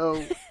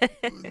 So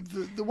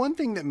the one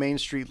thing that Main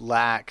Street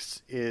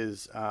lacks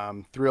is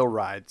thrill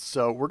rides.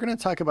 So we're going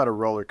to talk about a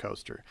roller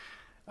coaster.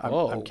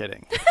 I'm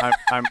kidding.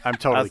 I'm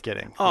totally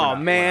kidding. Oh,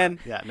 man.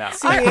 Yeah, no.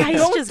 See,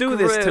 don't do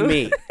this to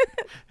me.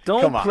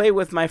 Don't play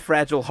with my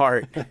fragile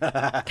heart.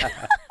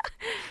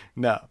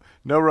 No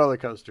roller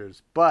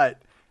coasters.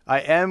 But I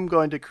am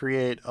going to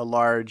create a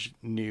large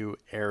new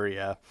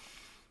area.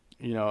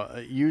 You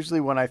know, usually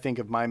when I think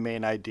of my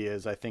main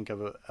ideas, I think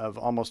of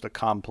almost a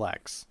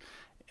complex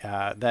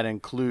that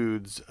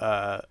includes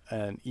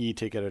an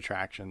e-ticket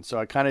attraction. So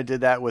I kind of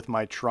did that with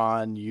my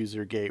Tron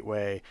user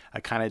gateway. I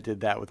kind of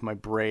did that with my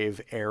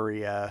Brave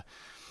area.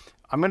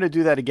 I'm going to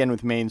do that again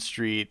with Main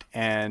Street,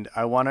 and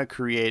I want to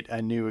create a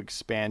new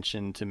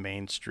expansion to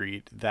Main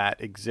Street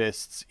that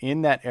exists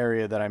in that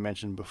area that I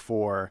mentioned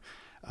before,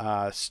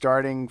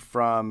 starting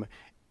from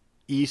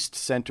East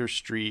Center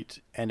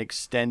Street and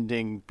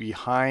extending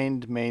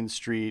behind Main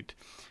Street,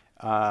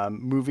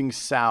 moving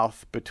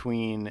south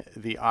between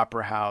the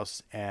Opera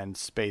House and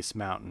Space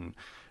Mountain.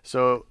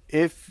 So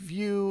if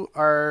you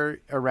are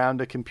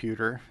around a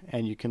computer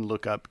and you can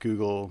look up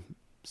Google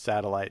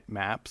satellite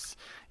maps,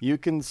 you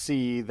can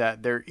see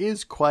that there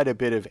is quite a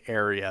bit of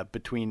area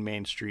between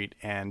Main Street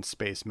and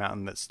Space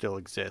Mountain that still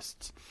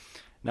exists.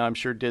 Now, I'm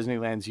sure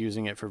Disneyland's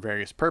using it for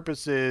various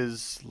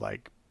purposes,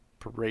 like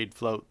parade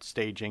float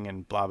staging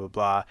and blah, blah,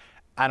 blah.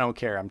 I don't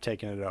care. I'm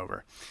taking it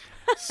over.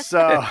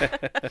 So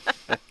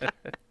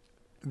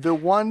the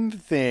one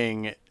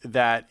thing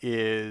that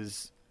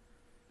is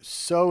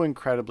so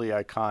incredibly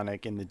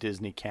iconic in the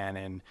Disney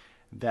canon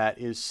that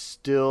is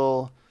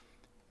still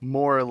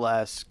more or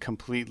less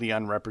completely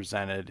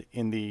unrepresented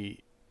in the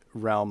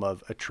realm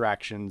of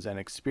attractions and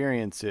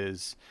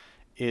experiences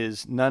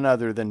is none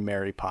other than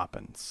Mary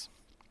Poppins.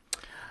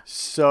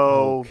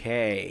 So,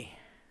 okay,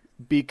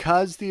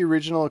 because the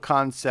original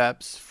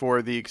concepts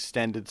for the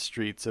extended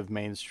streets of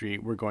Main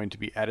Street were going to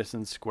be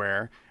Edison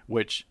Square,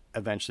 which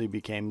eventually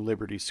became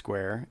Liberty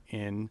Square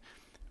in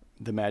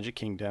the Magic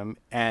Kingdom,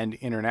 and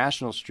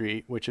International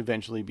Street, which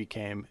eventually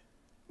became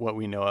what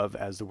we know of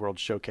as the World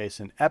Showcase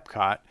in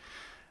Epcot,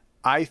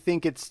 I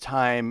think it's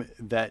time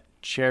that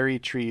Cherry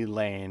Tree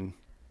Lane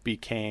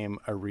became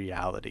a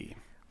reality.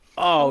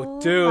 Oh,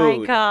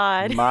 dude. My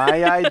God.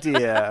 My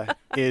idea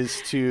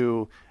is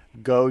to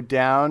go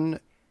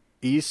down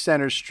East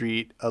Center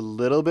Street a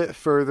little bit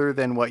further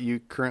than what you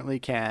currently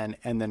can,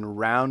 and then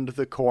round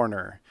the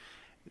corner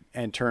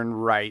and turn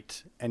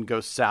right and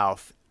go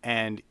south.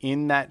 And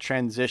in that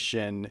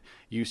transition,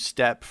 you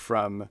step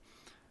from,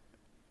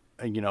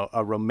 a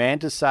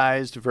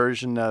romanticized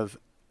version of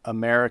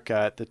America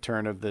at the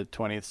turn of the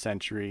 20th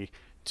century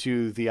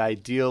to the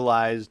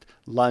idealized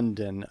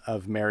London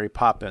of Mary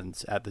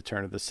Poppins at the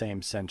turn of the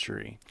same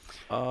century.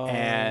 Oh,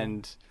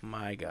 and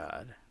my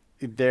God.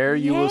 There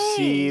you will Yay.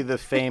 see the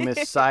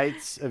famous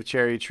sights of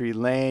Cherry Tree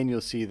Lane.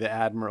 You'll see the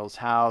Admiral's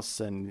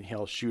house, and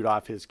he'll shoot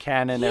off his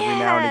cannon every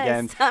now and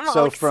again. Yes, I'm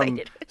all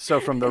excited.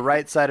 So from the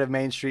right side of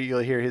Main Street,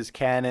 you'll hear his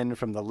cannon.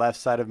 From the left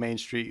side of Main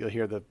Street, you'll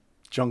hear the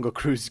Jungle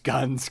Cruise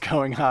guns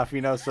going off,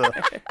 so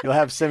you'll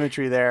have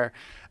symmetry there.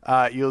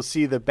 You'll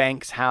see the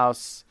Banks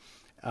house.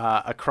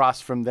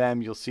 Across from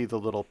them, you'll see the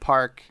little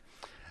park.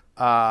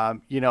 There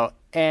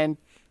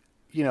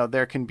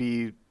can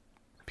be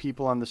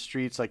people on the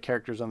streets, like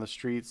characters on the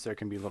streets. There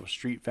can be little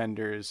street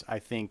vendors. I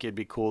think it'd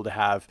be cool to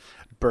have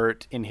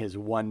Bert in his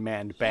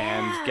one-man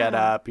band get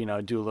up,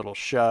 do a little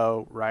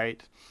show,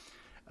 right?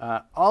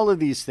 All of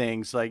these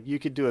things, like you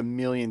could do a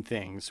million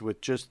things with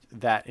just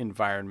that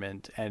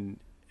environment and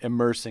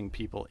immersing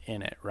people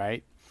in it,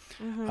 right?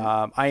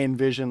 Mm-hmm. I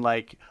envision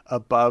like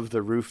above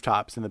the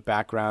rooftops in the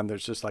background,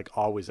 there's just like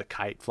always a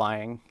kite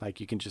flying. Like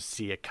you can just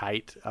see a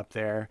kite up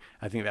there.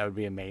 I think that would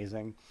be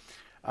amazing.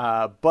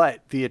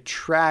 But the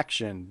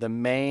attraction, the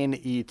main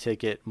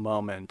e-ticket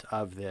moment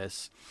of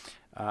this,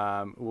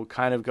 will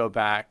kind of go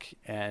back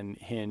and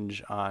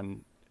hinge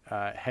on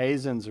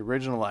Hazen's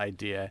original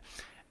idea.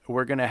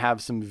 We're going to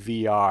have some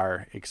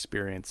VR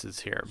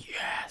experiences here.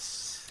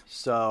 Yes.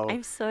 So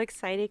I'm so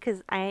excited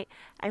because I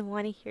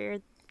want to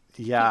hear.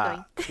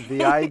 Yeah,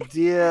 the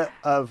idea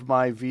of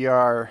my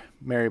VR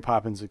Mary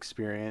Poppins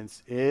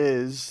experience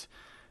is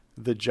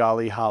the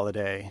Jolly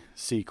Holiday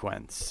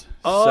sequence.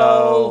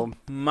 Oh,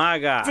 my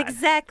God. That's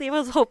exactly what I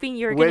was hoping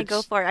you were going to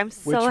go for. I'm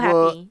so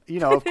happy.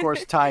 Will, of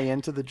course, tie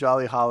into the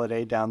Jolly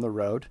Holiday down the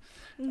road.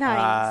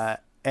 Nice.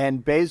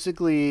 And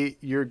basically,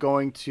 you're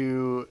going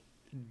to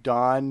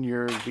don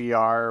your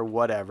VR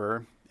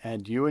whatever,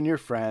 and you and your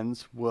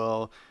friends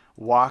will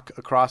walk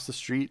across the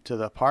street to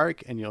the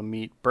park, and you'll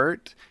meet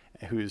Bert,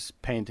 who's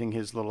painting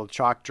his little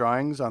chalk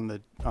drawings on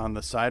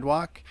the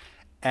sidewalk,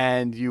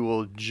 and you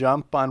will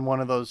jump on one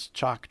of those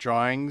chalk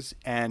drawings,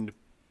 and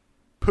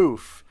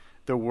poof,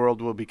 the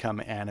world will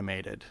become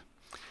animated.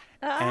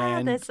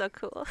 That's so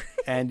cool.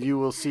 And you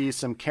will see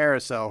some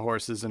carousel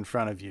horses in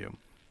front of you.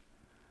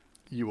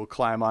 You will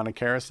climb on a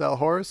carousel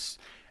horse,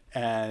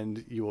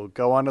 and you will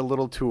go on a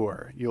little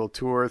tour. You'll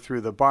tour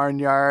through the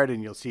barnyard,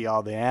 and you'll see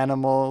all the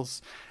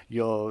animals.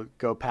 You'll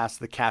go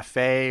past the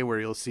cafe where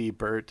you'll see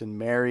Bert and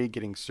Mary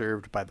getting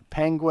served by the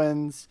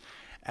penguins.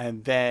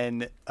 And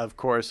then, of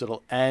course,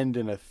 it'll end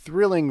in a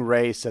thrilling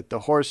race at the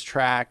horse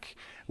track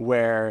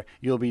where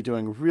you'll be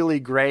doing really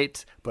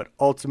great, but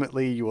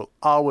ultimately you will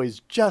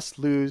always just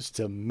lose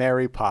to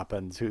Mary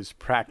Poppins, who's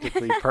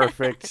practically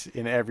perfect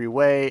in every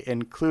way,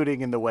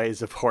 including in the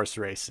ways of horse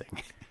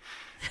racing.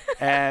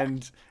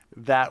 And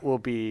that will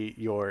be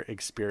your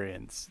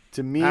experience.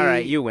 To me, all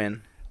right, you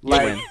win. You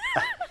win.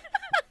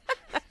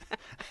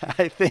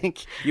 I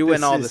think you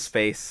win all the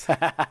space.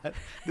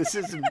 This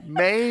is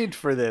made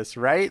for this,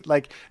 right?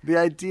 Like the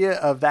idea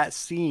of that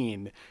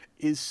scene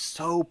is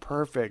so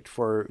perfect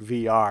for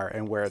VR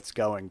and where it's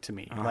going to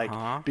me.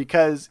 Like,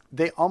 because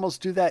they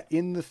almost do that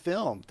in the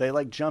film. They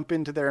like jump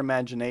into their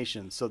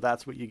imagination. So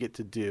that's what you get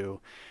to do.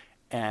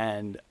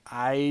 And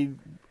I've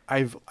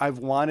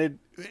wanted,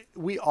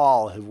 we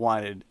all have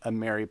wanted a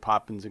Mary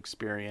Poppins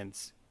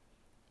experience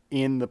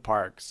in the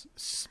parks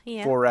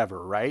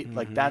forever, right? Mm-hmm.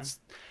 Like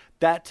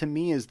that to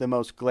me is the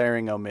most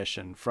glaring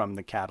omission from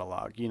the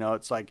catalog. You know,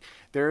 it's like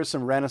there are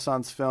some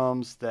Renaissance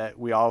films that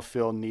we all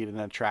feel need an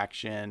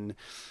attraction.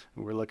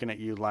 We're looking at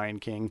you,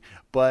 Lion King.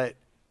 But,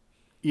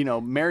 you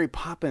know, Mary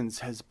Poppins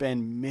has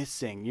been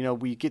missing. You know,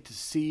 we get to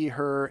see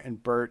her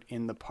and Bert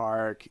in the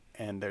park,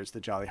 and there's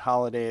the Jolly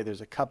Holiday. There's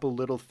a couple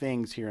little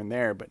things here and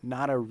there, but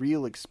not a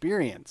real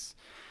experience.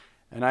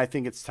 And I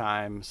think it's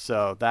time.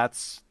 So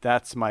that's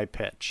my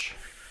pitch.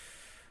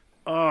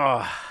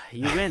 Oh,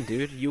 you win,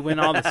 dude. You win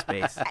all the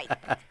space.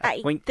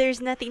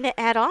 There's nothing to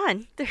add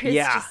on.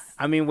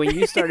 I mean, when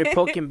you started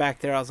poking back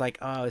there, I was like,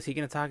 oh, is he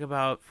going to talk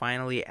about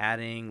finally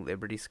adding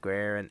Liberty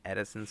Square and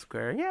Edison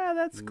Square? Yeah,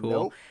 that's cool.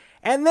 Nope.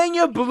 And then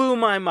you blew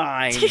my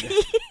mind.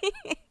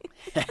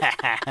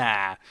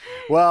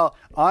 Well,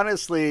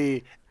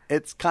 honestly,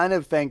 it's kind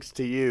of thanks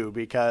to you,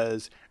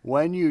 because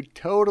when you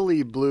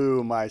totally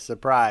blew my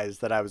surprise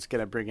that I was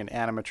going to bring an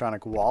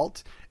animatronic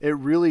Walt, it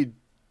really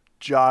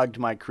jogged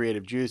my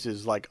creative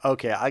juices. Like,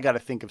 okay, I got to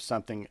think of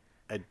something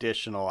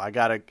additional. I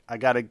gotta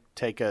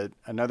take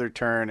another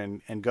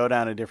turn and go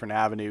down a different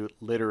avenue,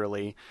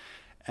 literally.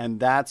 And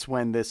that's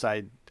when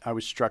I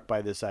was struck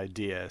by this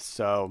idea.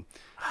 So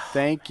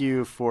thank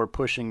you for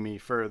pushing me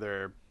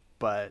further.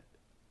 But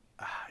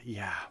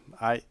yeah,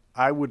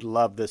 I would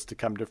love this to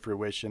come to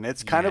fruition.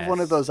 It's kind of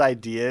one of those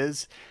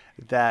ideas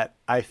that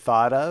I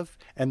thought of,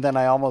 and then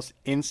I almost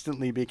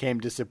instantly became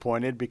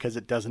disappointed because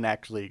it doesn't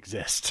actually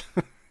exist.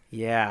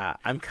 Yeah,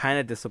 I'm kind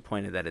of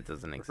disappointed that it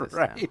doesn't exist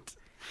right. now.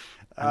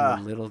 I'm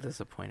a little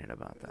disappointed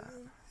about that.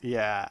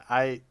 Yeah,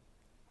 I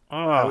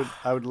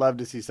would love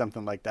to see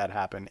something like that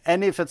happen.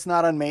 And if it's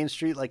not on Main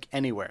Street, like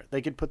anywhere,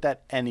 they could put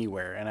that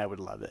anywhere, and I would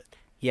love it.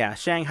 Yeah,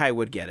 Shanghai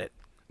would get it.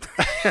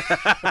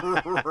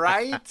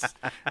 Right?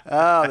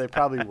 Oh, they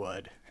probably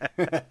would.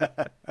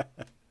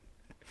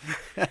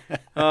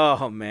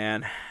 Oh,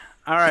 man.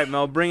 All right,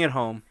 Mel, bring it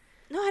home.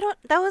 No, I don't.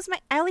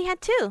 I only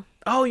had 2.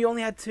 Oh, you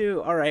only had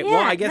 2. All right. Yeah,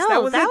 Well, I guess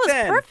that was it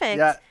then. Perfect.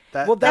 Yeah,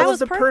 that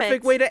was a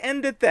perfect way to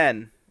end it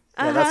then.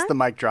 Yeah, that's the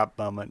mic drop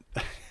moment.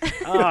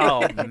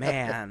 Oh,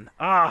 man.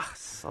 Ah,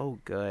 so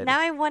good. Now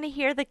I want to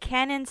hear the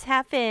cannons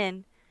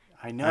happen.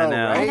 I know.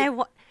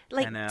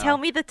 Right? And tell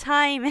me the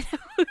time.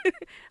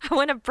 I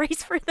want to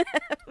brace for them.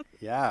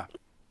 Yeah.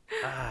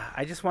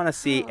 I just want to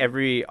see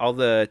all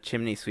the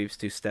chimney sweeps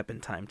do Step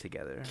in Time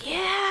together.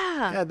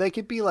 Yeah. Yeah, they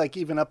could be like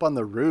even up on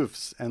the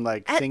roofs and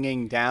like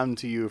singing down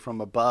to you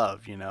from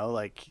above, you know?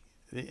 Like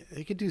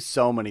they could do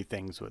so many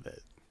things with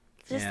it.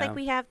 Just like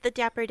we have the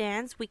Dapper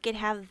Dans, we could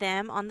have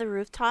them on the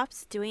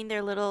rooftops doing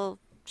their little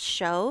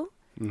show.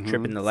 Mm-hmm.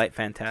 Tripping the Light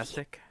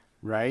Fantastic.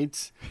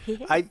 Right?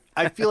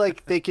 I feel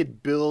like they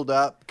could build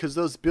up, because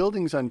those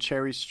buildings on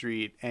Cherry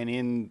Street and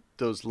in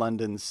those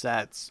London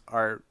sets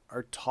are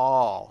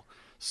tall.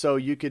 So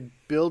you could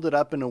build it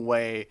up in a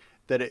way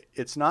that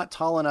it's not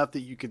tall enough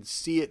that you could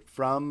see it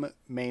from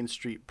Main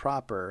Street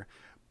proper,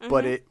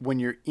 but when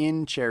you're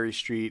in Cherry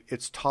Street,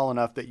 it's tall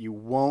enough that you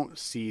won't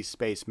see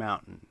Space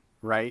Mountain,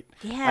 right?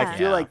 Yeah. I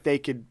feel like they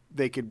could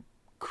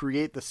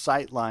create the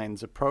sight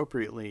lines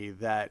appropriately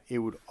that it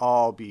would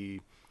all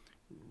be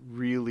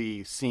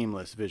really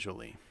seamless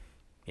visually.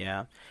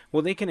 Yeah.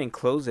 Well, they can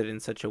enclose it in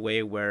such a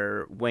way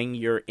where when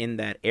you're in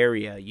that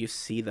area, you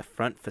see the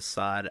front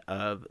facade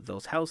of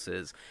those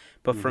houses.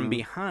 But from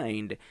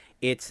behind,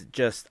 it's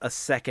just a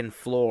second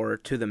floor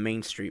to the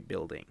Main Street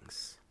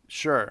buildings.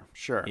 Sure.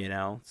 You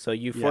know? So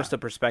you force the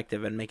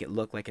perspective and make it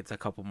look like it's a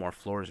couple more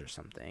floors or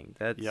something.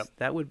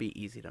 That would be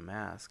easy to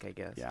mask, I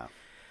guess. Yeah.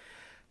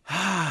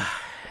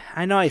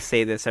 I know I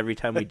say this every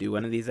time we do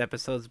one of these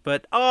episodes,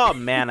 but oh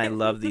man, I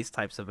love these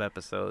types of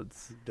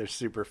episodes. They're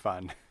super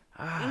fun.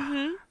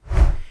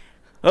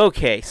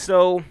 Okay,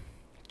 so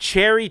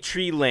Cherry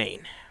Tree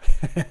Lane.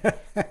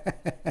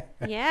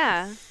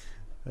 Yeah.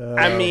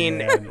 I mean,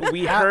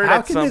 we heard how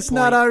at can some this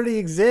point... not already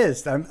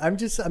exist?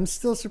 I'm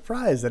still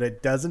surprised that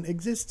it doesn't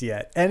exist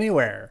yet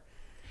anywhere.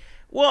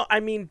 Well, I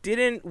mean,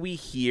 didn't we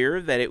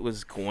hear that it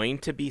was going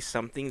to be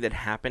something that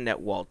happened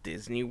at Walt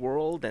Disney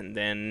World, and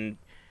then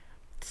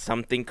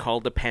something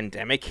called a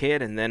pandemic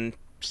hit, and then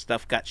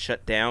stuff got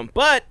shut down?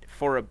 But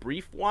for a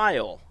brief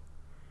while,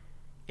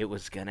 it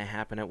was going to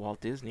happen at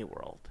Walt Disney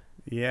World.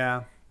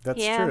 Yeah,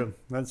 that's true.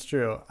 That's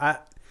true.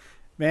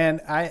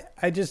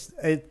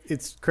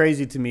 It's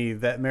crazy to me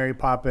that Mary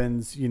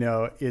Poppins,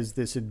 is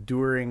this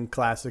enduring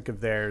classic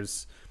of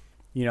theirs.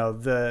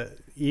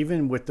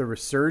 Even with the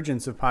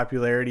resurgence of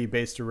popularity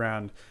based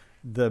around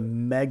the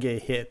mega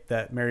hit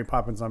that Mary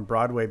Poppins on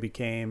Broadway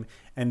became,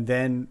 and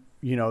then,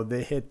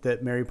 the hit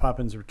that Mary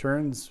Poppins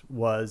Returns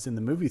was in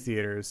the movie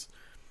theaters,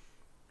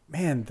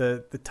 man,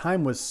 the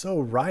time was so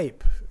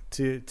ripe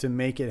to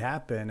make it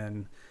happen.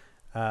 And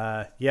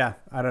I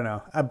don't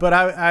know. But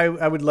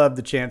I would love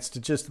the chance to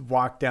just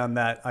walk down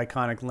that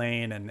iconic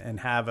lane and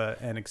have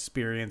an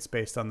experience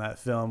based on that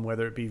film,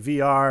 whether it be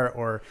VR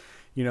or,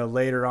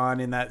 later on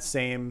in that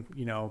same,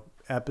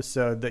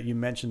 episode that you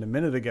mentioned a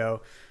minute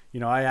ago,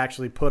 I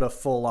actually put a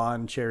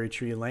full-on Cherry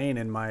Tree Lane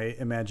in my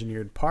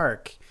Imagineered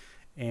park.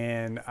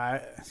 And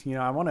I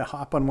want to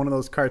hop on one of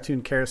those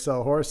cartoon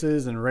carousel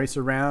horses and race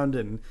around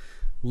and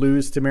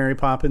lose to Mary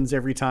Poppins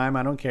every time.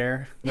 I don't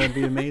care. That'd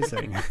be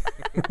amazing.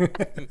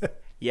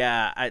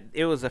 Yeah,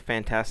 it was a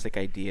fantastic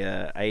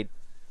idea.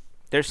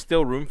 There's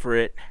still room for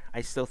it.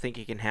 I still think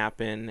it can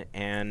happen.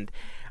 And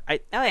I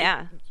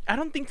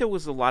don't think there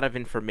was a lot of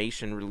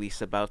information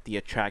released about the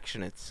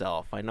attraction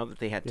itself. I know that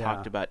they had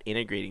talked about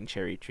integrating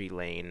Cherry Tree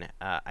Lane,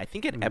 I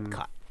think at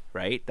Epcot.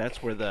 right?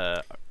 That's where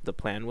the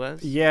plan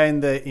was. Yeah, in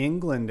the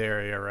England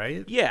area,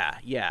 right?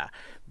 Yeah.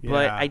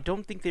 But I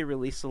don't think they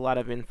released a lot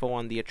of info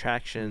on the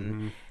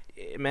attraction.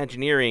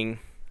 Imagineering,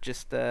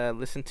 just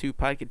listen to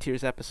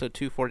Podcateers episode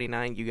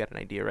 249. You got an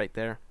idea right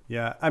there.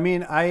 Yeah, I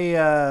mean,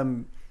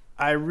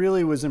 I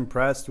really was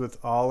impressed with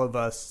all of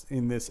us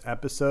in this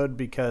episode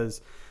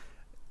because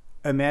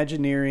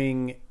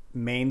Imagineering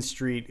Main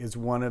Street is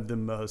one of the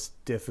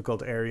most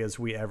difficult areas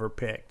we ever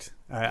picked.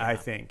 I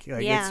think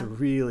it's a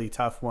really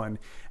tough one,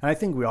 and I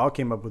think we all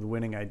came up with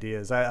winning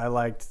ideas. I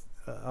liked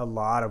a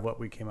lot of what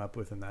we came up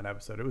with in that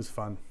episode. It was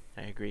fun.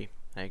 I agree.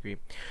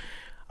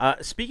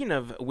 Speaking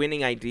of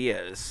winning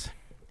ideas,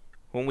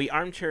 when we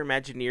armchair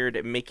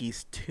Imagineered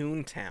Mickey's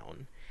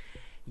Toontown,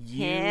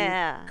 you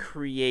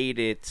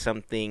created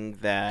something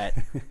that,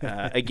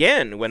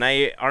 again, when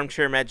I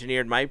armchair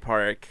Imagineered my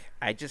park,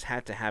 I just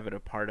had to have it a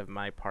part of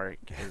my park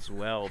as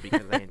well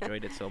because I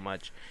enjoyed it so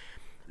much.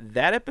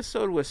 That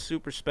episode was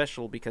super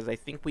special because I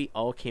think we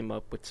all came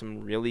up with some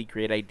really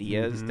great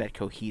ideas that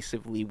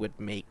cohesively would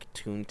make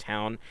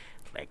Toontown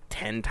like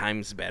 10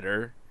 times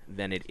better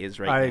than it is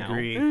right now. I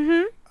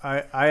agree.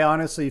 I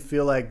honestly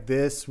feel like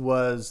this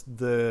was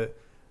the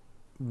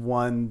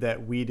one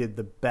that we did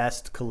the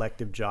best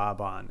collective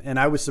job on, and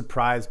I was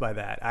surprised by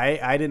that.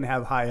 I didn't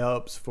have high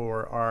hopes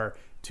for our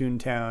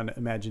Toontown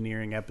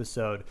Imagineering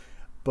episode,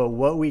 but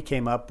what we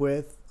came up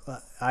with,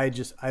 I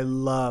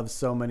love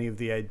so many of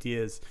the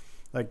ideas.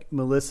 Like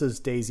Melissa's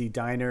Daisy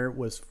Diner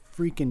was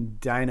freaking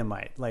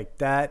dynamite. Like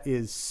that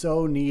is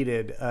so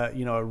needed,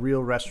 a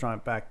real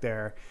restaurant back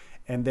there.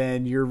 And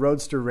then your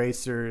Roadster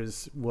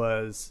Racers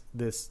was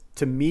this,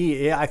 to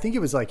me, I think it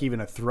was like even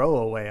a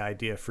throwaway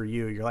idea for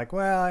you. You're like,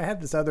 well, I had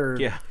this other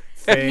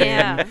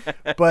thing,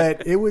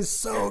 but it was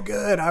so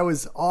good. I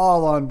was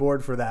all on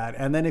board for that.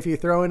 And then if you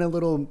throw in a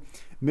little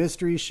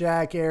Mystery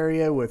Shack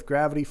area with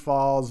Gravity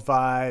Falls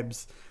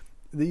vibes,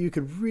 that you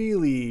could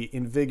really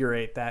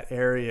invigorate that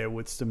area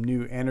with some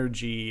new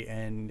energy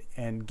and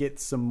get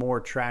some more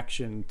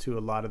traction to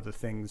a lot of the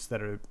things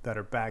that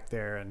are back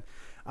there. And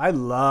I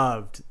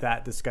loved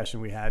that discussion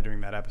we had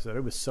during that episode.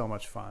 It was so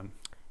much fun.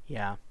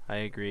 Yeah, I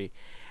agree.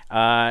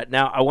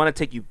 Now, I want to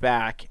take you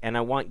back, and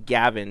I want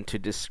Gavin to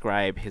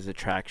describe his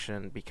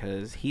attraction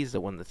because he's the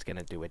one that's going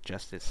to do it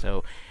justice.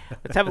 So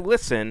let's have a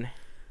listen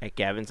at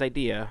Gavin's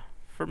idea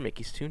for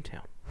Mickey's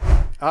Toontown.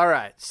 All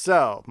right,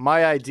 so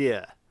my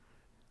idea,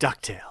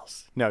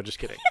 DuckTales. No, just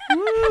kidding.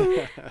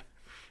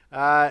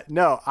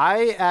 No,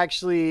 I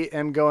actually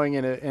am going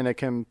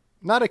in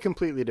not a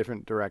completely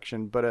different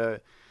direction, but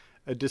a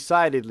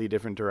decidedly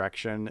different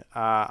direction.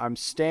 I'm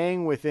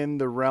staying within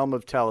the realm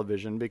of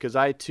television because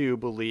I too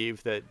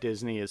believe that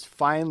Disney is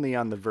finally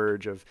on the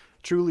verge of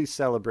truly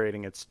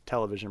celebrating its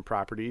television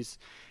properties,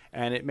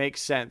 and it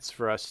makes sense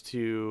for us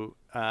to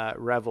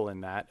revel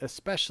in that,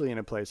 especially in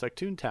a place like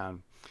Toontown.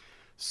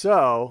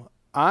 So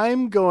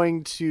I'm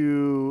going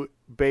to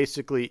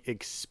basically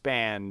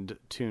expand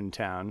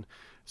Toontown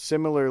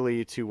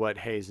similarly to what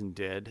Hazen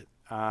did.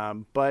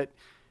 But,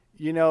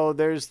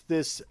 there's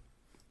this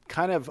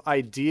kind of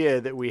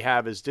idea that we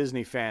have as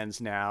Disney fans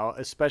now,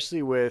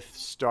 especially with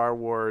Star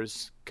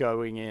Wars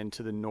going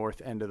into the north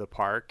end of the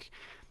park.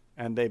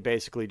 And they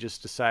basically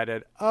just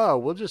decided,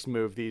 we'll just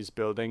move these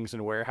buildings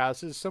and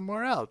warehouses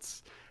somewhere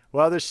else.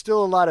 Well, there's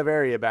still a lot of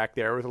area back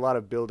there with a lot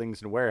of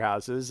buildings and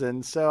warehouses.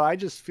 And so I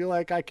just feel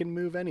like I can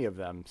move any of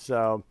them.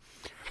 So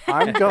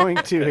I'm going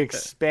to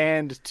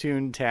expand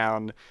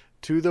Toontown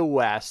to the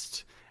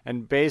west,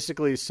 and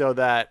basically so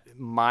that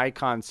my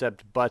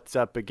concept butts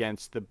up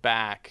against the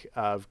back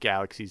of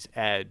Galaxy's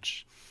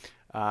Edge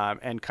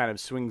and kind of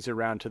swings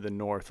around to the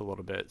north a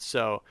little bit.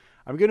 So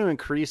I'm going to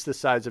increase the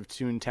size of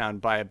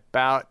Toontown by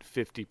about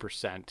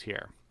 50%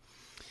 here.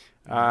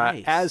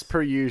 Nice. As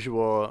per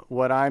usual,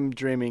 what I'm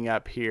dreaming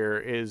up here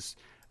is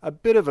a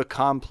bit of a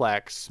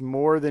complex,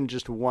 more than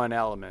just one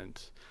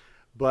element.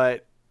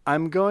 But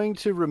I'm going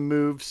to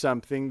remove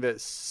something that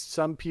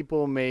some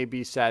people may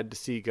be sad to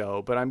see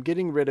go, but I'm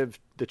getting rid of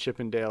the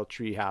Chippendale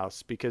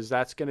Treehouse because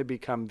that's going to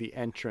become the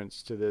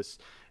entrance to this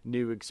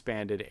new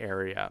expanded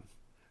area.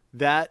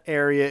 That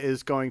area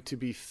is going to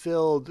be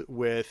filled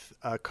with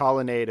a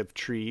colonnade of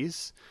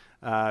trees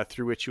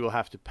through which you will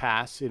have to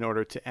pass in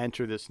order to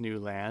enter this new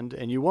land.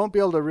 And you won't be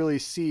able to really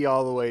see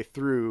all the way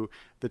through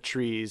the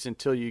trees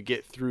until you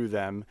get through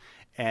them.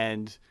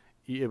 And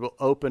it will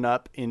open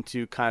up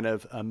into kind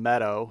of a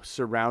meadow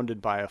surrounded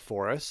by a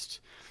forest.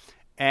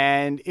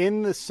 And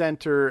in the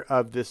center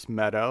of this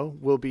meadow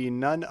will be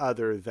none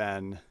other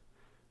than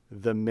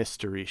the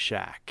Mystery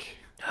Shack.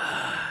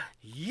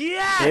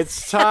 Yes!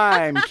 It's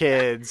time,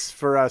 kids,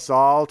 for us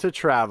all to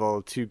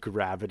travel to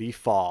Gravity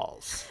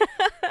Falls.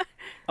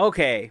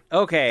 Okay,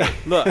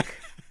 look.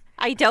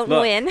 I don't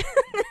win.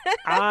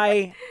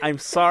 I'm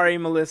sorry,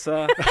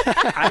 Melissa.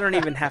 I don't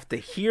even have to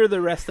hear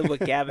the rest of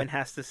what Gavin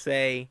has to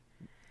say.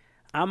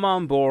 I'm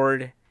on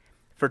board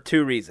for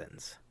 2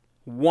 reasons.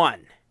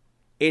 1,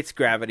 it's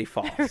Gravity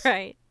Falls.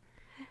 Right.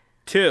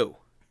 2,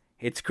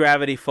 it's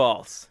Gravity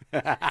Falls.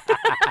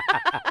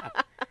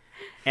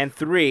 And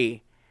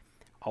 3,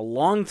 a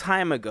long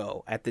time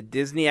ago at the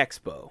Disney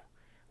Expo,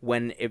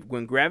 when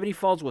Gravity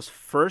Falls was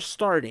first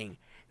starting,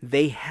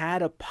 they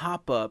had a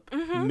pop-up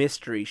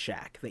mystery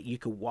shack that you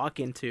could walk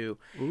into,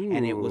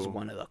 and it was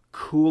one of the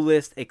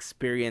coolest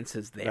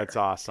experiences there. That's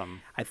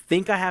awesome. I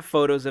think I have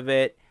photos of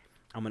it.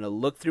 I'm going to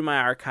look through my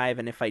archive,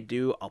 and if I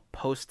do, I'll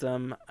post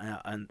them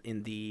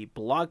in the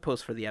blog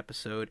post for the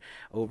episode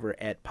over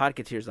at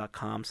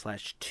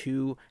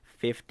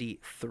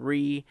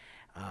podcateers.com/253.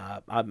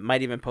 I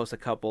might even post a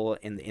couple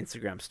in the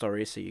Instagram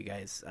stories so you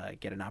guys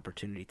get an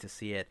opportunity to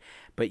see it.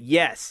 But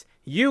yes,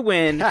 you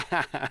win.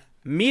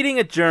 Meeting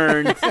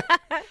adjourned.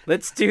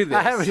 Let's do this.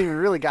 I haven't even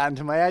really gotten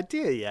to my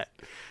idea yet.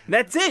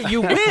 That's it.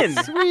 You win.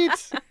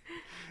 Sweet.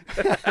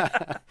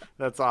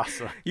 That's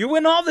awesome. You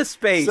win all the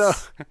space.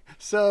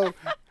 So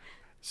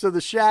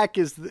the shack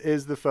is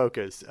the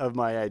focus of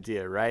my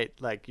idea, right?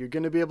 Like, you're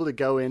going to be able to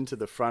go into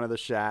the front of the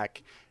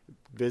shack,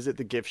 visit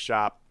the gift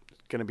shop.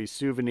 Going to be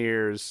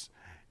souvenirs,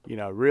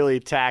 really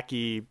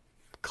tacky,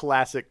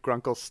 classic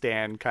Grunkle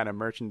Stan kind of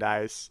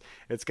merchandise.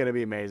 It's going to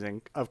be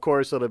amazing. Of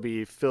course, it'll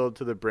be filled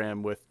to the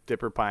brim with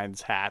Dipper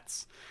Pines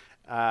hats.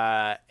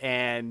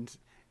 And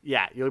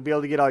yeah, you'll be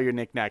able to get all your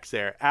knickknacks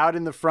there. Out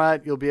in the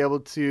front, you'll be able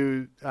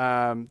to,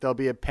 there'll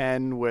be a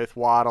pen with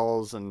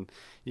waddles, and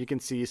you can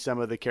see some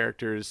of the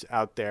characters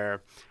out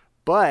there.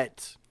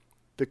 But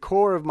the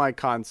core of my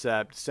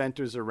concept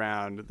centers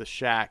around the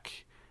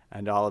shack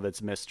and all of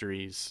its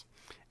mysteries.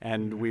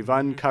 And we've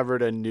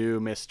uncovered a new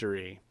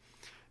mystery.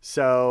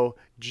 So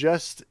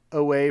just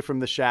away from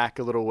the shack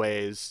a little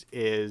ways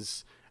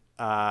is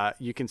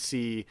you can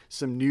see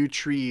some new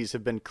trees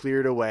have been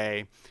cleared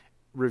away,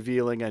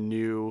 revealing a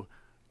new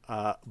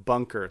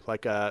bunker,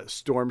 like a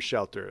storm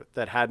shelter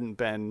that hadn't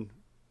been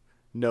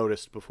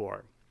noticed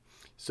before.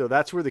 So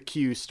that's where the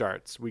queue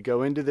starts. We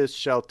go into this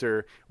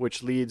shelter,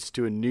 which leads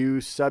to a new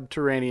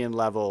subterranean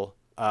level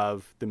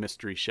of the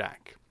Mystery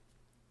Shack.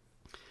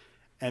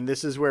 And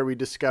this is where we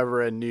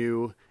discover a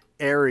new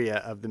area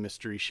of the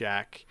Mystery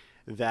Shack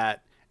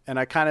and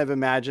I kind of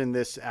imagine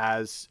this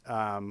as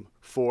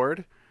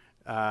Ford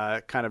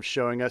kind of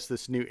showing us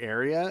this new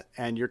area,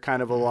 and you're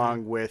kind of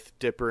along with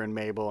Dipper and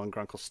Mabel and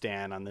Grunkle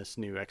Stan on this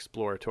new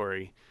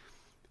exploratory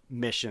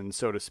mission,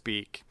 so to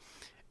speak.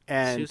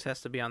 And Seuss has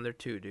to be on there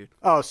too, dude.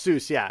 Oh,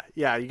 Seuss, yeah.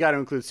 You got to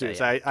include Seuss.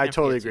 Yeah. I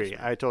totally agree.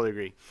 I totally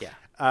agree.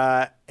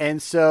 Yeah.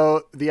 And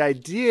so the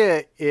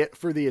idea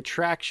for the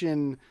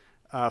attraction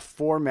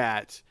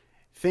format,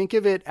 think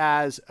of it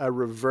as a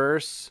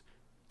reverse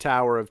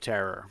Tower of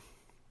Terror.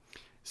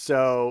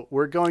 So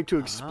we're going to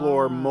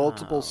explore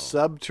multiple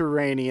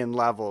subterranean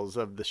levels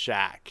of the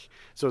shack.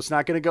 So it's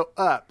not going to go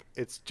up.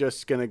 It's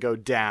just going to go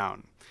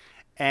down.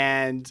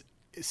 And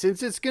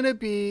since it's going to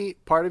be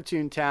part of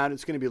Toontown,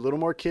 it's going to be a little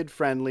more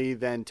kid-friendly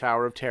than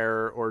Tower of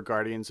Terror or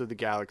Guardians of the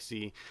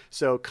Galaxy.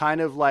 So kind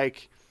of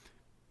like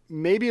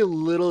maybe a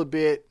little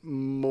bit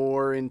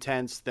more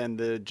intense than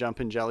the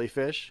Jumpin'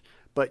 Jellyfish,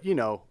 but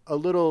a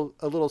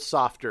little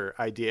softer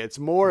idea. It's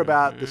more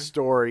about the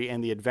story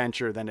and the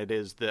adventure than it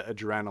is the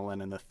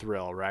adrenaline and the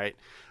thrill, right?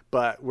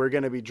 But we're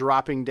going to be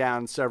dropping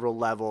down several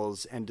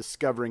levels and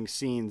discovering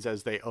scenes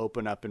as they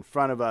open up in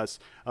front of us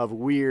of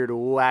weird,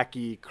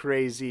 wacky,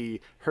 crazy,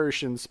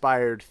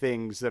 Hirsch-inspired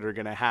things that are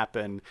going to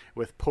happen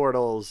with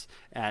portals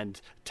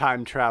and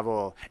time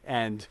travel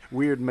and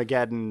weird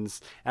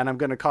Mageddons. And I'm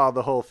going to call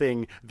the whole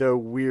thing the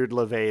Weird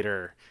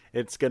Levator.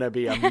 It's going to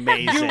be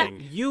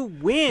amazing. You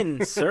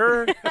win,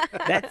 sir.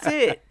 That's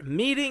it.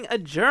 Meeting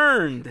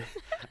adjourned.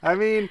 I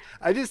mean,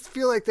 I just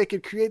feel like they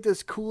could create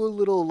this cool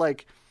little,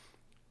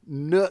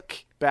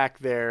 nook back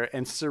there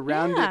and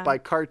surround it by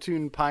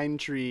cartoon pine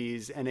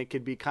trees, and it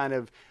could be kind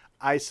of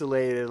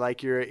isolated,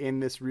 like you're in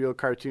this real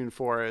cartoon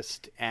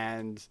forest,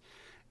 and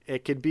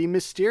it could be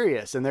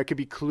mysterious, and there could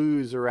be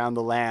clues around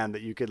the land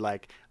that you could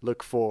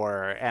look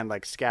for, and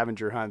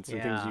scavenger hunts and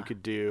things you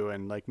could do,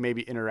 and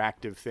maybe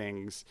interactive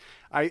things.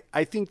 I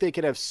think they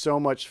could have so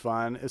much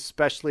fun,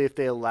 especially if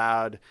they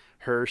allowed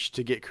Hirsch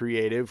to get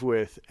creative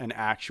with an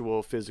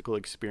actual physical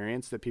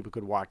experience that people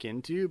could walk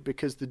into,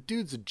 because the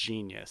dude's a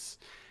genius.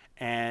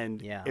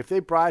 And if they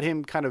brought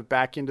him kind of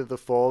back into the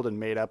fold and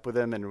made up with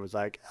him and was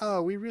like,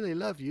 oh, we really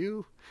love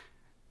you,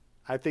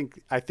 I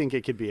think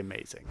it could be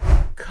amazing.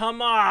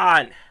 Come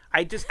on.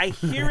 I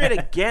hear it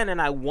again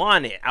and I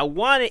want it. I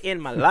want it in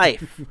my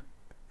life.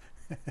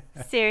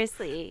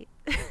 Seriously.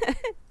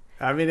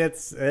 I mean,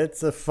 it's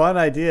a fun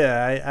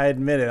idea. I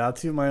admit it. I'll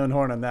toot my own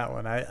horn on that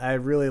one. I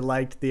really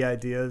liked the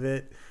idea of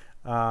it,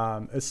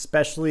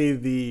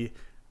 especially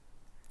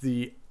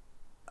the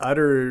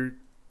utter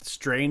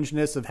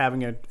strangeness of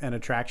having an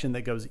attraction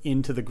that goes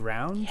into the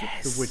ground,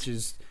 which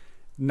is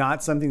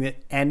not something that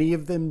any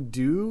of them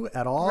do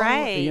at all.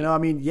 Right. I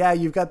mean, yeah,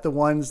 you've got the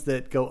ones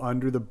that go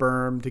under the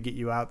berm to get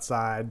you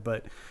outside,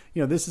 but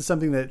this is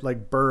something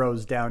that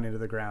burrows down into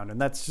the ground,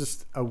 and that's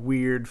just a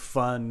weird,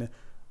 fun,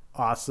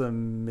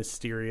 awesome,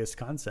 mysterious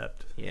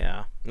concept.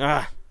 Yeah.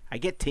 I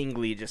get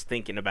tingly just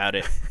thinking about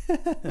it.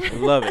 I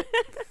love it.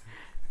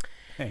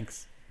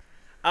 Thanks.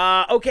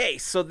 Okay,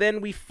 so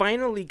then we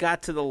finally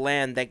got to the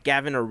land that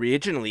Gavin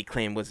originally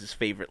claimed was his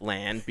favorite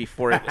land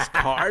before it was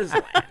Cars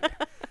Land.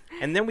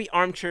 And then we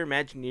armchair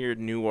imagineered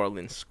New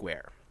Orleans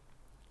Square.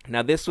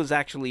 Now, this was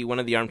actually one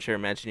of the armchair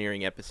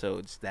imagineering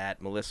episodes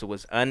that Melissa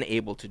was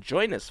unable to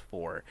join us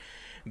for.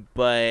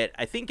 But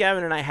I think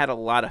Gavin and I had a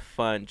lot of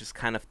fun just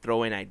kind of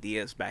throwing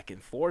ideas back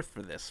and forth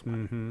for this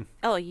one. Mm-hmm.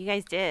 Oh, you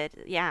guys did.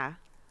 Yeah.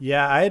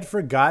 Yeah, I had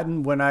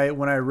forgotten when I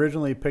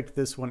originally picked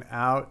this one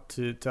out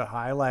to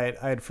highlight,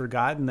 I had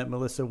forgotten that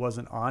Melissa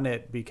wasn't on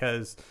it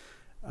because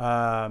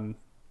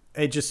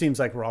it just seems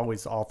like we're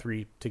always all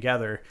three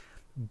together.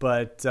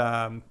 But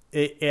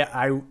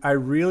I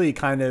really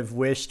kind of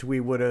wished we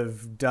would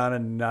have done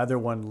another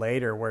one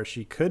later where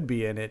she could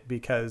be in it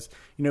because,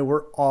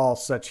 we're all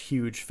such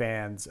huge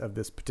fans of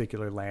this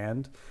particular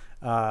land.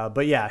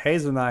 But yeah,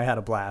 Hazel and I had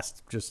a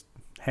blast just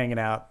hanging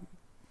out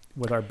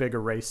with our big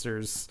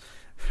erasers,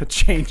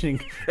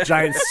 changing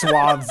giant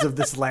swaths of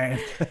this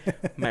land.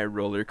 My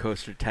roller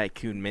coaster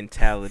tycoon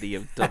mentality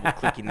of double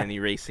clicking and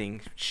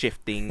erasing,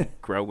 shifting,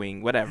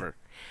 growing, whatever.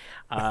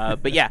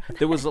 But yeah,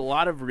 there was a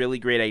lot of really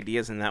great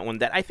ideas in that one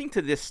that I think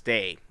to this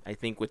day,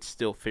 would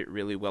still fit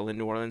really well in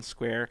New Orleans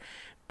Square.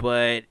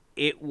 But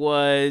it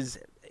was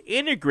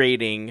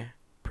integrating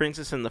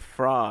Princess and the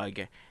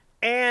Frog.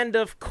 And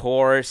of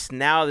course,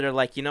 now they're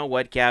like, you know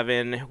what,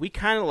 Gavin, we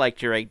kind of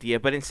liked your idea,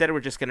 but instead we're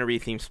just going to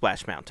retheme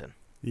Splash Mountain.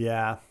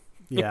 Yeah,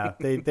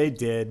 they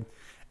did.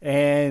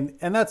 And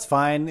that's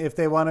fine. If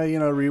they want to,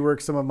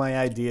 rework some of my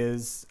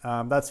ideas,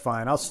 that's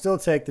fine. I'll still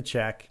take the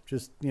check.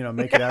 Just,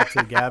 make it out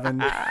to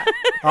Gavin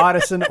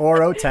Otteson or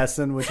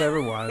Otesson, whichever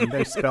one.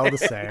 They're spelled the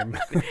same.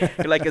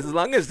 You're like, as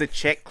long as the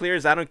check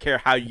clears, I don't care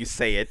how you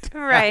say it.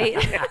 Right.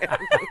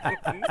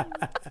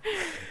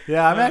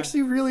 Yeah, I'm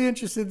actually really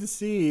interested to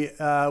see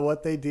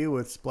what they do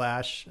with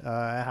Splash,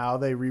 how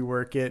they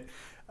rework it.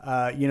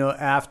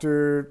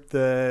 After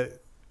the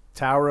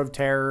Tower of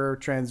Terror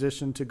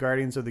transition to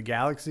Guardians of the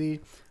Galaxy,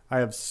 I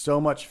have so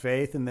much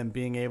faith in them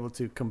being able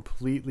to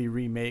completely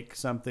remake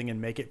something and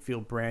make it feel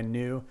brand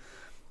new.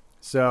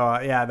 So,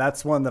 yeah,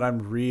 that's one that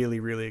I'm really,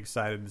 really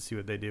excited to see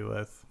what they do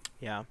with.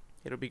 Yeah,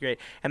 it'll be great.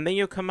 And then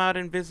you'll come out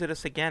and visit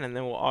us again, and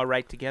then we'll all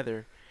write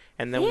together.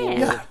 And then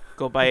we'll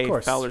go by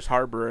Fowler's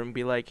Harbor and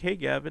be like, hey,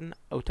 Gavin,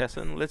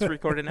 Otesson, let's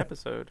record an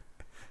episode.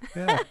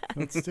 Yeah,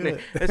 let's do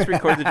it. Let's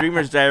record the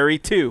Dreamer's Diary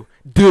too.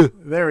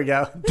 There we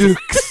go.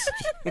 Dukes.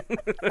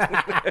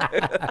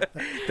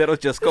 That'll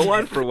just go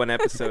on for one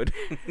episode.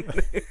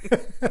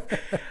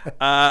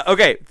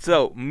 Okay,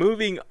 so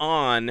moving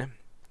on.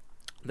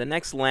 The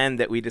next land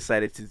that we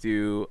decided to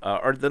do,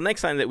 or the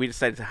next land that we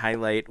decided to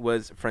highlight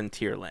was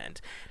Frontierland.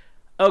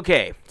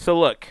 Okay, so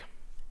look,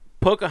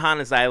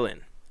 Pocahontas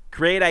Island.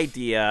 Great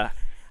idea.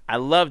 I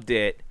loved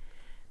it.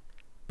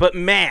 But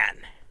man,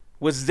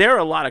 was there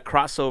a lot of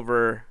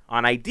crossover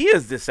on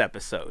ideas this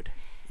episode?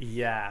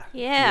 Yeah.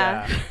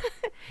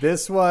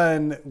 This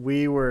one,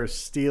 we were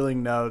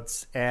stealing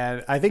notes,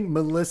 and I think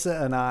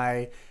Melissa and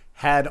I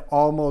had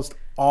almost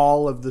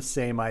all of the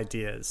same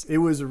ideas. It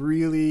was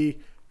really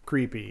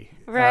creepy.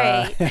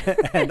 Right.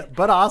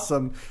 But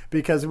awesome,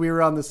 because we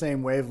were on the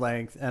same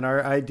wavelength, and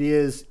our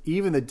ideas,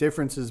 even the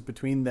differences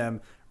between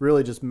them,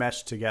 really just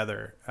meshed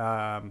together.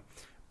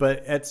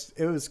 But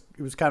it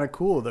was kind of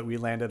cool that we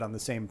landed on the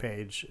same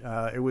page.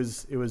 It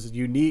was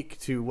unique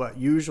to what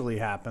usually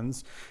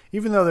happens,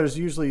 even though there's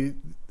usually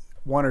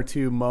one or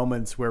two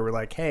moments where we're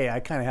like, hey, I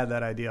kind of had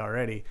that idea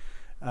already.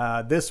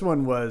 This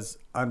one was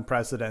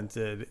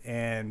unprecedented,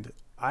 and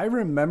I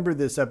remember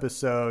this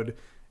episode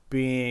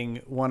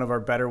being one of our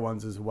better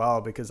ones as well,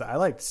 because I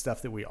liked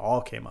stuff that we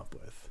all came up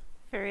with.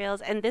 For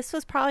reals. And this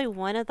was probably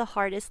one of the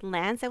hardest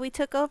lands that we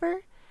took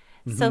over.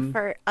 So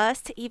for us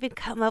to even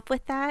come up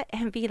with that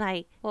and be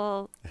like,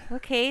 well,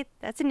 okay,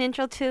 that's an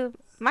intro to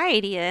my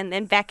idea, and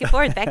then back and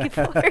forth.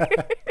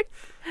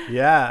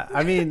 Yeah,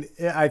 I mean,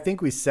 I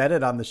think we said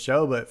it on the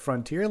show, but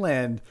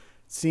Frontierland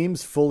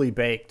seems fully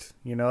baked.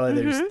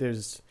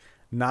 There's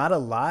not a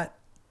lot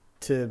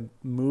to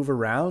move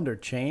around or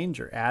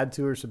change or add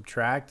to or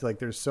subtract. Like,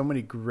 there's so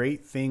many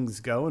great things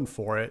going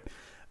for it.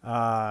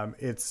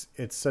 It's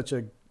such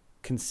a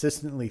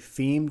consistently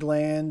themed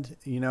land,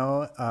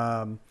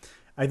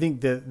 I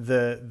think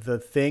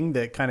the thing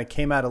that kind of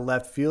came out of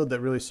left field that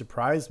really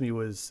surprised me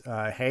was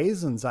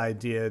Hazen's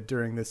idea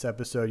during this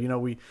episode.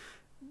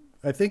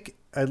 I think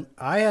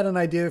I had an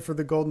idea for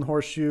the Golden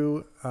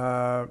Horseshoe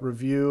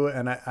review,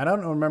 and I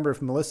don't remember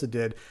if Melissa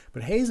did,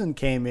 but Hazen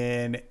came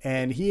in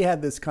and he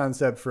had this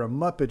concept for a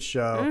Muppet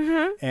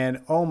show,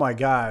 and oh my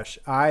gosh,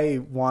 I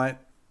want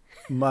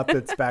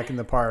Muppets back in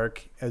the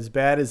park as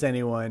bad as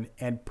anyone,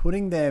 and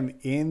putting them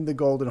in the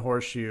Golden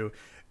Horseshoe,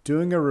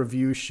 doing a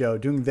review show,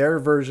 doing their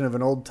version of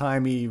an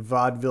old-timey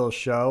vaudeville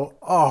show.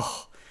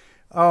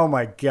 Oh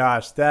my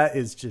gosh, that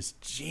is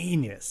just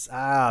genius.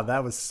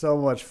 That was so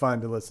much fun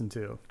to listen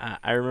to.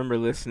 I remember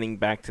listening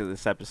back to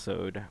this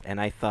episode,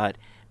 and I thought,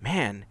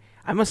 man,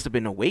 I must have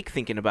been awake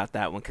thinking about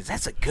that one, because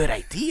that's a good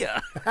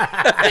idea.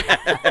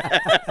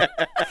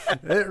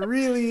 It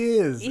really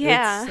is.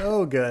 Yeah. It's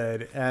so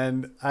good.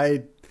 And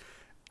I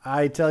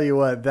I tell you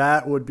what,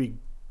 that would be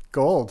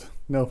gold.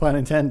 No pun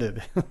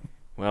intended.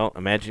 Well,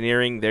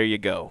 Imagineering, there you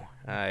go.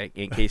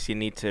 In case you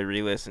need to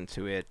re-listen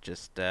to it,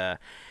 just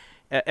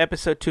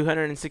episode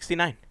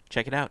 269.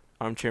 Check it out.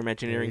 Armchair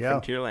Imagineering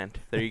Frontierland.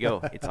 There you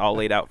go. It's all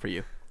laid out for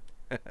you.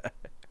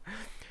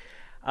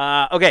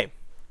 Okay.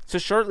 So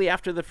shortly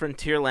after the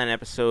Frontierland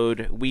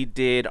episode, we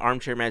did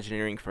Armchair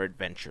Imagineering for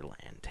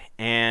Adventureland.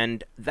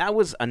 And that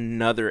was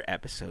another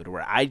episode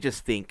where I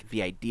just think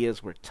the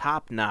ideas were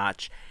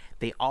top-notch.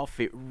 They all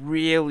fit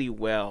really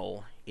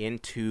well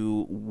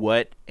into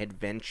what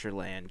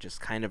Adventureland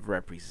just kind of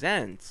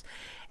represents.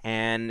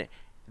 And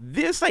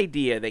this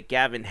idea that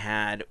Gavin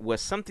had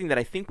was something that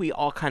I think we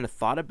all kind of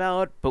thought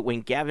about, but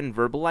when Gavin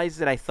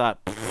verbalized it, I thought,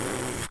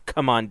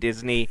 come on,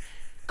 Disney,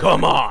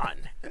 come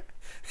on.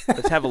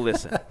 Let's have a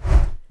listen.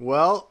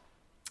 Well,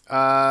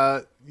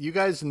 you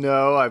guys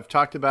know I've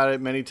talked about it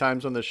many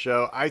times on the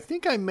show. I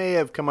think I may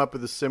have come up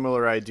with a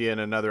similar idea in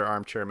another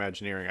Armchair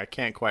Imagineering. I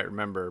can't quite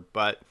remember,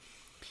 but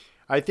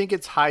I think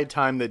it's high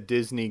time that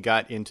Disney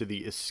got into the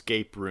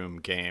escape room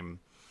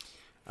game.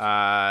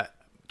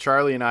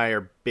 Charlie and I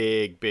are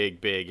big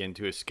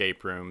into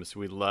escape rooms.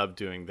 We love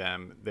doing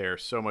them. They're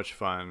so much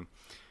fun.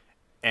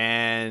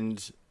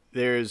 And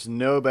there's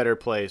no better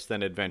place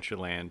than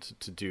Adventureland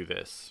to do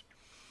this.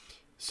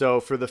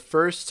 So for the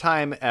first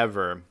time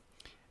ever,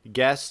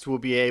 guests will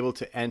be able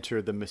to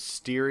enter the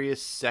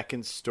mysterious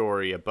second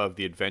story above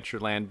the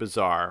Adventureland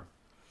Bazaar.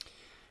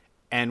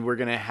 And we're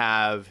going to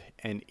have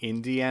an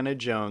Indiana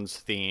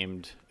Jones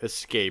themed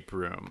escape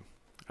room.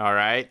 All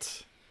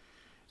right?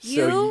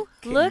 You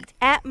looked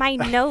at my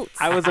notes.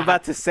 I was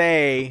about to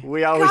say,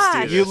 we always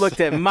do this. You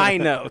looked at my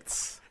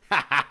notes.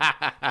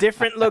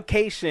 Different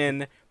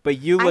location, but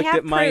you looked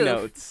at my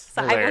notes.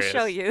 So I will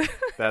show you.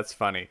 That's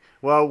funny.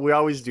 Well, we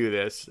always do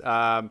this.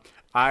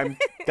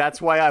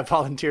 That's why I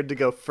volunteered to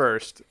go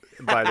first,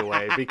 by the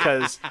way,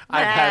 because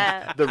I've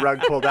had the rug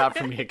pulled out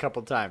from me a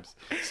couple times.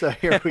 So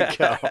here we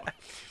go.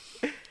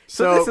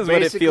 So this is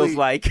what it feels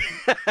like.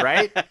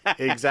 Right?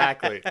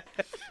 Exactly.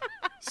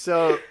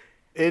 So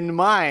in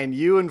mine,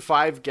 you and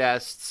 5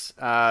 guests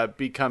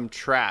become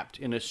trapped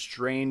in a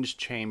strange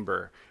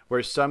chamber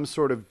where some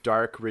sort of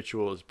dark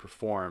ritual is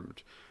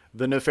performed.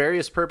 The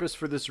nefarious purpose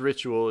for this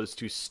ritual is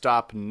to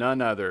stop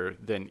none other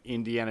than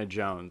Indiana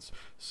Jones.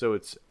 So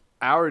it's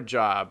our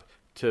job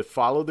to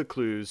follow the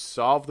clues,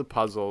 solve the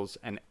puzzles,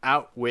 and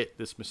outwit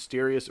this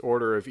mysterious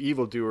order of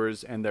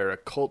evildoers and their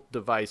occult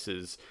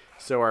devices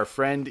so our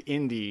friend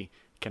Indy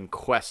can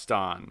quest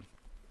on.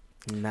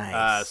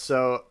 Nice.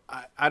 So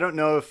I don't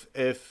know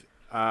if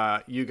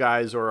you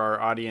guys or our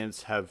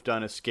audience have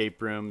done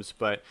escape rooms,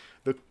 but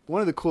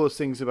one of the coolest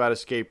things about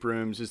escape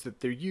rooms is that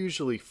they're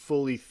usually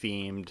fully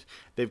themed.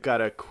 They've got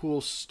a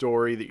cool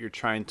story that you're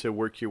trying to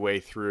work your way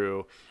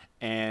through,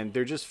 and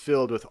they're just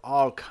filled with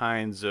all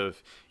kinds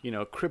of,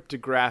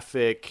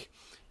 cryptographic,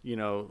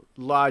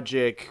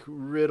 logic,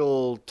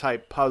 riddle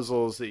type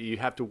puzzles that you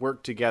have to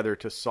work together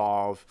to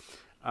solve.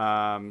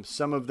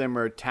 Some of them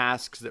are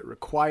tasks that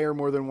require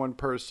more than one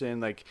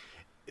person.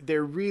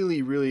 They're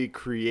really, really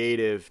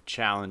creative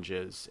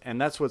challenges, and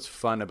that's what's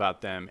fun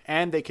about them.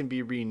 And they can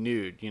be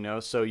renewed,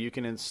 so you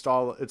can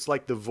install, it's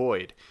like The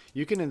Void.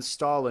 You can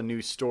install a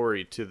new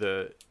story to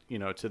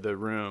the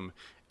room,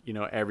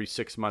 every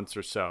 6 months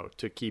or so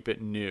to keep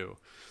it new.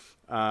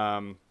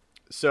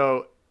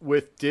 So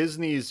with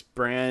Disney's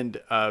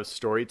brand of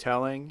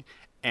storytelling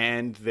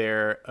and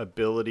their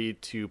ability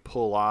to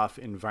pull off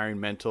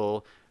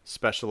environmental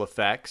special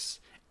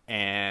effects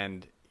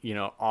and,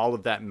 all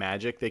of that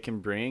magic they can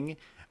bring,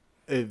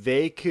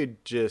 they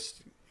could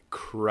just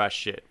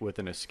crush it with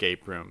an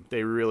escape room.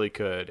 They really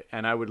could.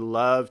 And I would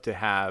love to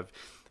have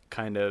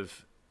kind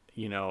of,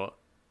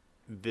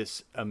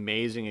 this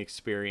amazing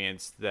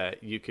experience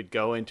that you could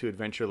go into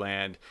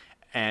Adventureland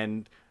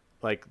and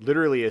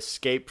literally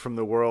escape from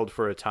the world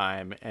for a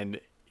time and,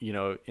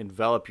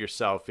 envelop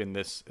yourself in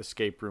this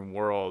escape room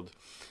world.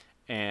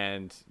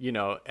 And,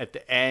 at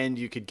the end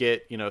you could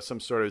get, some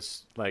sort of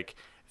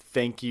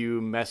thank you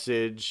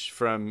message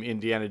from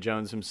Indiana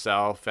Jones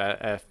himself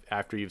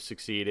after you've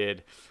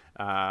succeeded.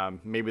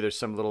 Maybe there's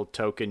some little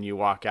token you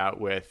walk out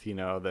with,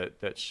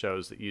 that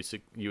shows that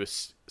you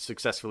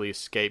successfully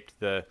escaped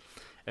the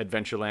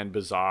Adventureland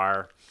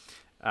Bazaar.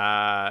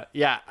 I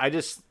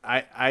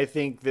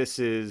think this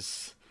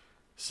is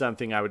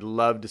something I would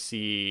love to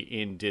see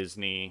in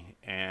Disney,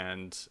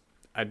 and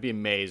I'd be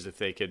amazed if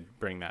they could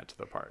bring that to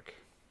the park.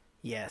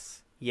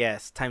 Yes,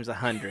 times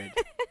 100.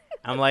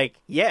 I'm like,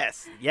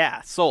 yes,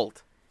 yeah,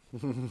 sold.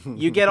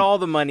 You get all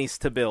the monies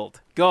to build.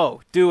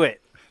 Go, do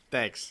it.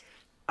 Thanks.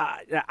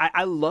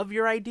 I love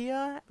your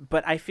idea,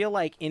 but I feel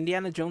like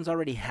Indiana Jones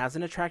already has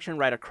an attraction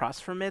right across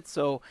from it,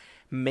 so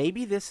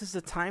maybe this is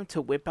the time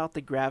to whip out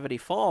the Gravity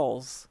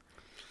Falls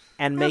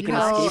and make an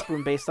escape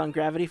room based on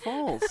Gravity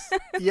Falls.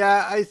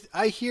 Yeah,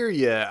 I hear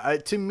you.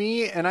 To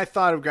me, and I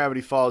thought of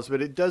Gravity Falls,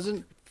 but it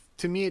doesn't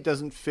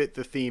fit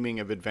the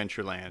theming of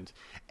Adventureland.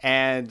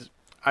 And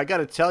I got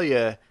to tell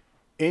you,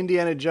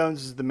 Indiana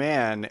Jones is the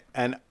man,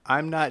 and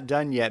I'm not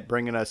done yet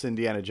bringing us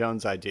Indiana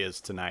Jones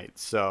ideas tonight,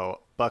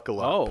 so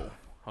buckle up. Oh,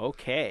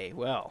 okay.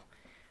 Well,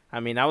 I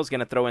mean, I was going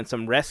to throw in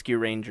some Rescue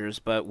Rangers,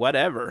 but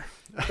whatever.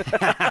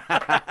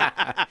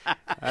 I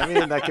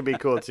mean, that could be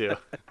cool, too.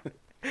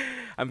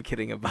 I'm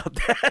kidding about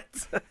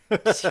that.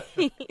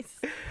 Jeez.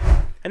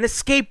 An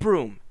escape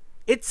room.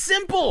 It's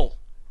simple.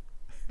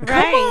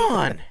 Right. Come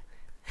on.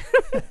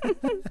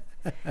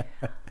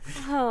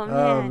 Oh, man.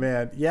 Oh,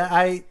 man.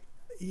 Yeah,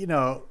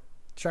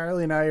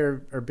 Charlie and I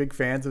are big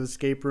fans of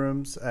escape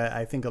rooms.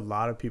 I think a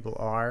lot of people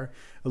are.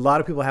 A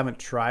lot of people haven't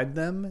tried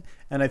them.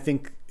 And I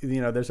think,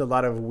 there's a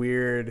lot of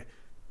weird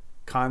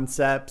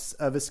concepts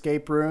of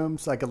escape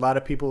rooms. Like a lot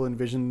of people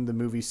envision the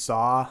movie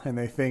Saw and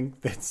they think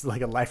it's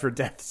like a life or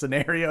death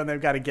scenario and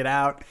they've got to get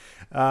out.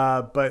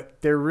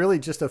 But they're really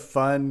just a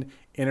fun,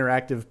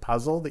 interactive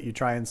puzzle that you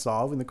try and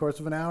solve in the course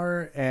of an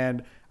hour.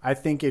 And I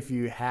think if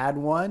you had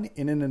one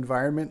in an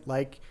environment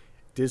like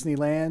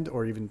Disneyland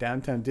or even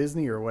Downtown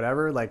Disney or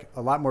whatever, like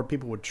a lot more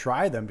people would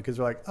try them because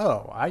they're like,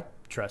 oh, I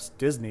trust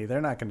Disney.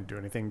 They're not going to do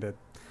anything to,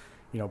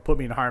 put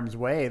me in harm's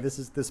way.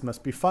 This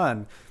must be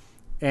fun.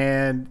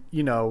 And,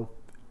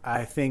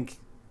 I think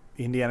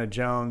Indiana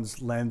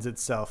Jones lends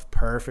itself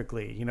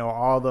perfectly.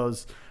 All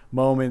those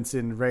moments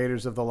in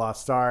Raiders of the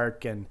Lost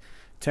Ark and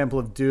Temple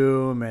of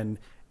Doom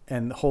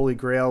and Holy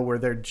Grail where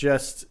they're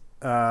just,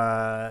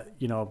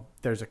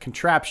 there's a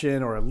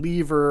contraption or a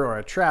lever or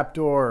a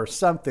trapdoor or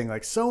something,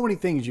 like so many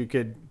things you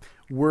could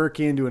work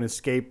into an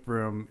escape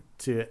room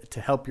to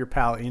help your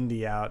pal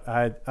Indy out.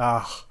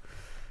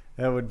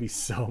 That would be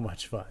so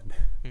much fun.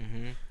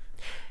 Mm-hmm.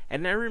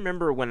 And I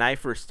remember when I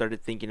first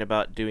started thinking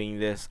about doing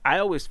this, I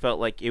always felt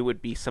like it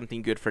would be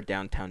something good for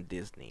Downtown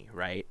Disney,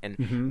 right?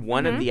 And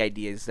one of the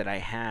ideas that I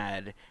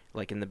had,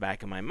 like in the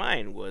back of my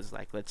mind, was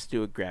like, let's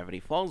do a Gravity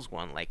Falls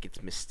one. Like,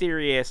 it's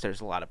mysterious,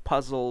 there's a lot of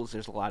puzzles,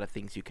 there's a lot of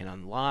things you can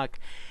unlock.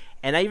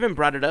 And I even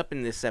brought it up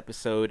in this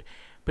episode,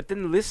 but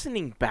then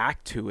listening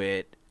back to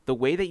it, the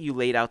way that you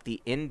laid out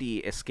the Indy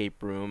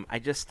escape room, I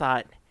just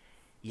thought,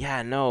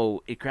 yeah,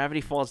 no, Gravity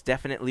Falls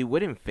definitely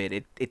wouldn't fit.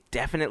 It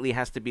definitely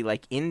has to be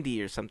like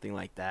Indy or something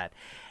like that.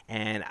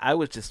 And I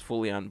was just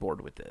fully on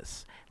board with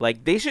this.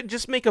 Like, they should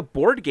just make a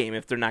board game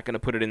if they're not going to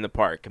put it in the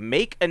park.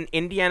 Make an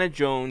Indiana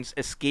Jones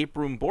escape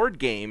room board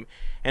game,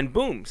 and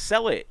boom,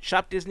 sell it.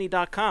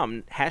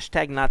 ShopDisney.com.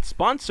 # not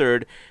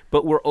sponsored,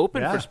 but we're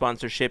open for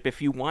sponsorship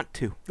if you want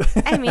to.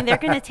 I mean, they're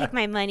going to take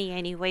my money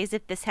anyways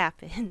if this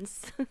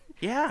happens.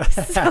 Yeah.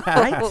 So.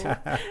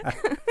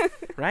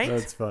 Right?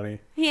 That's funny.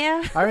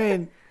 Yeah. I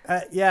mean,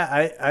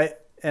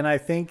 I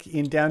think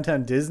in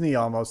Downtown Disney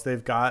almost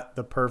they've got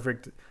the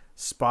perfect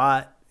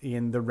spot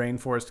in the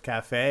Rainforest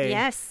Cafe.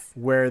 Yes.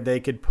 Where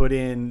they could put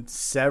in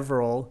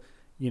several,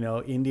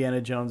 Indiana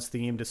Jones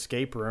themed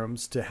escape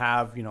rooms to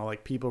have,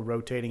 like people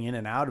rotating in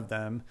and out of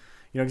them.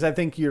 Because I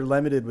think you're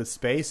limited with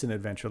space in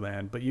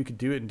Adventureland, but you could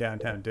do it in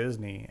Downtown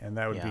Disney and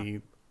that would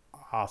be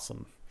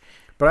awesome.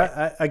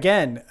 But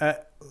again,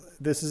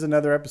 this is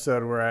another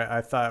episode where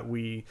I thought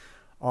we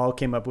all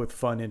came up with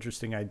fun,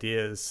 interesting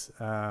ideas.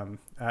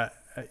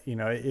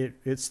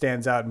 It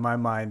stands out in my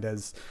mind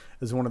as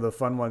one of the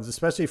fun ones,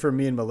 especially for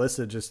me and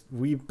Melissa.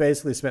 We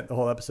basically spent the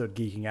whole episode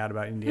geeking out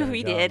about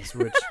Indiana Jones,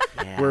 which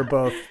we're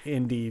both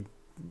indie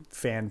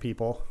fan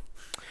people.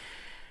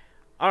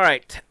 All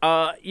right.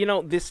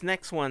 This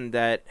next one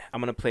that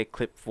I'm going to play a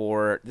clip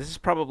for, this is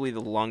probably the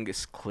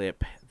longest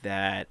clip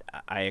that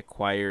I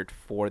acquired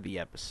for the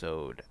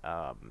episode.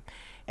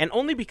 And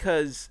only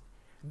because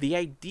the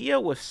idea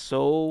was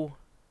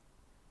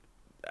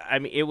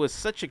it was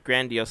such a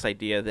grandiose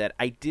idea that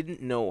I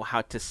didn't know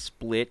how to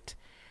split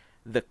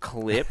the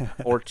clip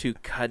or to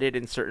cut it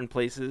in certain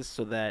places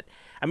so that,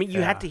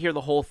 you had to hear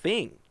the whole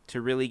thing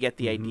to really get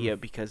the idea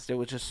because there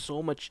was just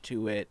so much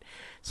to it.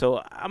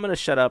 So I'm going to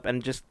shut up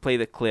and just play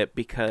the clip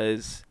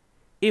because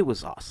it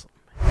was awesome.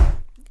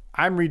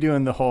 I'm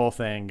redoing the whole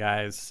thing,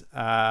 guys.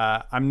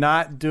 I'm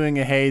not doing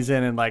a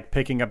haze-in and like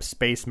picking up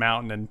Space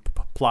Mountain and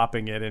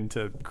plopping it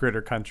into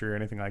Critter Country or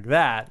anything like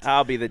that.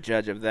 I'll be the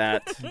judge of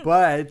that.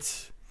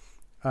 But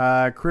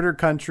Critter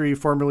Country,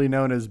 formerly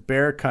known as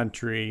Bear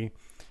Country,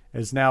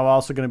 is now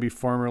also going to be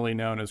formerly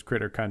known as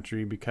Critter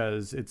Country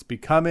because it's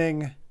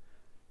becoming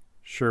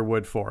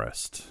Sherwood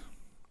Forest.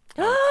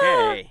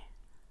 Okay.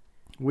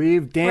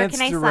 We've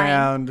danced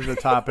around the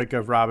topic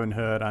of Robin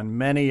Hood on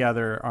many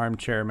other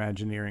Armchair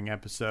Imagineering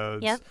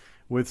episodes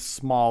with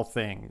small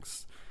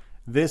things.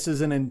 This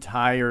is an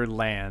entire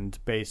land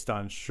based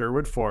on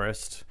Sherwood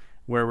Forest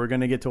where we're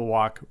going to get to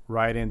walk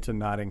right into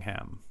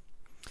Nottingham.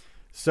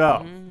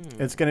 So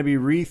it's going to be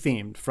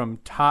rethemed from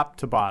top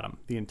to bottom.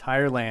 The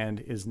entire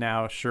land is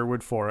now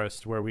Sherwood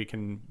Forest where we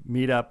can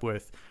meet up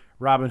with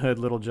Robin Hood,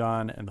 Little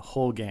John, and the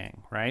whole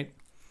gang, right?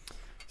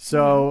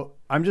 So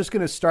I'm just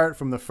going to start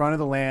from the front of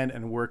the land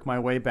and work my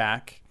way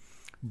back.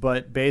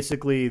 But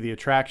basically the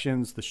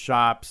attractions, the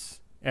shops,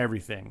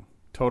 everything,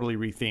 totally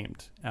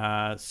rethemed.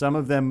 Some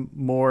of them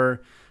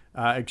more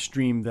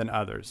extreme than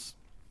others.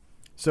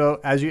 So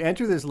as you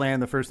enter this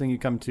land, the first thing you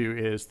come to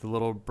is the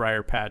little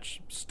Briar Patch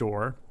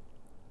store.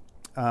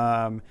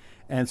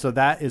 And so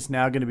that is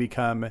now going to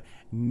become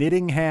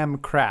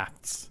Knittingham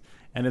Crafts.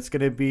 And it's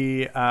going to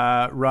be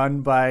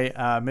run by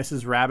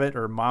Mrs. Rabbit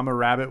or Mama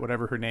Rabbit,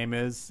 whatever her name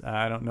is.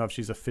 I don't know if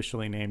she's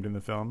officially named in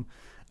the film.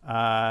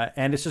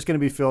 And it's just going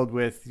to be filled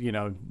with,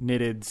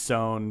 knitted,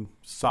 sewn,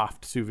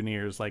 soft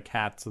souvenirs like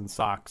hats and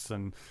socks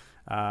and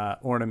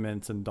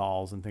ornaments and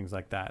dolls and things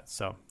like that.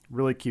 So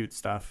really cute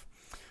stuff.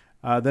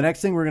 The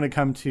next thing we're going to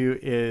come to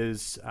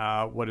is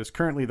what is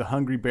currently the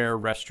Hungry Bear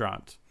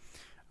restaurant.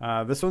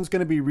 This one's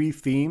going to be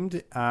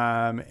rethemed,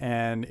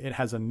 and it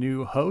has a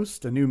new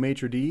host, a new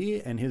maitre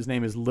d', and his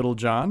name is Little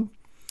John.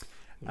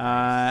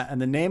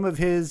 And the name of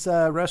his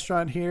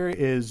restaurant here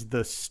is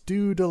the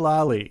Stew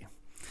Delali.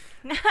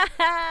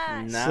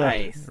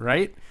 Nice. So,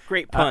 right?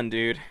 Great pun,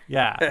 dude.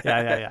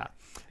 Yeah.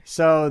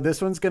 So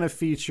this one's going to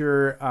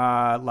feature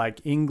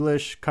like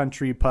English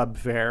country pub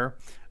fare.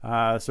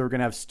 So we're going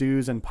to have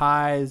stews and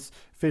pies,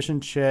 fish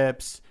and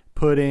chips,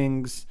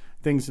 puddings,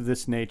 things of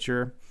this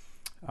nature.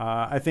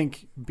 I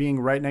think being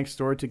right next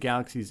door to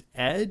Galaxy's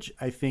Edge,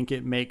 I think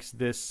it makes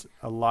this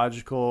a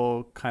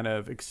logical kind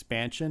of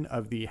expansion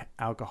of the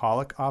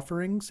alcoholic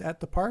offerings at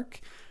the park.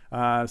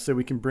 So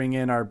we can bring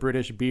in our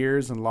British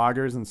beers and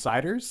lagers and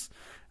ciders.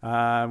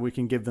 We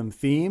can give them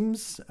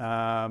themes,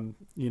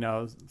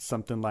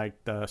 something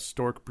like the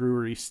Stork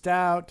Brewery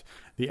Stout,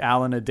 the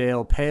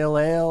Allen-a-Dale Pale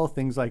Ale,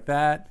 things like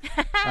that.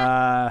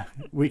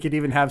 We could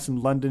even have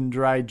some London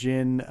Dry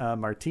Gin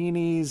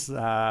martinis.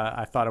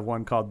 I thought of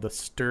one called the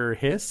Stir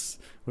Hiss,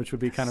 which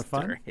would be kind of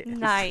fun.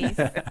 Nice.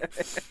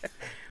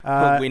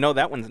 Well, we know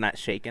that one's not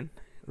shaken.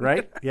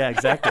 Right? Yeah,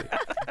 exactly.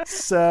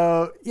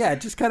 So, yeah,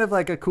 just kind of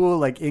like a cool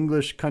like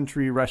English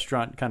country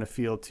restaurant kind of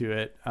feel to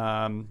it.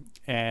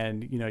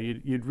 And,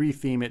 you'd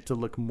retheme it to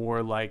look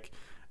more like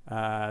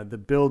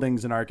the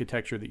buildings and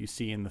architecture that you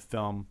see in the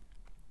film.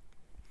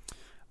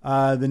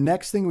 The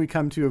next thing we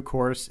come to, of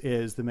course,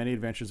 is The Many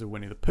Adventures of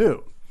Winnie the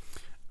Pooh.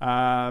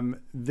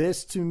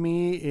 This, to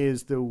me,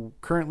 is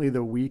currently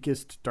the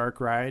weakest dark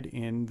ride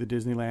in the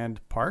Disneyland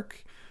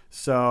park.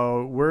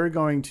 So we're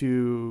going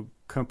to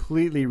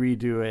completely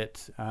redo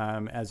it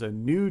as a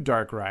new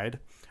dark ride.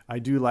 I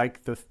do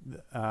like the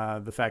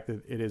fact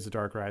that it is a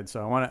dark ride,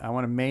 so I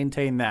want to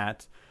maintain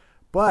that.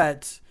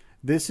 But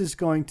this is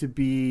going to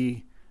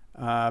be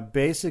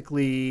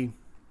basically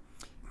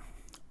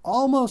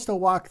almost a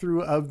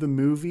walkthrough of the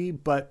movie,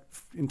 but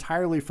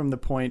entirely from the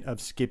point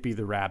of Skippy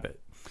the Rabbit.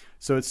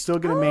 So it's still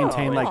going to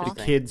maintain like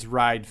the kids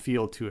ride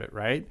feel to it,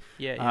 right?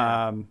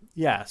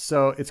 Yeah.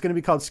 So it's going to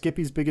be called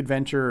Skippy's Big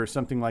Adventure or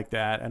something like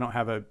that. I don't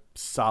have a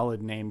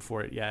solid name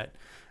for it yet.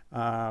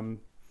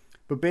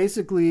 But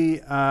basically,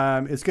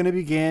 it's going to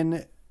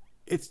begin.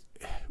 It's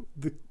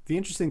the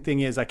interesting thing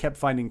is I kept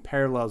finding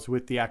parallels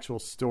with the actual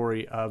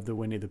story of the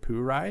Winnie the Pooh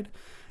ride,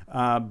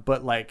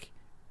 but like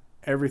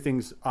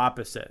everything's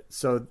opposite.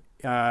 So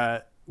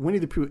Winnie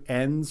the Pooh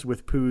ends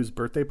with Pooh's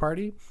birthday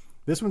party.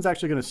 This one's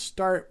actually going to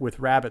start with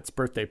Rabbit's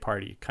birthday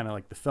party, kind of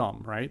like the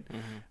film, right?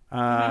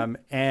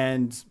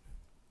 And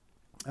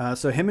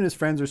so him and his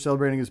friends are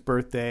celebrating his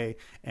birthday,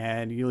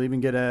 and you'll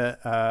even get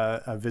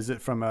a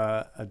visit from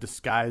a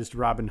disguised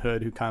Robin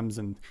Hood who comes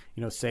and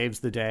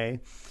saves the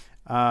day.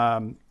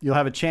 You'll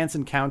have a chance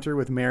encounter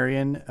with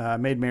Marion,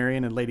 Maid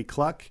Marian, and Lady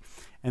Cluck,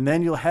 and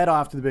then you'll head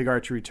off to the big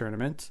archery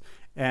tournament.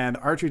 And the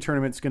archery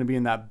tournament's going to be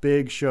in that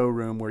big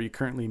showroom where you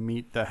currently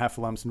meet the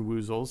Heffalumps and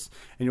Woozles.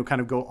 And you'll kind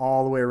of go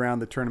all the way around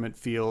the tournament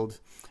field.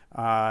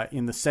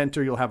 In the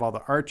center, you'll have all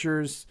the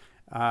archers.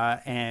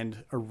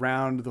 And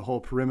around the whole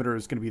perimeter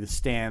is going to be the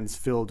stands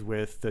filled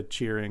with the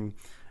cheering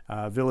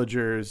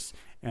villagers.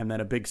 And then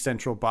a big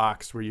central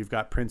box where you've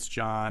got Prince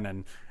John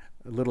and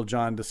Little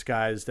John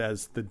disguised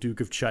as the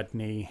Duke of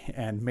Chutney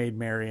and Maid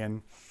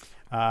Marian.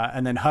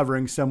 And then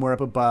hovering somewhere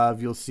up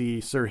above, you'll see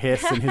Sir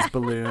Hiss and his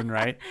balloon,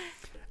 right?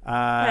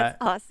 That's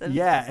awesome.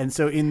 Yeah, and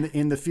so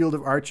in the field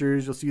of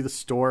archers, you'll see the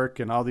stork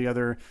and all the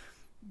other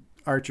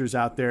archers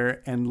out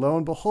there, and lo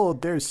and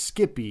behold, there's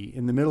Skippy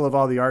in the middle of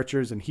all the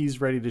archers, and he's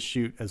ready to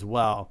shoot as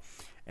well.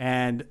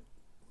 And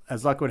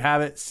as luck would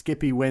have it,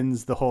 Skippy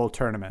wins the whole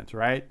tournament,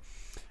 right?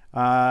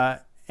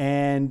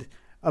 And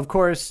of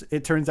course,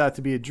 it turns out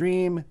to be a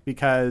dream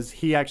because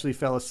he actually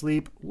fell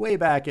asleep way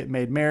back at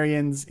Maid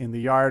Marian's in the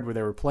yard where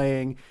they were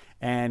playing,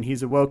 and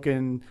he's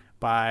awoken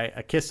by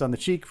a kiss on the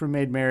cheek from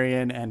Maid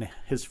Marian and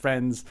his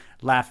friends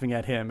laughing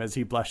at him as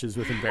he blushes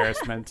with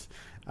embarrassment.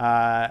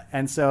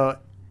 And so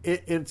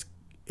it's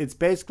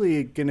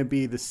basically going to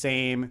be the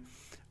same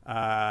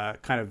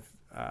kind of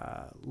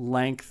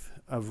length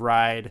of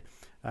ride,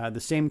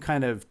 the same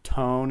kind of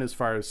tone as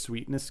far as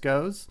sweetness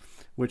goes,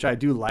 which I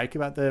do like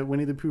about the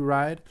Winnie the Pooh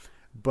ride,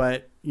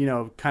 but,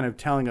 kind of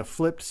telling a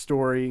flipped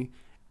story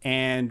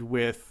and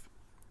with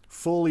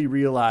fully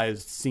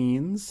realized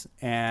scenes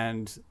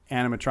and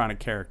animatronic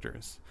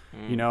characters.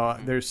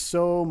 There's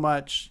so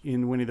much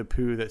in Winnie the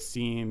Pooh that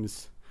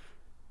seems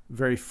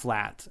very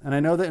flat. And I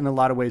know that in a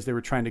lot of ways they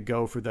were trying to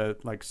go for the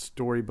like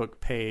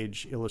storybook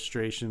page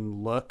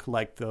illustration look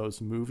like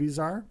those movies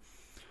are.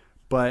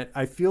 But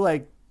I feel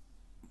like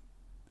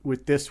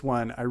with this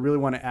one, I really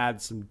want to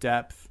add some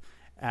depth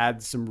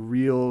add some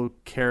real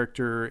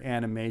character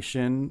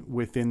animation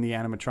within the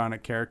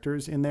animatronic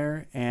characters in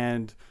there,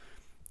 and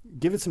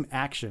give it some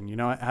action. You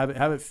know, have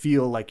it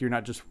feel like you're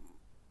not just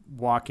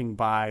walking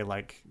by,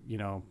 like, you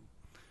know,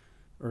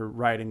 or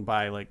riding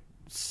by like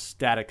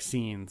static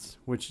scenes,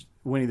 which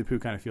Winnie the Pooh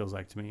kind of feels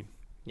like to me.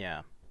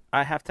 Yeah.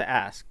 I have to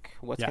ask,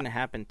 what's Yeah. going to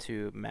happen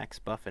to Max,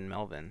 Buff, and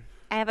Melvin?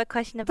 I have a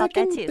question about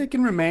that too. They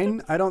can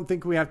remain. I don't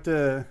think we have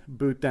to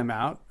boot them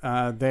out.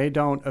 They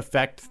don't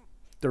affect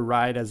the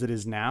ride as it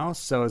is now.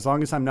 So as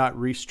long as I'm not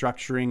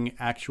restructuring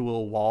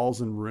actual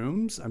walls and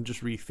rooms, I'm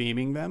just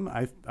retheming them,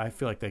 I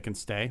feel like they can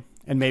stay.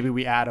 And maybe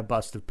we add a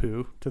bust of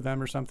Pooh to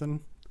them or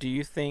something. Do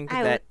you think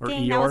Dang, that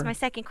was my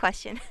second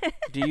question.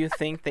 Do you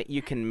think that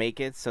you can make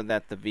it so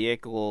that the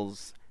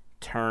vehicles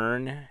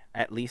turn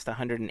at least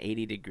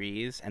 180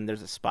 degrees and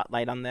there's a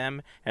spotlight on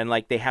them, and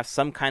like they have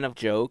some kind of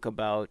joke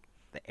about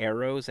the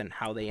arrows and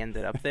how they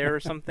ended up there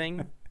or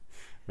something?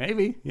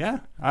 Maybe, yeah.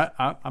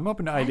 I'm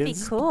open to That'd be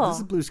ideas. cool. This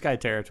is blue sky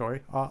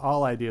territory.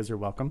 All ideas are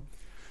welcome.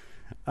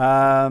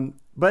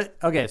 But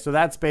okay, so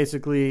that's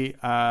basically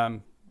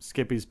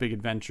Skippy's Big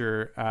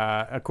Adventure.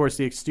 Of course,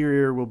 the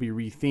exterior will be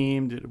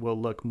rethemed. It will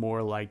look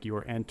more like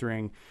you're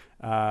entering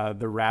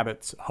the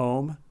rabbit's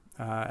home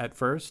at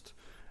first,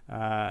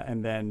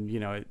 and then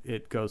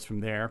it goes from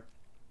there.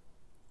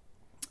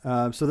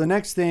 So the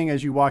next thing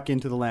as you walk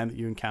into the land that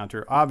you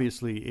encounter,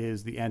 obviously,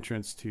 is the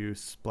entrance to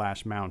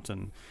Splash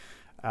Mountain.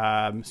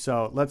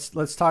 So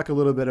let's talk a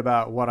little bit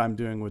about what I'm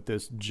doing with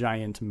this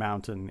giant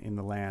mountain in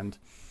the land.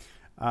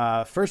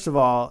 First of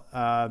all,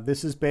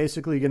 this is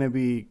basically going to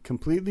be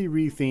completely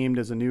rethemed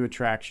as a new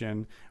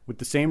attraction with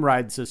the same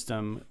ride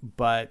system,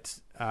 but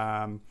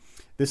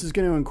this is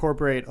going to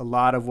incorporate a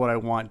lot of what I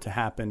want to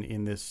happen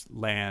in this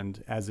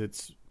land as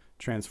it's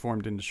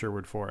transformed into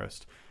Sherwood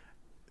Forest.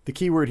 The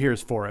key word here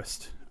is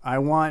forest. I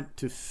want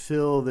to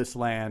fill this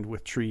land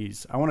with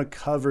trees. I want to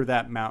cover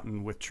that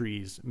mountain with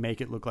trees,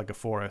 make it look like a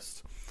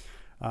forest.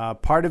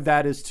 Part of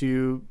that is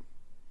to,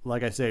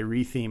 like I say,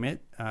 retheme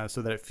it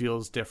so that it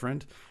feels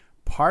different.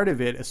 Part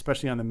of it,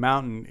 especially on the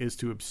mountain, is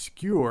to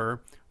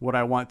obscure what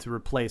I want to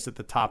replace at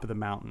the top of the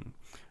mountain.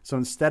 So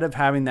instead of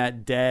having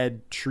that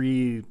dead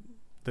tree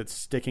that's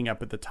sticking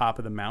up at the top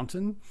of the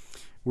mountain,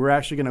 we're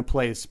actually going to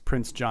place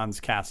Prince John's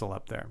castle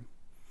up there.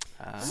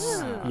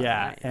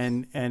 Yeah,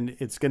 nice. and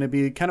it's going to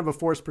be kind of a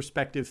forced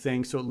perspective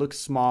thing, so it looks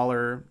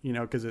smaller,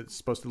 because it's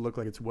supposed to look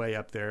like it's way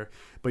up there.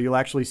 But you'll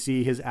actually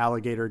see his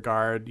alligator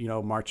guard,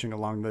 marching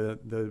along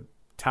the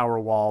tower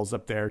walls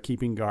up there,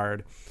 keeping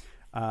guard.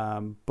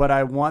 But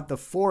I want the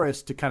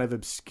forest to kind of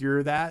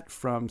obscure that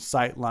from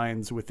sight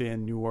lines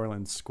within New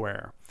Orleans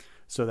Square,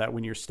 so that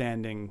when you're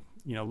standing,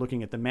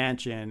 looking at the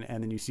mansion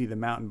and then you see the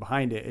mountain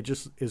behind it, it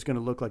just is going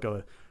to look like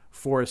a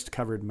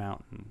forest-covered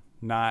mountain,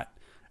 not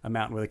a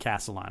mountain with a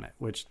castle on it,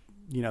 which,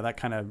 that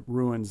kind of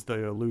ruins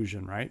the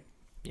illusion, right?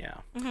 Yeah.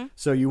 Mm-hmm.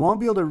 So you won't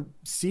be able to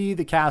see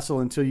the castle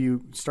until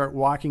you start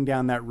walking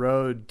down that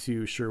road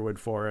to Sherwood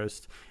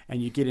Forest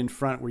and you get in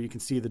front where you can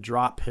see the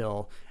drop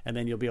hill, and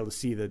then you'll be able to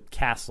see the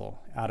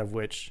castle out of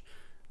which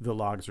the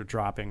logs are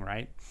dropping,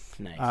 right?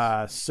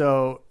 Nice.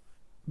 So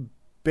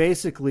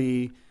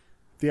basically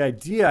the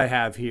idea I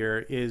have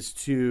here is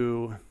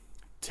to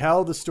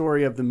tell the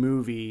story of the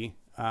movie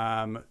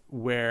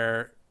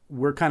where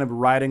we're kind of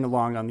riding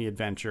along on the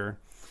adventure.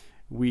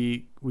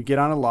 We get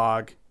on a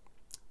log.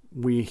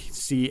 We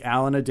see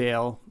Alan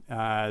Adale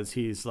as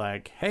he's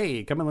like,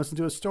 hey, come and listen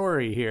to a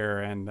story here.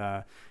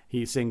 And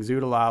he sings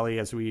Zoodalali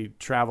as we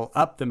travel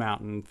up the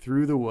mountain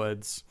through the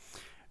woods.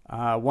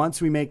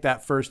 Once we make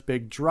that first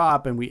big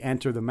drop and we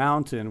enter the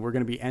mountain, we're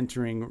going to be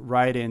entering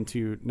right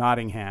into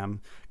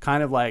Nottingham,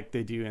 kind of like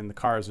they do in the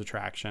Cars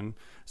attraction.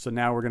 So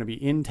now we're going to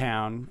be in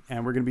town,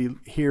 and we're going to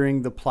be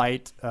hearing the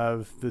plight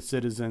of the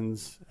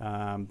citizens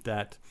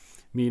that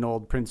mean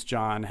old Prince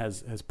John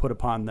has put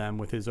upon them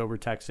with his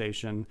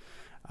overtaxation.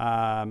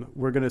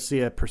 We're going to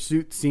see a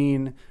pursuit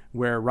scene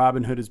where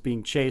Robin Hood is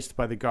being chased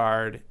by the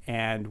guard,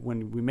 and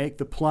when we make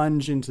the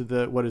plunge into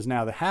what is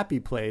now the happy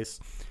place,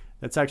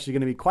 that's actually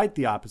going to be quite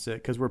the opposite,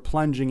 because we're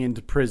plunging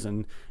into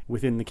prison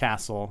within the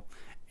castle.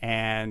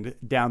 And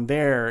down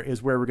there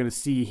is where we're going to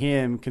see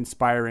him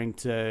conspiring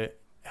to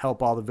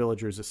help all the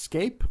villagers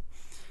escape.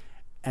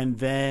 And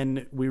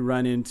then we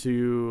run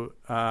into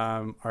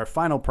our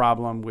final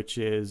problem, which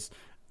is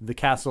the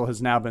castle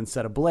has now been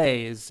set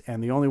ablaze,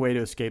 and the only way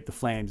to escape the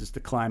flames is to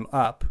climb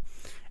up.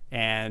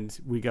 And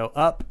we go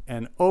up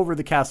and over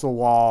the castle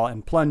wall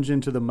and plunge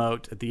into the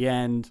moat at the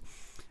end.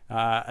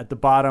 At the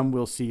bottom,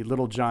 we'll see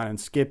Little John and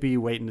Skippy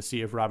waiting to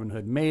see if Robin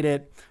Hood made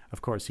it.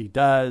 Of course, he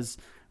does.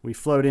 We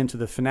float into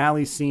the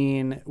finale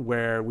scene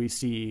where we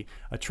see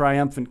a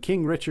triumphant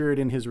King Richard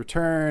in his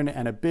return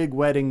and a big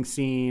wedding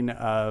scene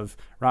of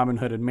Robin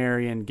Hood and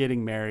Marian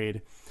getting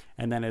married.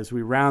 And then as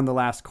we round the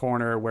last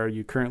corner where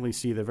you currently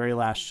see the very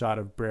last shot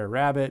of Brer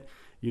Rabbit,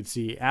 you'd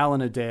see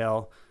Alan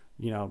Adale,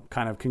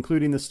 kind of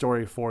concluding the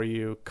story for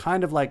you,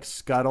 kind of like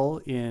Scuttle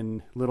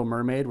in Little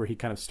Mermaid, where he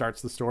kind of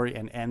starts the story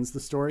and ends the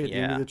story at the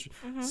end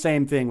of the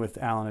Same thing with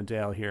Alan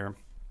Adale here.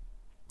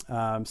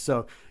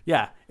 So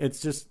yeah,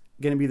 it's just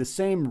going to be the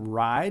same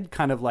ride,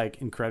 kind of like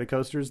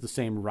Incredicoaster's the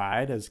same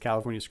ride as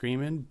California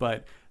Screamin',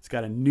 but it's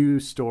got a new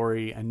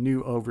story, a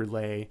new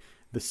overlay,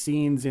 the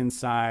scenes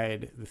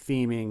inside, the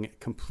theming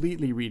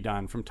completely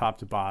redone from top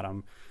to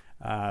bottom,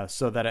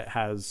 so that it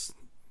has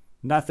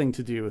nothing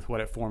to do with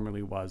what it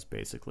formerly was,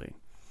 basically.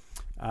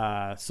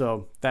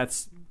 So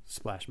that's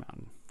Splash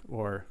Mountain,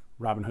 or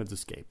Robin Hood's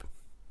Escape.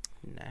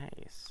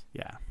 Nice.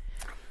 Yeah.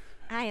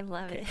 I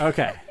love it.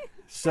 Okay.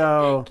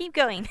 So keep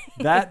going.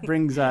 That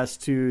brings us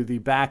to the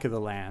back of the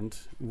land,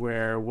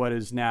 where what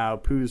is now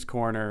Pooh's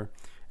Corner,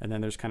 and then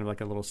there's kind of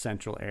like a little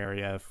central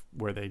area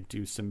where they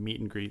do some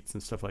meet and greets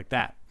and stuff like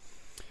that.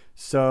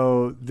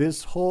 So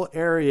this whole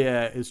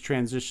area is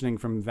transitioning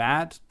from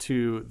that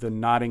to the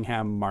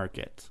Nottingham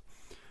Market.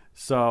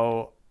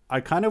 So I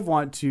kind of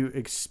want to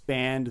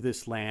expand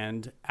this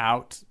land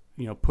out,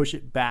 push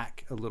it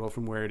back a little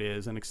from where it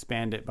is and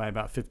expand it by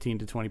about 15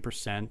 to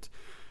 20%,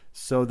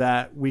 so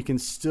that we can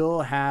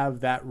still have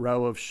that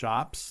row of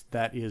shops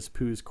that is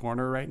Pooh's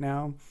Corner right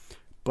now,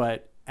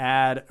 but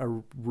add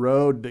a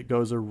road that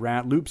goes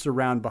around, loops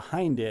around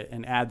behind it,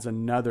 and adds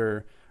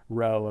another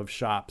row of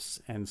shops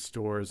and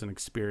stores and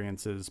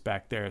experiences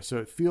back there. So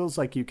it feels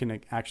like you can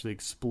actually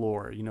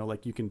explore,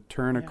 like you can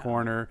turn a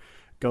corner,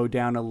 go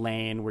down a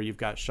lane where you've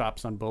got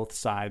shops on both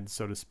sides,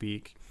 so to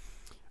speak.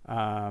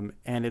 And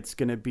it's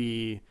going to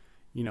be,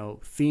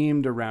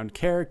 themed around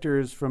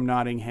characters from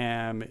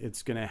Nottingham.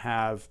 It's going to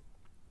have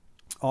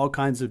all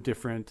kinds of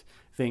different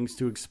things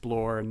to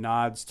explore,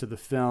 nods to the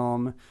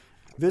film.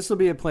 This will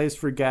be a place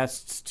for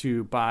guests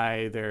to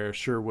buy their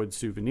Sherwood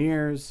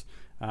souvenirs,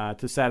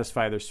 to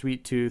satisfy their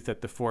sweet tooth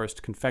at the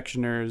Forest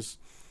Confectioners.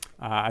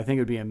 I think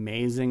it would be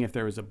amazing if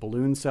there was a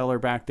balloon cellar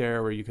back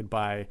there where you could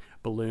buy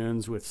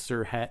balloons with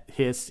Sir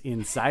Hiss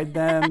inside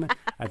them.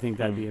 I think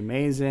that'd be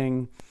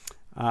amazing.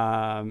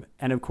 And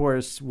of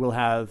course, we'll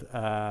have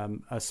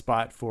a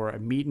spot for a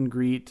meet and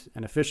greet,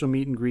 an official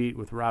meet and greet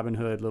with Robin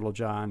Hood, Little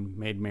John,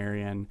 Maid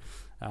Marian,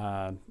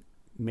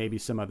 maybe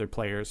some other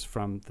players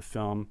from the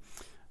film.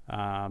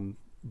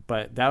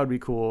 But that would be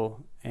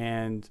cool.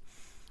 And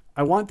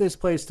I want this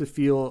place to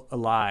feel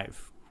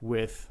alive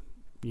with,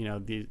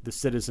 the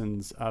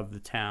citizens of the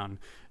town.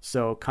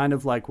 So kind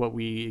of like what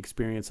we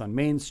experience on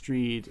Main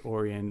Street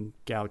or in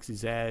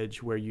Galaxy's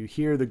Edge, where you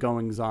hear the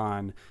goings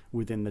on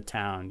within the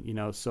town,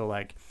 so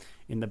like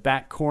in the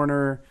back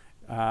corner,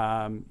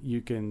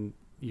 you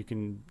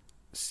can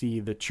see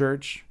the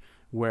church,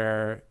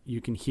 where you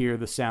can hear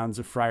the sounds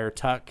of Friar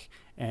Tuck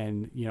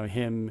and,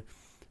 him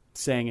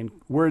saying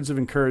words of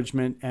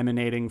encouragement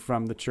emanating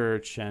from the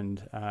church.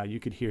 And you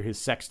could hear his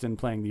sexton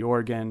playing the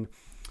organ.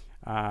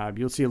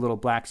 You'll see a little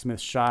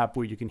blacksmith shop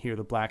where you can hear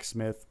the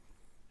blacksmith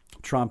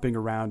tromping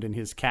around in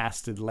his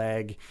casted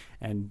leg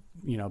and,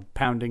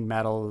 pounding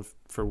metal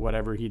for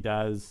whatever he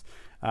does.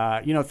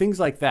 Things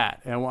like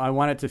that. And I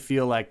want it to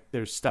feel like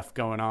there's stuff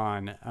going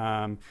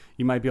on.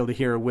 You might be able to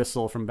hear a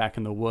whistle from back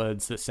in the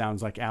woods that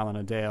sounds like Alan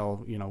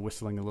Adale,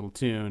 whistling a little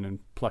tune and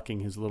plucking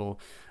his little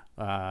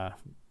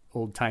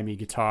old-timey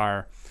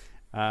guitar.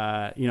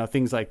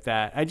 Things like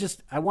that.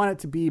 I want it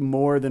to be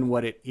more than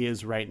what it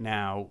is right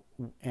now,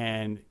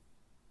 and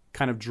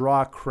kind of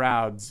draw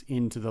crowds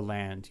into the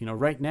land.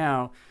 Right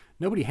now,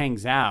 nobody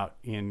hangs out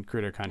in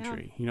Critter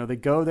Country. Yeah. They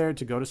go there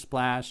to go to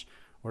Splash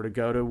or to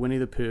go to Winnie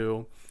the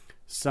Pooh.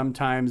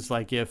 Sometimes,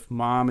 like if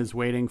mom is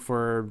waiting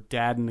for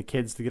dad and the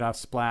kids to get off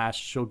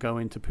Splash, she'll go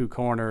into Pooh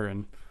Corner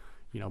and,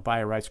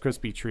 buy a Rice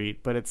Krispie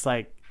treat. But it's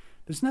like,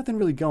 there's nothing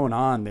really going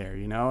on there,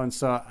 And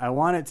so I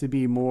want it to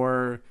be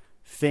more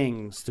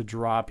things to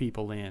draw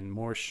people in,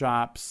 more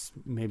shops,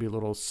 maybe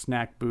little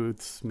snack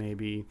booths,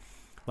 maybe,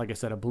 like I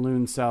said, a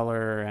balloon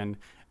cellar, and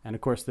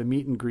of course the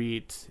meet and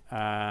greet.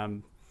 I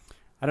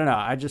don't know.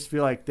 I just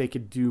feel like they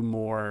could do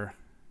more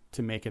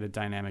to make it a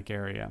dynamic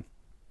area.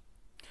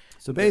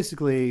 So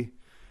basically,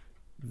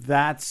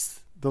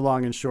 that's the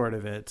long and short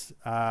of it.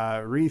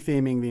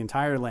 Retheming the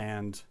entire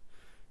land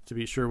to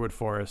be Sherwood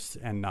Forest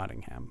and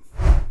Nottingham.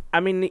 I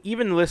mean,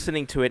 even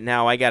listening to it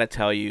now, I gotta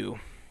tell you,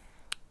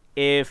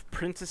 if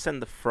Princess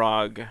and the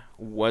Frog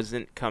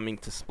wasn't coming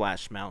to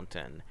Splash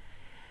Mountain,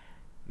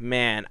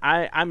 man,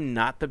 I'm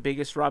not the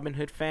biggest Robin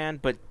Hood fan,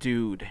 but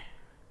dude.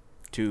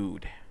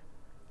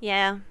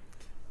 Yeah.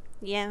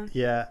 Yeah.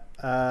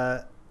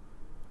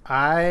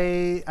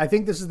 I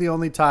think this is the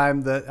only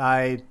time that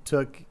I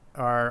took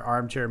our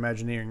Armchair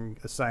Imagineering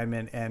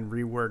assignment and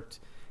reworked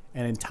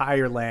an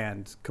entire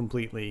land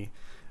completely.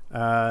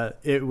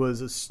 It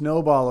was a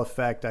snowball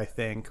effect, I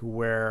think,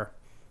 where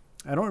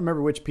I don't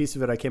remember which piece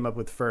of it I came up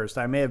with first.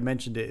 I may have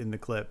mentioned it in the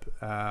clip.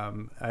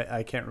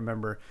 I can't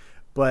remember.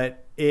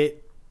 But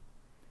it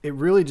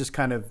really just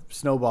kind of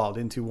snowballed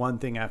into one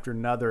thing after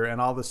another. And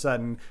all of a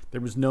sudden,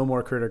 there was no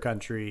more Critter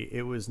Country.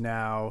 It was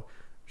now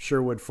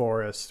Sherwood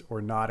Forest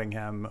or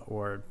Nottingham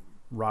or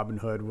Robin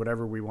Hood,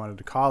 whatever we wanted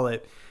to call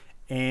it.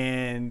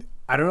 And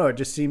I don't know, it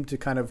just seemed to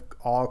kind of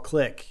all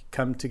click,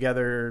 come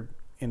together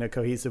in a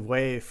cohesive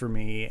way for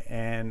me.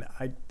 And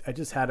I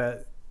just had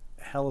a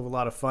hell of a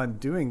lot of fun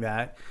doing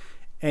that.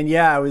 And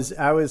yeah, I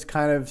was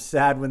kind of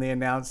sad when they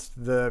announced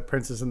the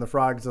Princess and the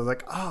Frogs. I was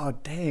like, oh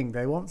dang,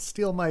 they won't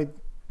steal my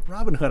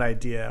Robin Hood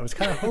idea. I was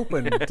kind of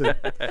hoping to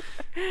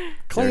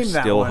claim There's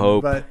that still one,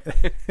 hope. but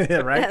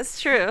right,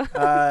 That's true.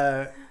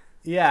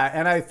 yeah,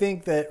 and I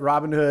think that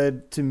Robin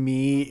Hood to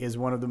me is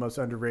one of the most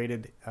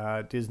underrated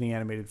Disney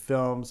animated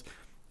films.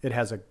 It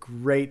has a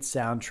great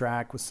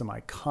soundtrack with some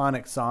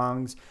iconic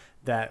songs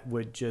that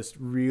would just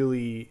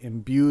really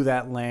imbue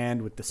that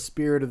land with the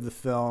spirit of the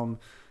film.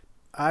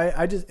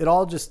 I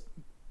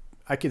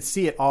could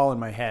see it all in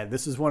my head.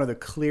 This is one of the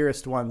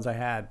clearest ones I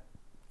had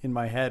in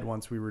my head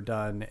once we were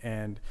done.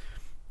 And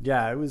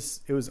yeah, it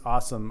was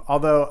awesome.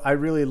 Although I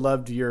really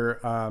loved your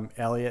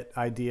Elliot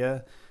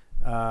idea,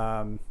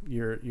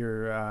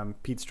 your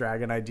Pete's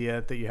Dragon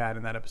idea that you had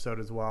in that episode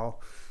as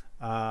well.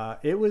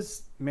 It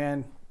was,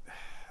 man,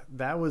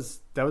 that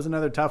was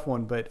another tough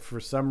one, but for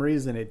some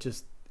reason it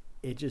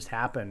just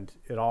happened.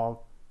 It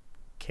all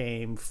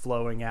came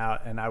flowing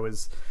out, and I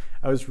was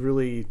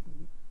really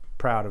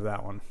proud of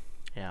that one.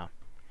 Yeah,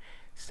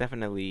 it's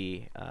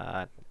definitely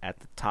at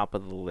the top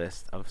of the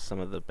list of some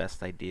of the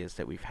best ideas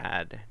that we've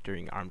had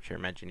during Armchair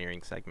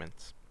Imagineering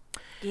segments.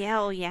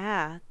 Yeah, oh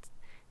yeah.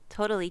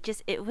 Totally.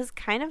 Just it was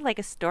kind of like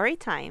a story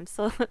time.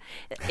 So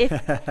if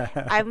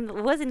I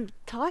wasn't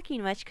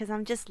talking much because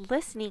I'm just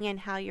listening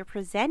and how you're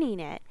presenting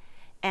it.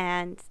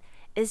 And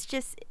it's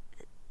just,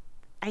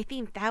 I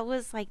think that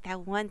was like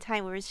that one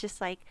time where it's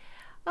just like,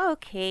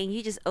 okay,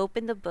 you just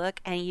opened the book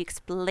and you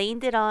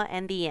explained it all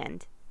in the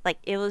end. Like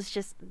it was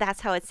just,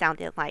 that's how it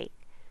sounded like.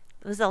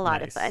 It was a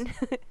lot of fun.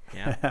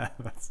 Yeah.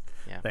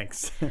 Yeah.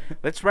 Thanks.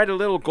 Let's write a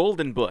little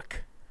golden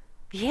book.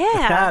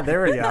 Yeah.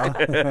 There we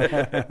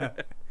go.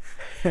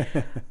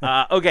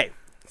 Okay,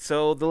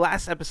 so the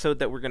last episode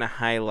that we're going to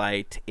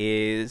highlight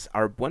is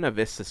our Buena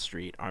Vista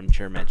Street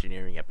Armchair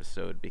Imagineering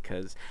episode,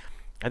 because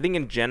I think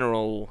in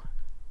general,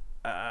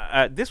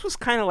 this was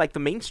kind of like the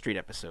Main Street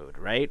episode,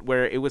 right?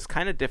 Where it was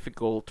kind of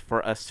difficult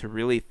for us to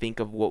really think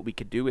of what we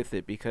could do with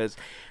it, because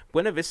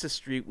Buena Vista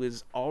Street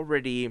was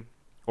already,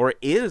 or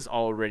is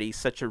already,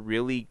 such a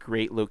really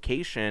great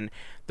location.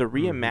 The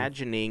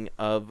reimagining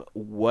of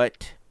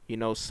what,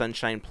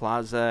 Sunshine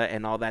Plaza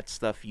and all that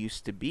stuff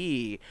used to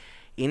be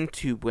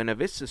into Buena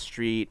Vista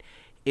Street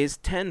is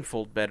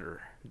tenfold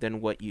better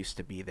than what used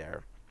to be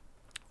there.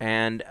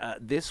 And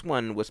this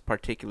one was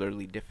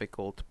particularly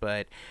difficult,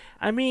 but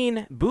I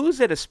mean, booze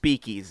at a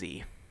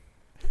speakeasy.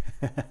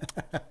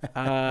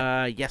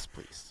 Yes,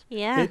 please.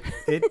 Yeah.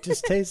 It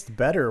just tastes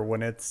better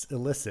when it's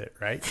illicit,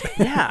 right?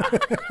 Yeah.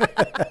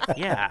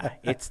 Yeah.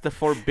 It's the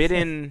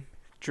forbidden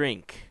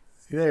drink.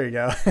 There you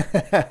go.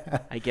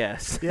 I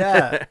guess.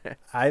 Yeah.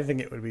 I think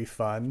it would be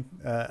fun.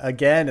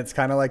 Again, it's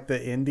kind of like the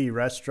indie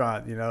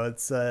restaurant,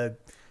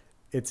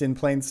 it's in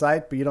plain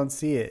sight, but you don't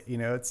see it.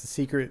 It's a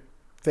secret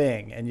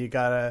thing, and you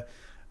gotta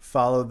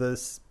follow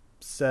this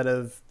set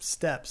of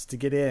steps to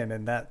get in,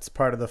 and that's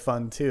part of the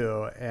fun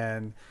too.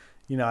 And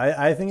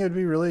I think it would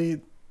be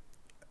really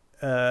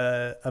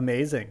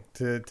amazing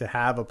to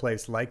have a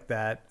place like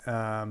that.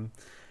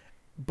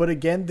 But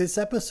again, this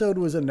episode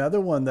was another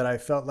one that I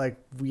felt like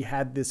we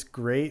had this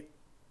great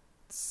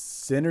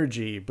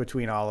synergy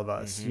between all of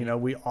us.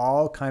 We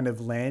all kind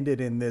of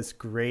landed in this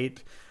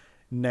great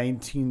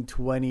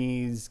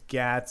 1920s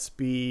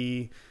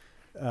Gatsby,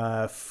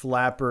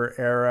 flapper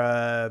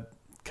era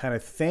kind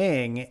of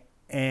thing.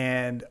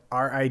 And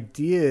our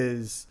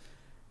ideas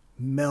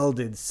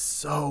melded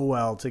so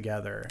well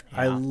together.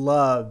 Yeah. I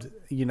loved,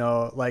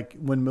 like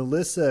when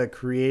Melissa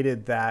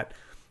created that,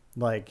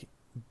 like,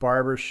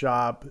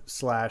 barbershop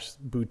 /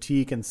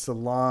 boutique and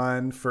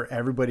salon for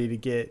everybody to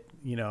get,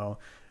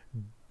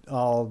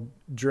 all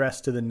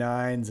dressed to the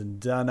nines and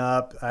done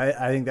up.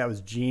 I think that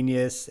was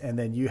genius. And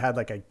then you had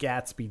like a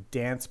Gatsby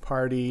dance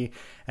party,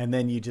 and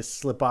then you just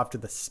slip off to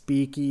the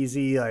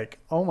speakeasy. Like,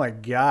 oh my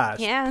gosh,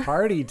 yeah.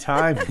 Party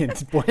time in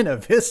Buena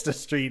Vista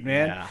Street,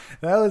 man. Yeah.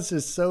 That was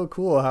just so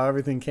cool how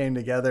everything came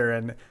together.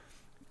 And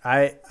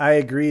I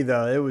agree,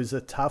 though. It was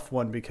a tough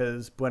one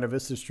because Buena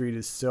Vista Street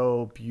is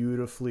so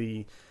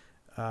beautifully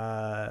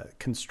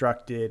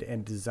constructed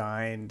and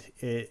designed.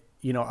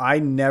 I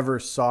never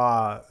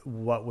saw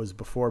what was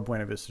before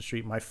Buena Vista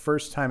Street. My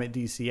first time at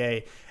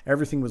DCA,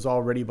 everything was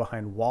already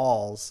behind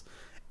walls,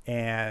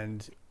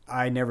 and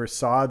I never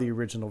saw the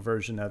original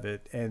version of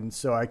it. And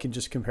so I can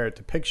just compare it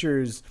to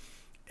pictures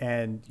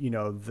and,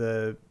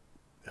 the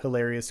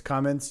hilarious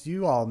comments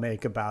you all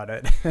make about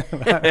it,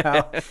 about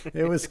how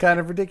it was kind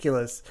of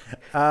ridiculous.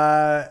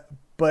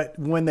 But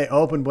when they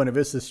opened Buena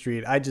Vista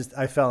Street, I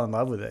fell in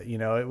love with it.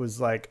 It was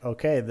like,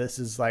 okay, this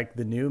is like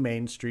the new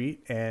Main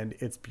Street, and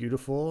it's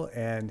beautiful,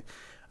 and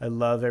I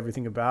love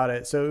everything about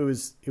it. So it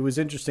was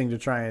interesting to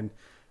try and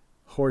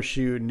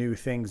horseshoe new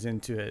things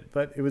into it,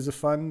 but it was a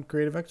fun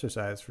creative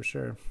exercise for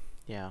sure.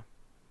 Yeah.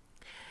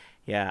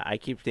 Yeah, I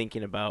keep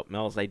thinking about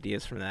Mel's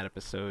ideas from that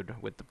episode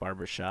with the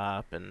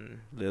barbershop and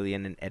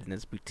Lillian and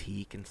Edna's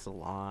boutique and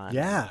salon.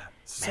 Yeah,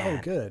 so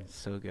good.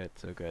 So good,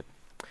 so good.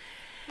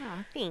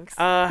 Oh, thanks.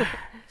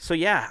 So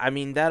yeah, I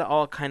mean, that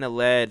all kind of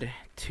led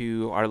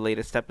to our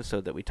latest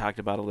episode that we talked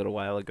about a little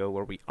while ago,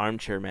 where we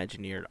armchair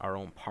Imagineered our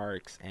own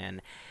parks.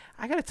 And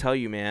I gotta tell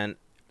you, man,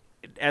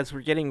 as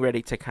we're getting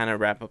ready to kind of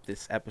wrap up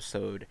this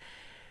episode,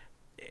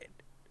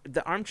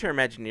 the armchair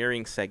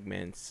Imagineering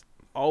segments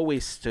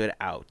always stood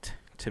out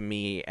to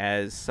me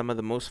as some of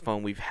the most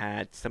fun we've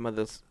had, some of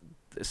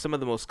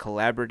the most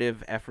collaborative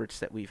efforts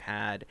that we've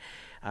had.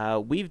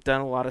 We've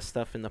done a lot of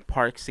stuff in the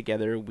parks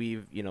together.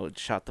 We've,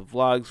 shot the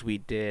vlogs. We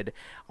did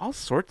all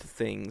sorts of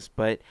things,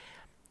 but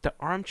the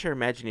armchair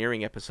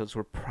Imagineering episodes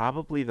were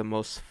probably the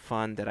most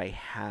fun that I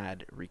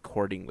had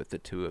recording with the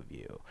two of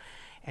you.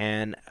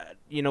 And,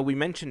 we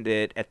mentioned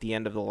it at the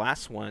end of the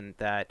last one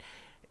that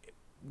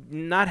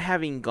not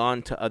having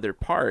gone to other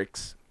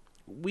parks,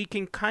 we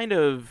can kind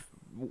of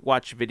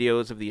watch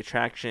videos of the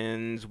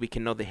attractions. We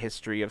can know the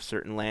history of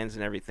certain lands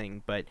and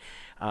everything. But,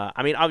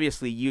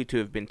 obviously you two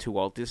have been to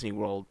Walt Disney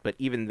World, but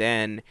even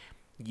then,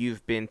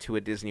 you've been to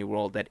a Disney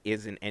World that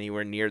isn't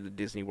anywhere near the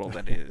Disney World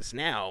that it is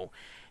now.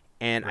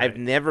 And right. I've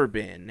never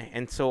been.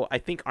 And so I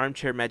think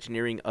armchair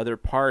Imagineering other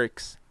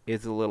parks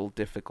is a little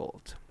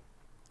difficult.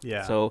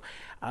 Yeah. So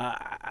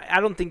I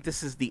don't think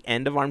this is the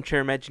end of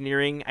armchair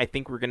Imagineering. I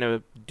think we're going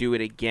to do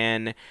it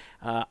again.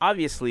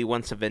 Obviously,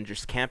 once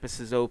Avengers Campus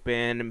is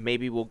open,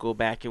 maybe we'll go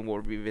back and we'll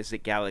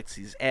revisit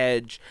Galaxy's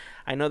Edge.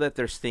 I know that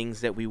there's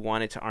things that we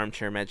wanted to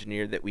armchair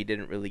Imagineer that we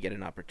didn't really get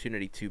an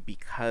opportunity to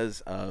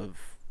because of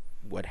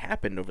what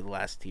happened over the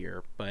last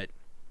year. But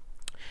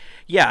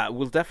yeah,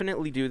 we'll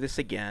definitely do this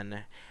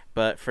again.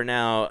 But for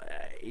now,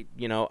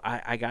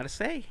 I got to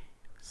say,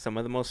 some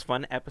of the most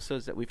fun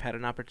episodes that we've had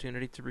an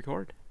opportunity to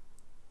record.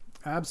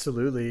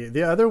 Absolutely.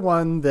 The other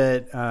one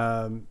that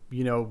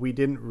we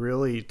didn't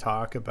really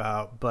talk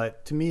about,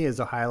 but to me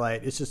is a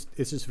highlight, it's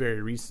just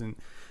very recent,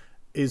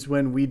 is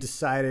when we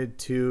decided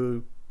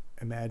to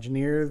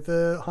Imagineer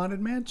the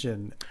Haunted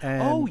Mansion.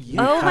 And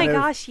oh my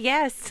gosh,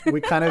 yes. We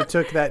kind of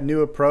took that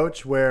new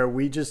approach where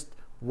we just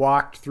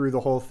walked through the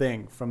whole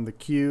thing from the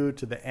queue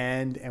to the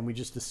end, and we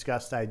just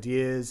discussed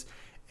ideas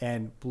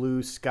and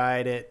blue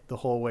skied it the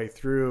whole way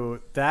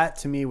through. That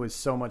to me was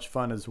so much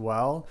fun as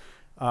well.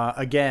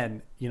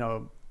 Again,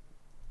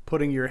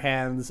 putting your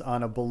hands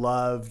on a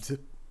beloved,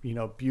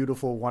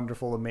 beautiful,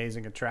 wonderful,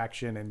 amazing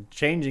attraction and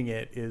changing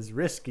it is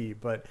risky,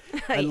 but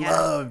I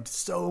loved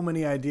so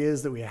many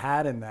ideas that we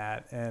had in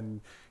that,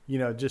 and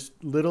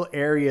just little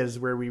areas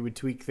where we would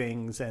tweak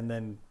things and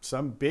then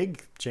some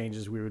big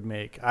changes we would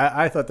make.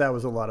 I thought that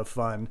was a lot of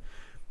fun,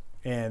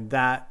 and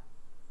that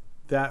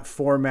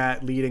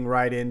format leading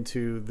right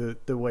into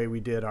the way we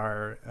did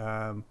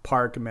our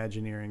park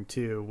Imagineering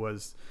too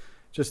was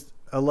just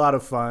a lot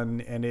of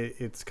fun, and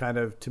it's kind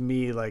of, to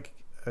me, like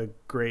a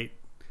great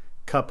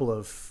couple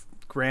of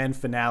grand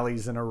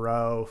finales in a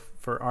row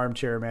for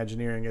armchair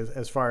Imagineering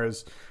as far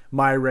as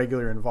my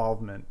regular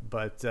involvement.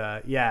 But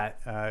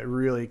it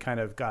really kind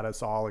of got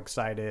us all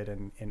excited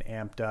and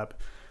amped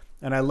up.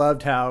 And I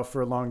loved how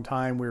for a long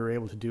time we were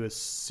able to do a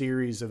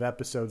series of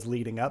episodes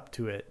leading up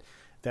to it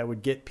that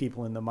would get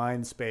people in the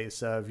mind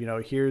space of,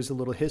 here's a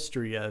little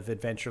history of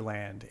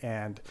Adventureland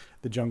and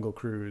the Jungle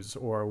Cruise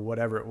or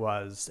whatever it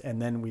was. And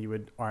then we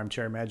would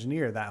armchair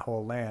Imagineer that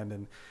whole land.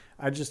 And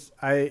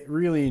I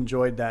really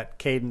enjoyed that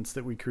cadence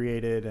that we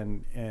created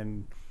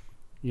and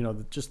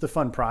just the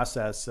fun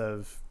process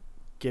of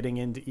getting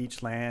into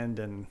each land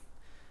and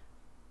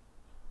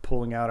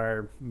pulling out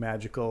our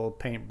magical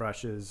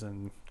paintbrushes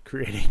and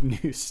creating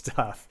new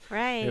stuff.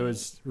 Right. It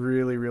was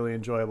really, really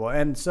enjoyable.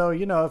 And so,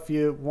 if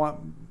you want,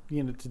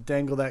 to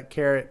dangle that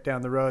carrot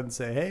down the road and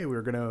say, hey,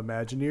 we're going to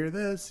Imagineer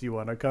this, you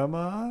want to come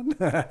on?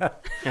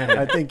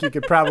 I think you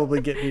could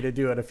probably get me to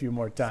do it a few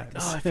more times.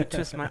 Oh, if you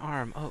twist my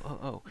arm.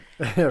 Oh.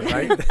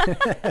 Right?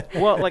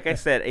 Well, like I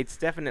said, it's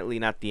definitely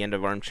not the end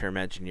of armchair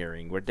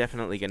Imagineering. We're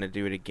definitely going to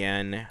do it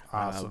again.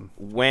 Awesome.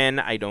 When,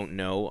 I don't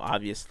know.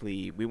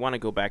 Obviously, we want to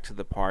go back to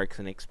the parks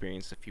and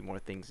experience a few more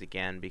things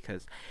again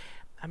because,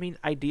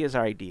 ideas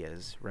are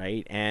ideas,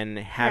 right? And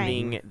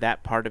having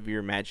that part of your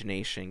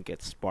imagination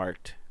get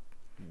sparked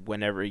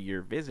whenever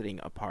you're visiting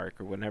a park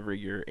or whenever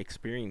you're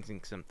experiencing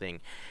something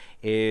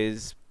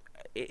it's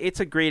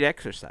a great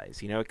exercise.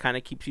 It kind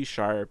of keeps you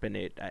sharp,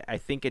 and I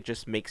think it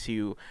just makes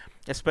you,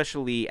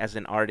 especially as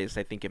an artist,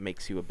 I think it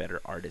makes you a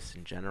better artist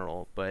in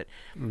general. But,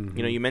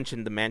 you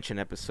mentioned the mansion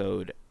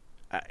episode.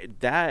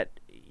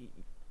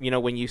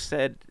 When you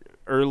said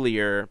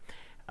earlier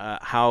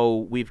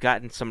how we've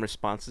gotten some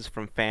responses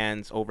from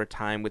fans over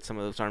time with some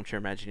of those armchair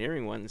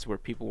Imagineering ones where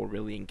people were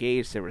really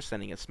engaged. They were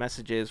sending us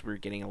messages. We were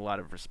getting a lot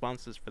of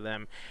responses for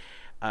them.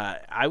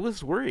 I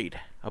was worried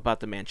about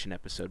the mansion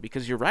episode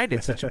because you're right.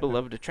 It's such a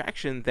beloved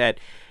attraction that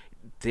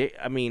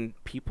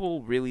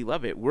people really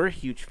love it. We're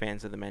huge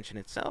fans of the mansion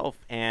itself.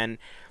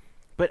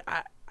 But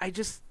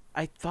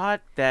I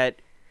thought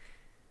that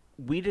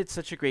we did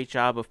such a great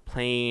job of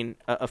paying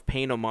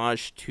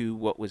homage to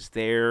what was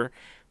there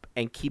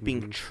and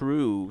keeping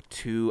true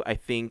to, I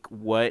think,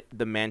 what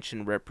the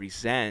mansion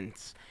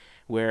represents,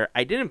 where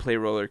I didn't play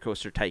Roller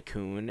Coaster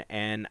Tycoon,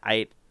 and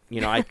I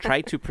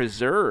tried to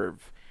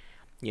preserve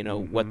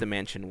what the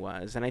mansion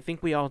was. And I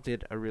think we all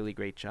did a really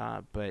great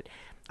job. But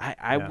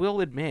I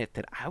will admit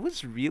that I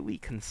was really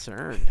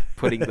concerned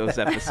putting those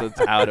episodes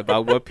out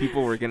about what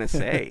people were going to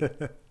say.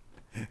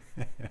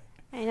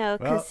 I know,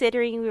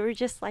 considering we were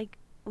just like,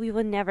 we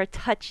will never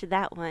touch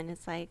that one.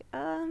 It's like,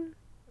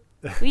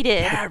 we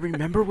did. Yeah,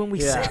 remember when we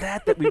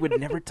said that we would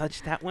never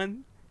touch that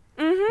one?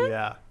 Mm-hmm.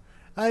 Yeah.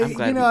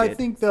 I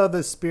think though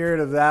the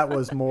spirit of that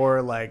was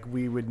more like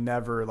we would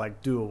never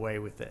like do away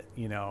with it,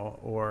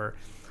 or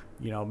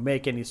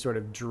make any sort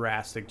of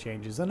drastic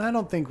changes. And I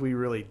don't think we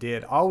really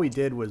did. All we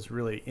did was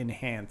really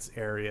enhance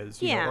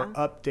areas, or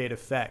update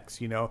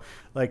effects,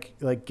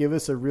 like give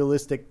us a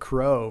realistic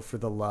crow for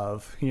the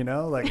love, come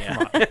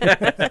on.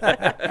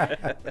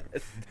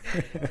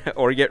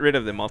 Or get rid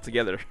of them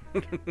altogether.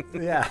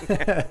 Yeah.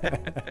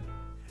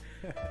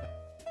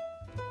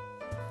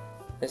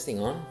 This thing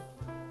on?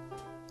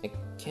 I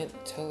can't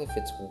tell if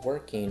it's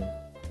working.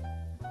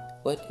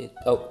 We're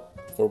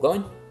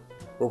going?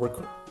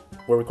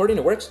 We're recording,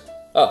 it works?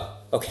 Oh,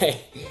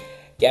 okay.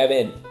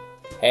 Gavin,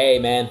 hey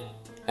man,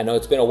 I know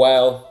it's been a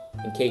while.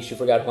 In case you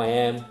forgot who I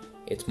am,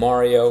 it's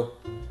Mario,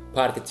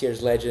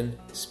 Podcateers legend,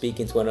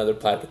 speaking to another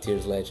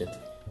Podcateers legend.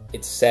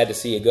 It's sad to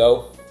see you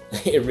go.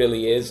 It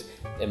really is.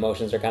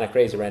 Emotions are kind of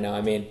crazy right now.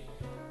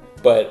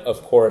 But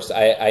of course,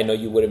 I know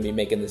you wouldn't be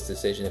making this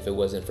decision if it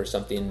wasn't for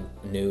something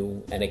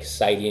new and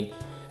exciting.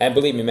 And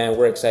believe me, man,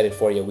 we're excited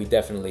for you. We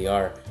definitely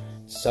are.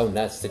 So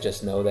nuts to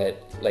just know that,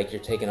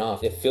 you're taking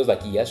off. It feels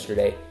like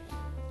yesterday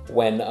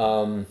when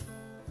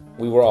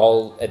we were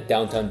all at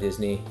Downtown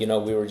Disney. We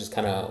were just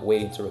kind of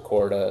waiting to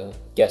record a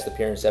guest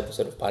appearance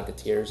episode of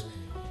Podcateers.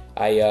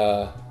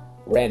 I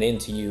ran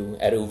into you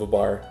at Uva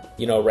Bar,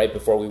 right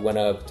before we went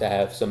up to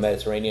have some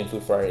Mediterranean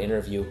food for our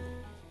interview.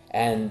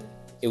 And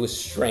it was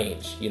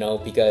strange,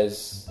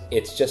 because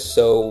it's just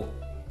so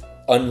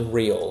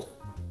unreal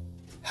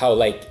how,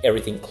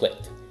 everything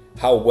clicked.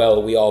 How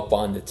well we all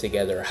bonded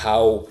together,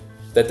 how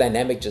the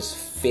dynamic just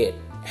fit,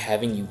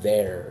 having you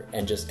there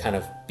and just kind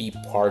of be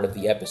part of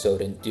the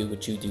episode and do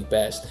what you do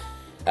best.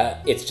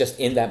 It's just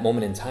in that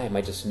moment in time,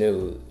 I just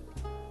knew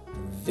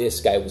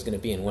this guy was going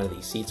to be in one of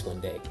these seats one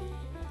day.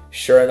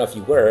 Sure enough,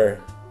 you were,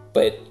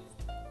 but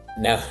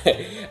now,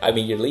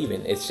 you're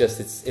leaving. It's just,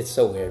 it's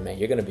so weird, man.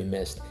 You're going to be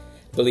missed.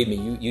 Believe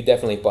me, you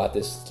definitely brought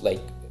this,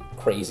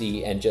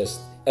 crazy and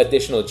just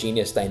additional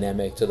genius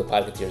dynamic to the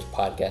Podcateers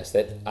podcast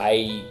that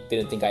I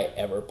didn't think I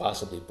ever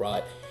possibly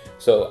brought.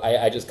 So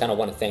I just kind of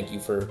want to thank you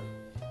for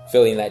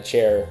filling that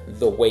chair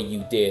the way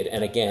you did.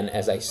 And again,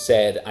 as I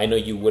said, I know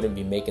you wouldn't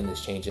be making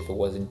this change if it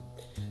wasn't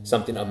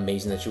something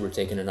amazing that you were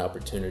taking an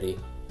opportunity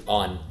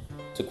on.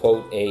 To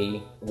quote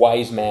a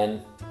wise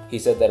man, he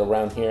said that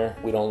around here,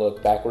 we don't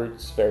look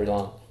backwards very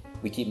long.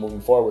 We keep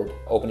moving forward,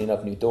 opening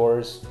up new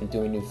doors and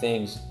doing new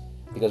things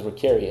because we're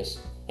curious.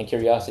 And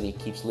curiosity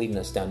keeps leading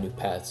us down new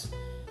paths.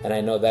 And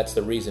I know that's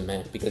the reason,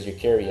 man, because you're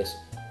curious.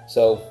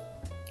 So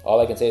all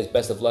I can say is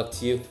best of luck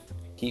to you.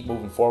 Keep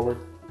moving forward.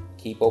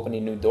 Keep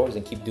opening new doors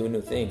and keep doing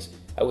new things.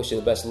 I wish you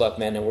the best of luck,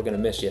 man, and we're going to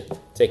miss you.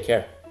 Take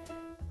care.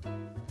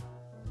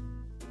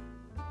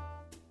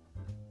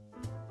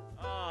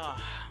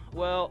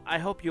 Well, I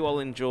hope you all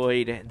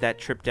enjoyed that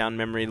trip down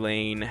memory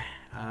lane.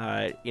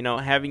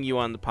 Having you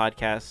on the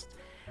podcast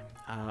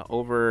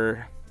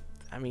over...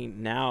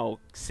 now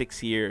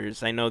 6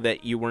 years. I know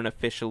that you weren't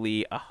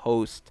officially a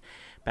host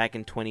back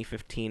in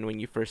 2015 when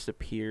you first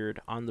appeared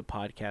on the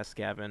podcast,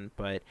 Gavin,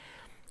 but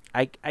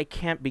I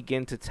can't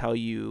begin to tell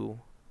you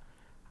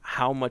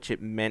how much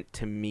it meant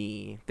to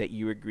me that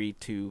you agreed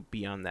to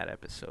be on that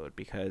episode,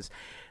 because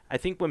I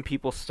think when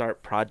people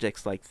start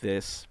projects like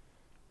this,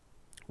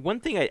 one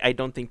thing I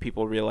don't think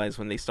people realize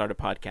when they start a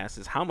podcast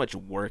is how much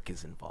work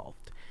is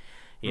involved.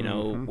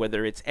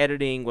 Whether it's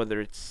editing, whether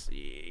it's,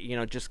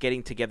 just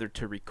getting together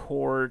to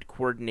record,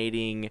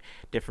 coordinating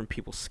different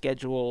people's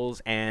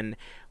schedules. And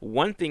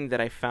one thing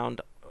that I found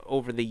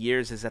over the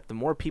years is that the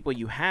more people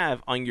you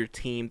have on your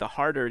team, the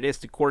harder it is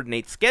to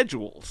coordinate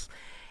schedules.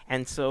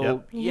 And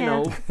so,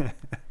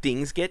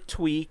 things get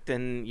tweaked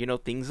and,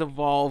 things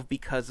evolve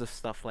because of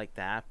stuff like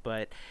that.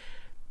 But,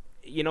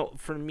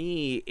 for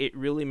me, it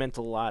really meant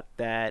a lot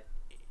that,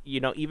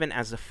 even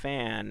as a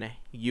fan,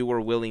 you were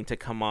willing to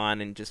come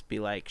on and just be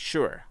like,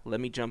 sure,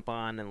 let me jump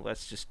on and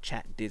let's just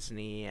chat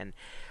Disney. And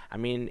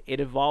it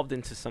evolved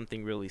into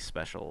something really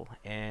special.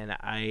 And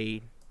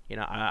I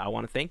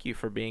want to thank you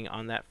for being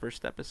on that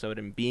first episode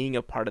and being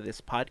a part of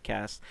this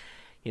podcast,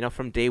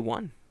 from day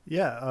one.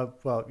 Yeah,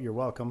 well, you're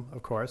welcome,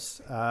 of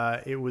course.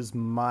 It was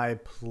my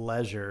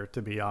pleasure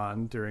to be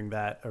on during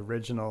that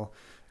original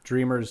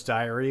Dreamer's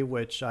Diary,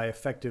 which I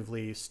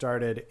effectively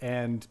started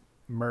and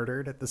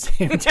murdered at the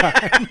same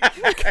time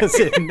because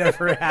it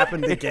never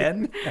happened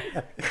again.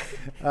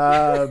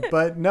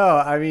 But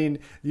no,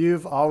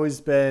 you've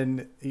always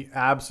been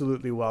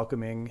absolutely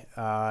welcoming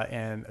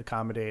and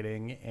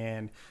accommodating.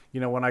 And,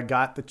 when I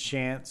got the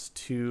chance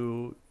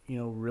to,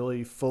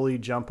 really fully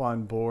jump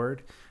on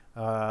board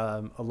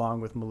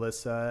along with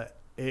Melissa,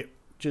 it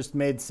just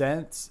made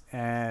sense.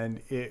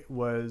 And it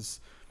was,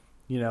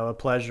 a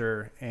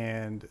pleasure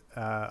and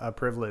a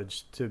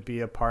privilege to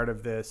be a part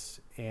of this.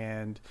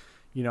 And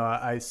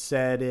I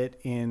said it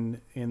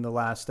in the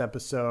last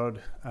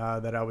episode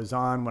that I was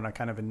on, when I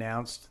kind of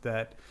announced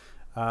that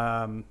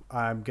I'm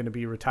going to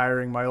be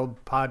retiring my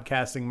old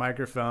podcasting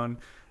microphone,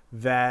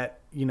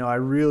 that I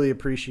really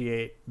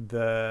appreciate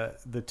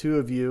the two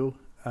of you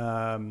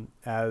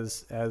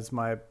as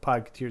my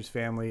Podcateers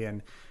family,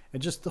 and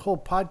just the whole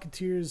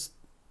Podcateers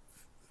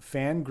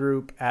fan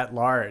group at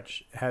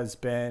large has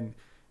been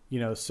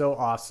so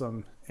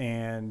awesome,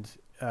 and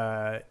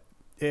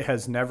it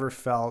has never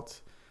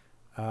felt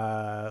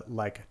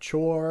like a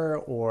chore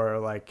or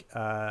like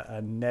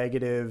a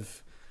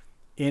negative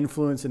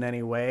influence in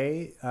any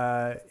way,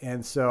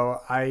 and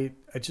so I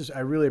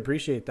really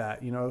appreciate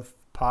that.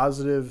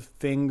 Positive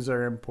things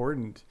are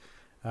important,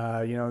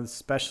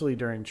 especially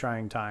during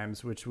trying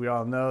times, which we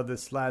all know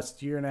this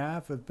last year and a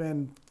half have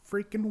been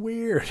freaking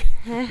weird.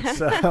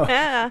 So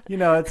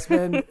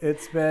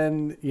it's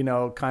been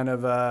kind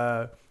of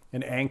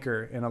an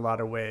anchor in a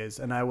lot of ways,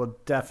 and I will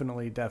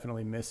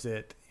definitely miss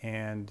it,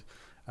 and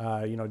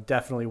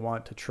definitely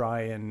want to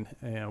try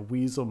and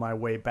weasel my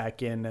way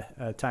back in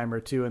a time or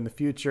two in the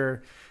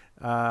future.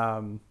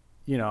 But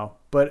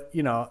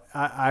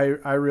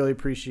I really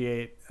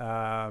appreciate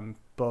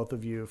both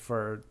of you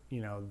for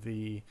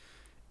the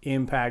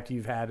impact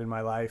you've had in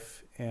my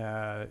life,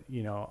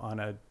 on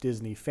a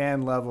Disney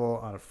fan level,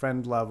 on a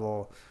friend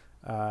level,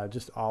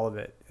 just all of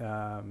it.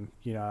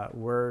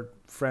 We're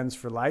friends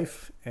for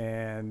life,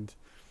 and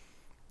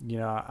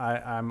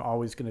I'm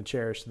always going to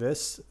cherish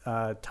this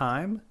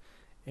time,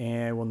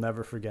 and we'll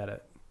never forget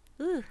it.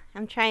 Ooh,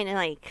 I'm trying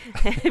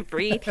to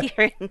breathe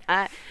here and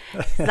not.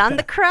 I'm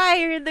the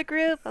crier in the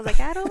group. I was like,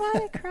 I don't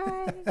want to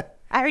cry.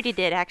 I already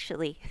did,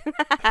 actually.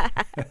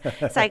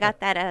 So I got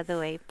that out of the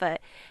way.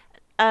 But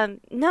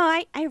no,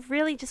 I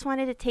really just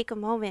wanted to take a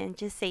moment and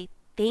just say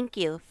thank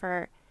you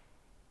for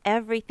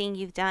everything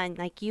you've done.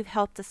 Like, you've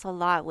helped us a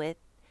lot with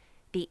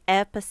the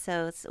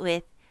episodes,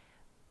 with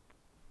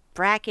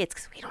brackets,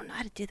 because we don't know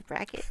how to do the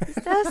brackets and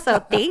stuff. So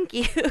thank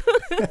you.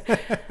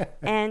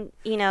 And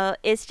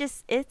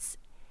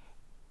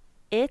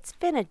it's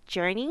been a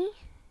journey,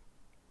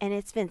 and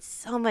it's been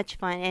so much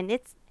fun, and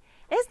it's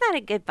not a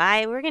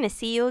goodbye. We're gonna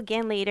see you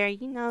again later,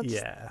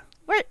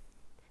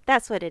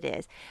 that's what it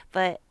is.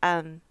 But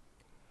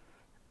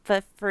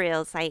for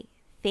reals,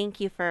 thank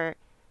you for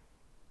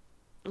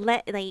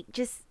how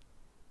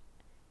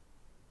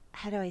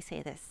do I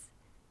say this?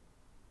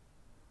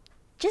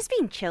 Just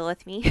being chill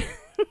with me.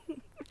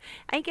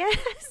 I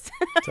guess.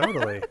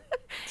 Totally.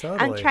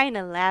 I'm trying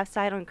to laugh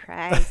so I don't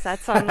cry. So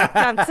that's why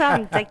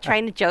I'm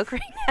trying to joke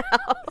right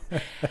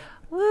now.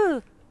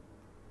 Woo.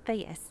 But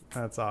yes.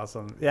 That's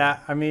awesome. Yeah,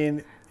 I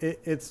mean,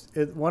 it's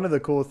one of the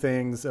cool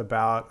things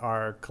about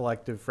our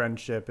collective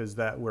friendship is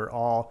that we're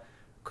all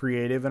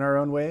creative in our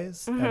own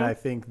ways. Mm-hmm. And I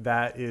think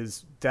that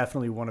is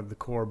definitely one of the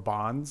core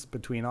bonds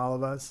between all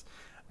of us.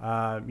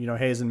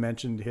 Hazen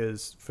mentioned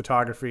his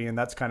photography, and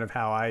that's kind of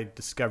how I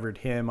discovered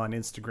him on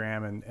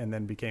Instagram and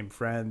then became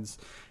friends.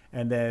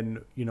 And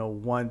then,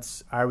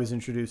 once I was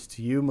introduced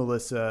to you,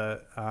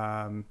 Melissa,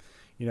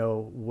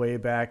 way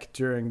back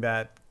during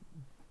that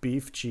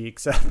Beef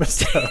Cheeks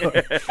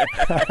episode,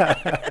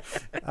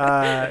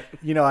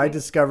 I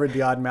discovered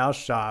the Odd Mouse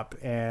Shop,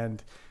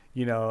 and,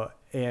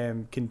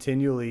 am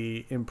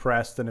continually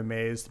impressed and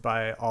amazed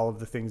by all of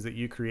the things that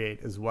you create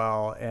as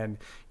well. And,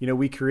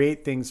 we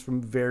create things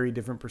from very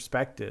different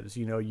perspectives.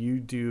 You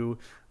do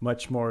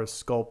much more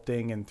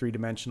sculpting and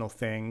three-dimensional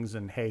things,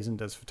 and Hazen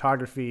does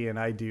photography, and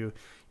I do,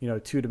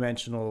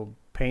 two-dimensional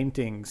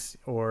paintings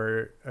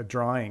or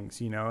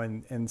drawings,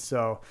 and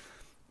so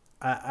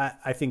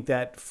I think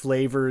that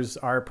flavors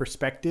our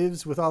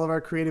perspectives with all of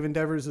our creative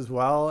endeavors as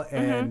well.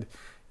 And,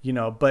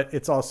 but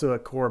it's also a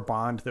core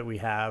bond that we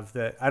have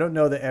that I don't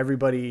know that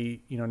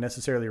everybody,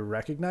 necessarily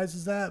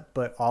recognizes that,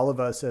 but all of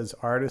us as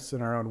artists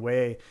in our own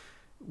way,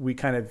 we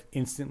kind of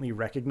instantly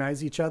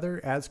recognize each other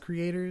as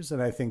creators.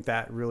 And I think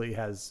that really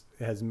has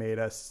made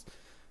us,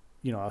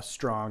 a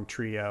strong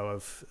trio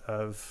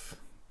of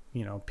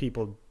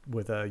people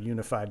with a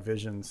unified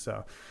vision.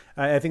 So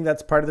I think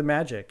that's part of the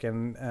magic.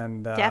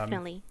 And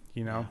definitely,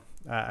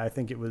 I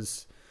think it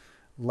was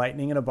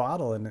lightning in a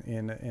bottle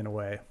in a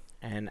way.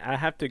 And I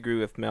have to agree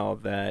with Mel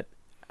that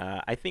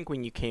I think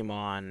when you came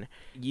on,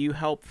 you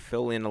helped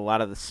fill in a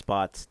lot of the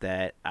spots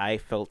that I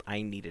felt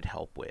I needed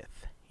help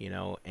with,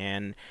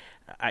 and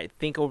I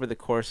think over the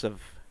course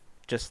of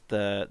just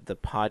the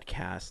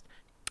podcast,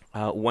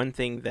 one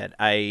thing that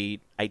I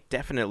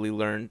definitely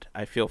learned,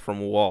 I feel, from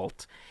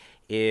Walt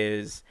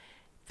is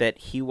that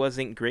he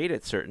wasn't great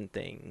at certain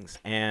things,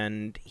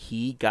 and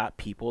he got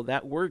people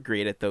that were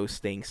great at those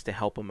things to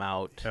help him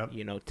out,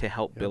 to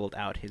help build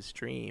out his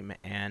dream.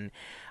 And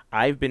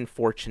I've been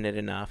fortunate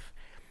enough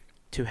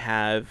to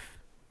have,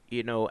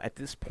 at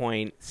this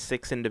point,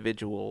 6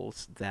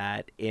 individuals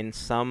that in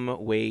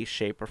some way,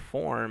 shape, or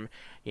form,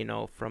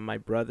 from my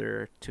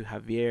brother to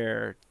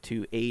Javier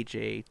to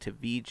AJ to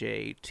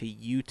VJ to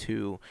you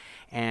two,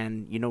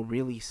 and,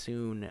 really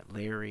soon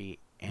Larry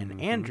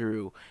and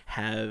Andrew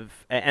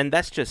have, and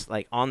that's just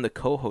like on the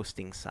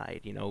co-hosting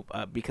side,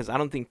 because I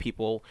don't think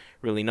people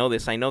really know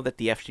this. I know that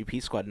the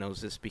FGP squad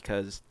knows this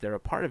because they're a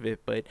part of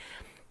it, but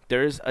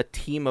there's a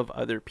team of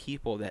other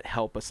people that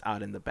help us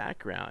out in the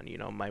background.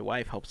 My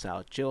wife helps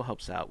out, Jill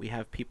helps out. We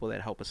have people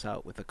that help us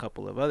out with a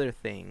couple of other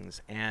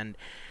things. And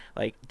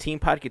like Team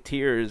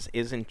Podcateers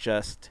isn't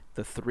just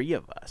the three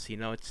of us,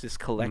 it's this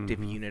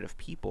collective unit of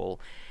people.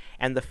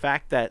 And the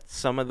fact that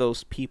some of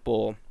those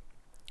people,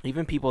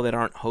 even people that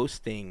aren't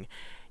hosting,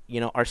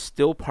 are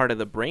still part of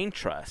the brain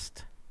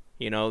trust,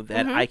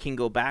 that I can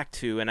go back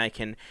to and I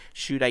can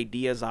shoot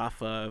ideas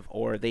off of,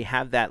 or they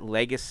have that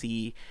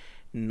legacy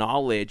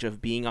knowledge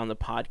of being on the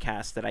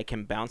podcast that I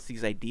can bounce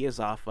these ideas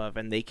off of,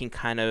 and they can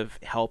kind of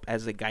help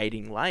as a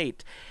guiding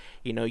light.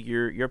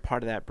 You're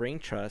part of that brain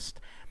trust.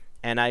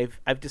 And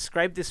I've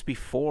described this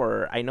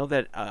before. I know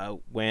that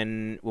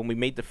when we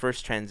made the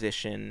first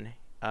transition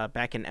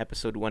back in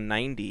episode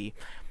 190,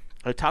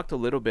 I talked a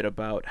little bit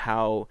about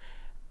how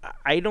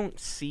I don't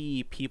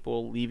see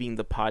people leaving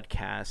the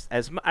podcast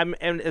as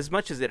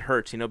much as it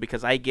hurts,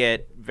 because I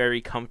get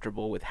very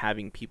comfortable with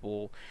having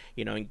people,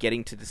 and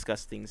getting to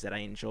discuss things that I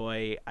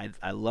enjoy.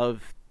 I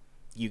love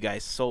you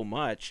guys so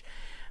much,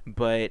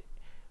 but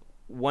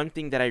one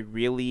thing that I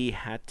really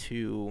had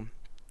to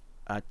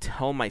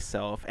tell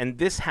myself, and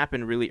this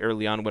happened really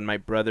early on when my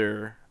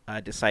brother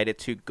decided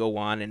to go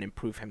on and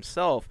improve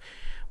himself,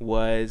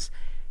 was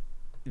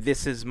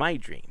this is my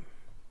dream.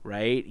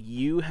 Right?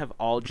 You have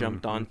all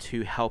jumped on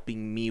to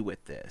helping me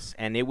with this.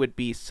 And it would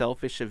be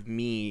selfish of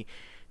me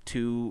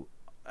to,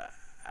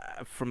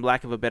 from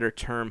lack of a better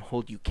term,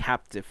 hold you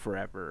captive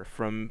forever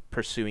from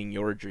pursuing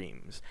your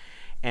dreams.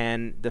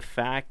 And the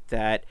fact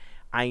that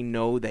I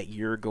know that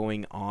you're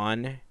going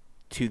on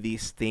to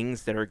these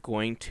things that are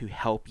going to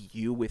help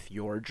you with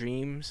your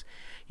dreams,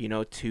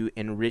 to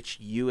enrich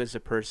you as a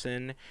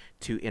person,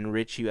 to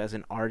enrich you as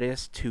an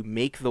artist, to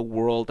make the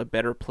world a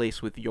better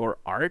place with your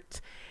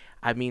art.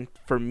 I mean,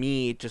 for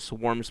me, it just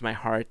warms my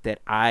heart that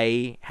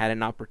I had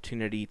an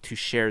opportunity to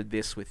share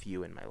this with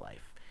you in my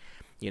life,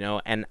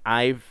 and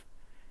I've,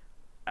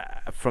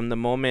 from the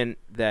moment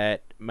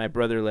that my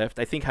brother left,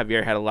 I think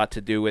Javier had a lot to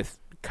do with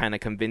kind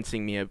of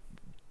convincing me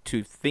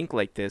to think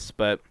like this,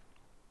 but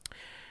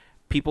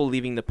people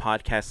leaving the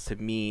podcast to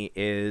me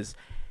is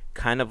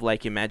kind of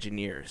like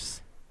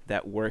Imagineers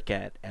that work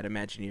at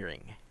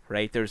Imagineering,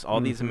 right? There's all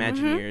these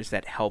Imagineers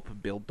that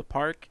help build the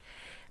park.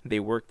 They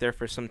work there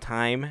for some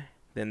time.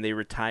 Then they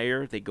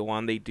retire, they go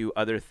on, they do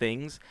other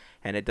things,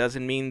 and it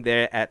doesn't mean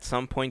that at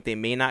some point they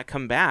may not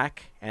come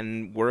back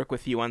and work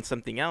with you on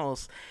something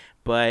else,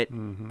 but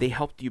they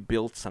helped you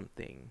build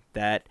something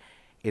that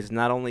is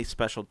not only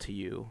special to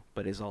you,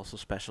 but is also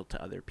special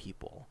to other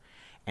people.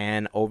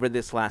 And over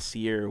this last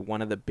year,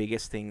 one of the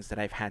biggest things that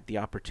I've had the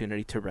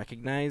opportunity to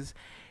recognize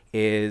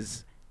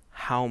is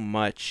how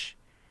much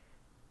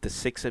the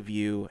six of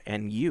you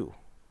and you,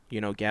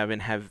 Gavin,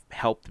 have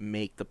helped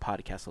make the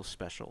podcast so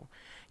special.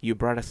 You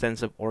brought a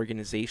sense of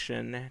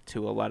organization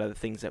to a lot of the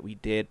things that we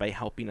did by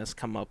helping us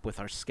come up with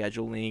our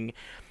scheduling.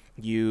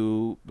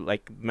 You,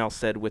 like Mel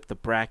said, with the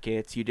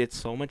brackets, you did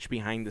so much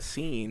behind the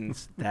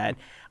scenes that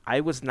I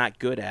was not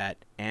good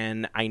at,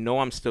 and I know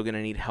I'm still going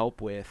to need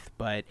help with,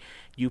 but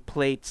you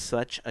played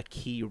such a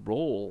key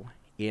role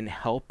in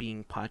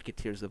helping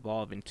Podcateers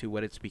evolve into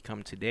what it's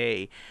become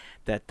today,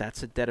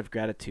 that's a debt of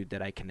gratitude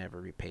that I can never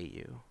repay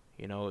you.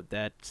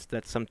 That's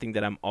something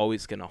that I'm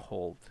always going to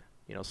hold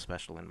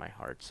special in my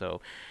heart.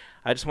 So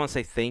I just want to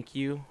say thank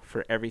you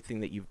for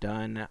everything that you've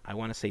done. I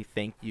want to say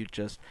thank you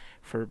just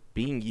for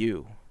being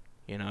you.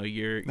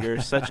 You're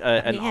such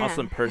an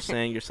awesome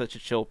person. You're such a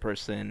chill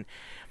person.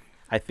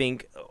 I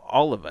think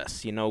all of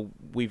us,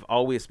 we've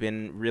always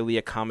been really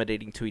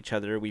accommodating to each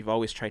other. We've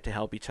always tried to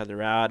help each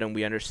other out, and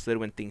we understood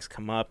when things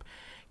come up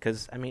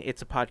because,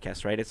 it's a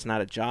podcast, right? It's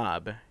not a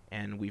job,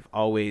 and we've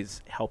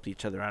always helped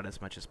each other out as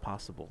much as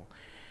possible.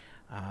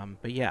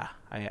 But yeah,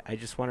 I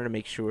just wanted to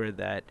make sure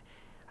that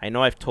I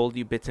know I've told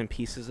you bits and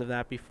pieces of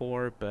that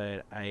before,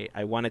 but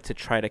I wanted to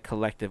try to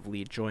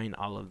collectively join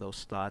all of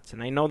those thoughts.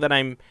 And I know that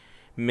I'm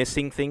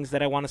missing things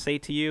that I want to say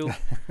to you,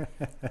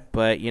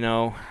 but,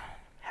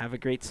 have a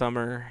great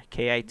summer,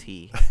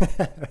 KIT.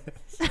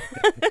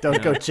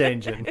 Don't go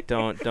changing.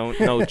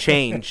 No,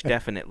 change,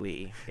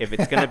 definitely. If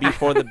it's going to be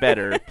for the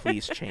better,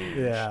 please change.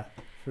 Yeah,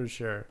 for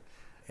sure.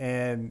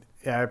 And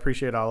yeah, I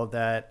appreciate all of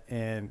that.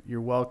 And you're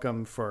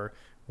welcome for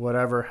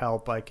whatever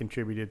help I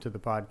contributed to the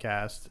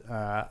podcast.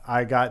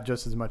 I got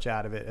just as much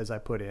out of it as I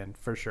put in,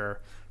 for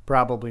sure.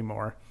 Probably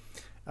more.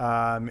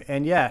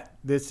 And yeah,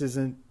 this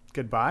isn't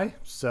goodbye.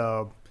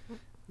 So,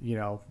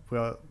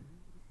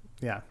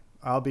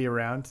 I'll be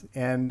around.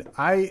 And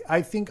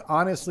I think,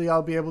 honestly,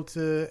 I'll be able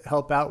to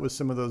help out with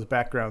some of those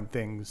background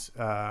things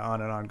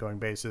on an ongoing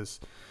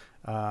basis.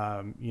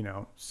 I'll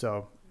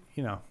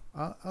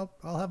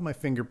have my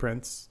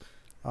fingerprints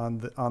on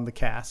the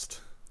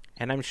cast.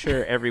 And I'm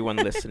sure everyone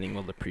listening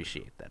will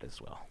appreciate that as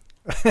well.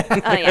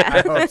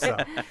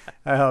 yeah.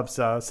 I hope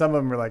so. Some of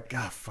them were like,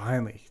 God,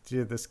 finally.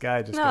 Dude, this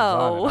guy just goes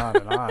No. on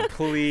and on.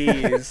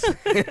 Please.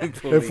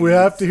 If we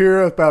have to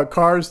hear about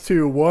Cars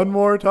 2 one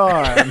more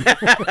time.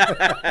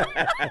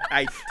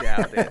 I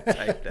doubt it.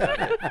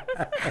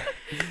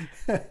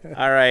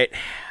 All right.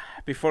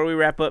 Before we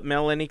wrap up,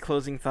 Mel, any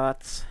closing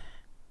thoughts?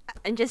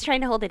 I'm just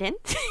trying to hold it in.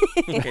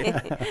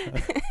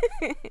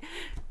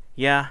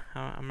 Yeah,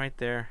 I'm right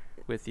there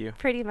with you.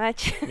 Pretty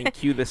much. I mean,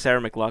 cue the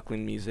Sarah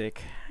McLachlan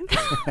music.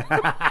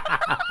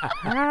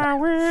 I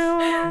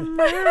will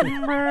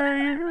remember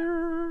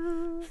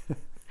you.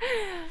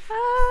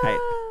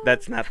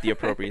 That's not the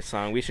appropriate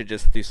song. We should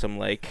just do some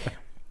like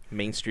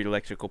Main Street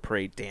Electrical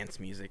Parade dance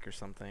music or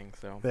something.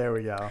 So there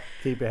we go.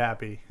 Keep it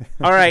happy.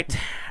 All right.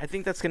 I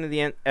think that's going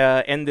to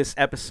end this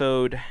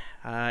episode.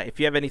 If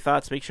you have any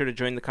thoughts, make sure to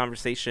join the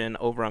conversation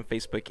over on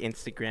Facebook,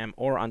 Instagram,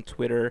 or on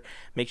Twitter.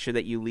 Make sure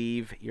that you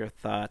leave your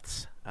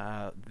thoughts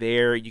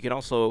there. You can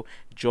also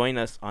join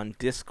us on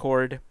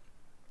Discord.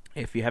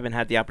 If you haven't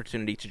had the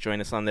opportunity to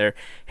join us on there,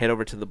 head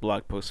over to the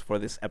blog post for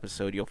this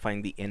episode. You'll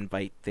find the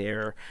invite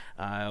there.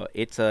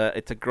 It's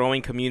a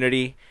growing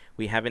community.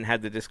 We haven't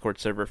had the Discord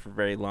server for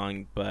very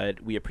long,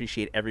 but we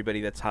appreciate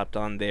everybody that's hopped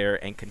on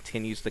there and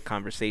continues the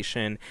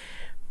conversation.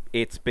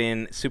 It's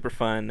been super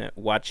fun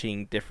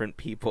watching different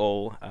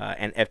people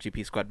and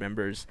FGP Squad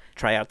members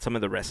try out some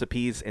of the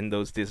recipes in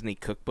those Disney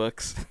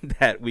cookbooks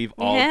that we've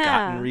all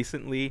gotten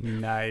recently.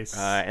 Nice.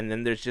 And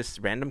then there's just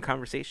random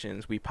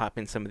conversations. We pop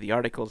in some of the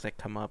articles that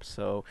come up.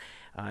 So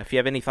if you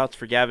have any thoughts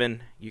for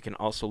Gavin, you can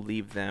also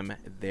leave them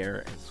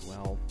there as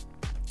well.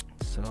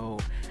 So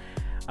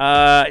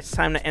it's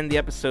time to end the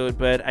episode,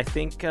 but I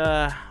think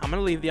I'm going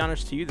to leave the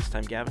honors to you this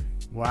time, Gavin.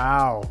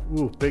 Wow.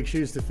 Ooh, big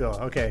shoes to fill.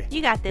 Okay.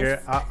 You got this.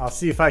 Here, I'll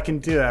see if I can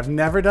do it. I've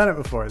never done it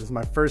before. This is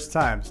my first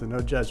time, so no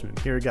judgment.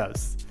 Here it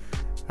goes.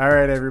 All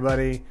right,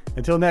 everybody.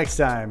 Until next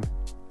time,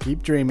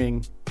 keep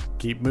dreaming,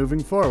 keep moving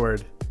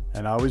forward,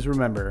 and always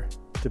remember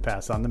to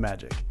pass on the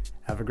magic.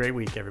 Have a great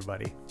week,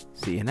 everybody.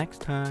 See you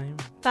next time.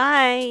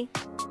 Bye.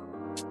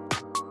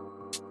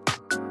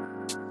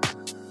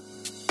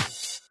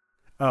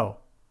 Oh,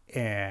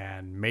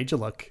 and Major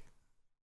Luck.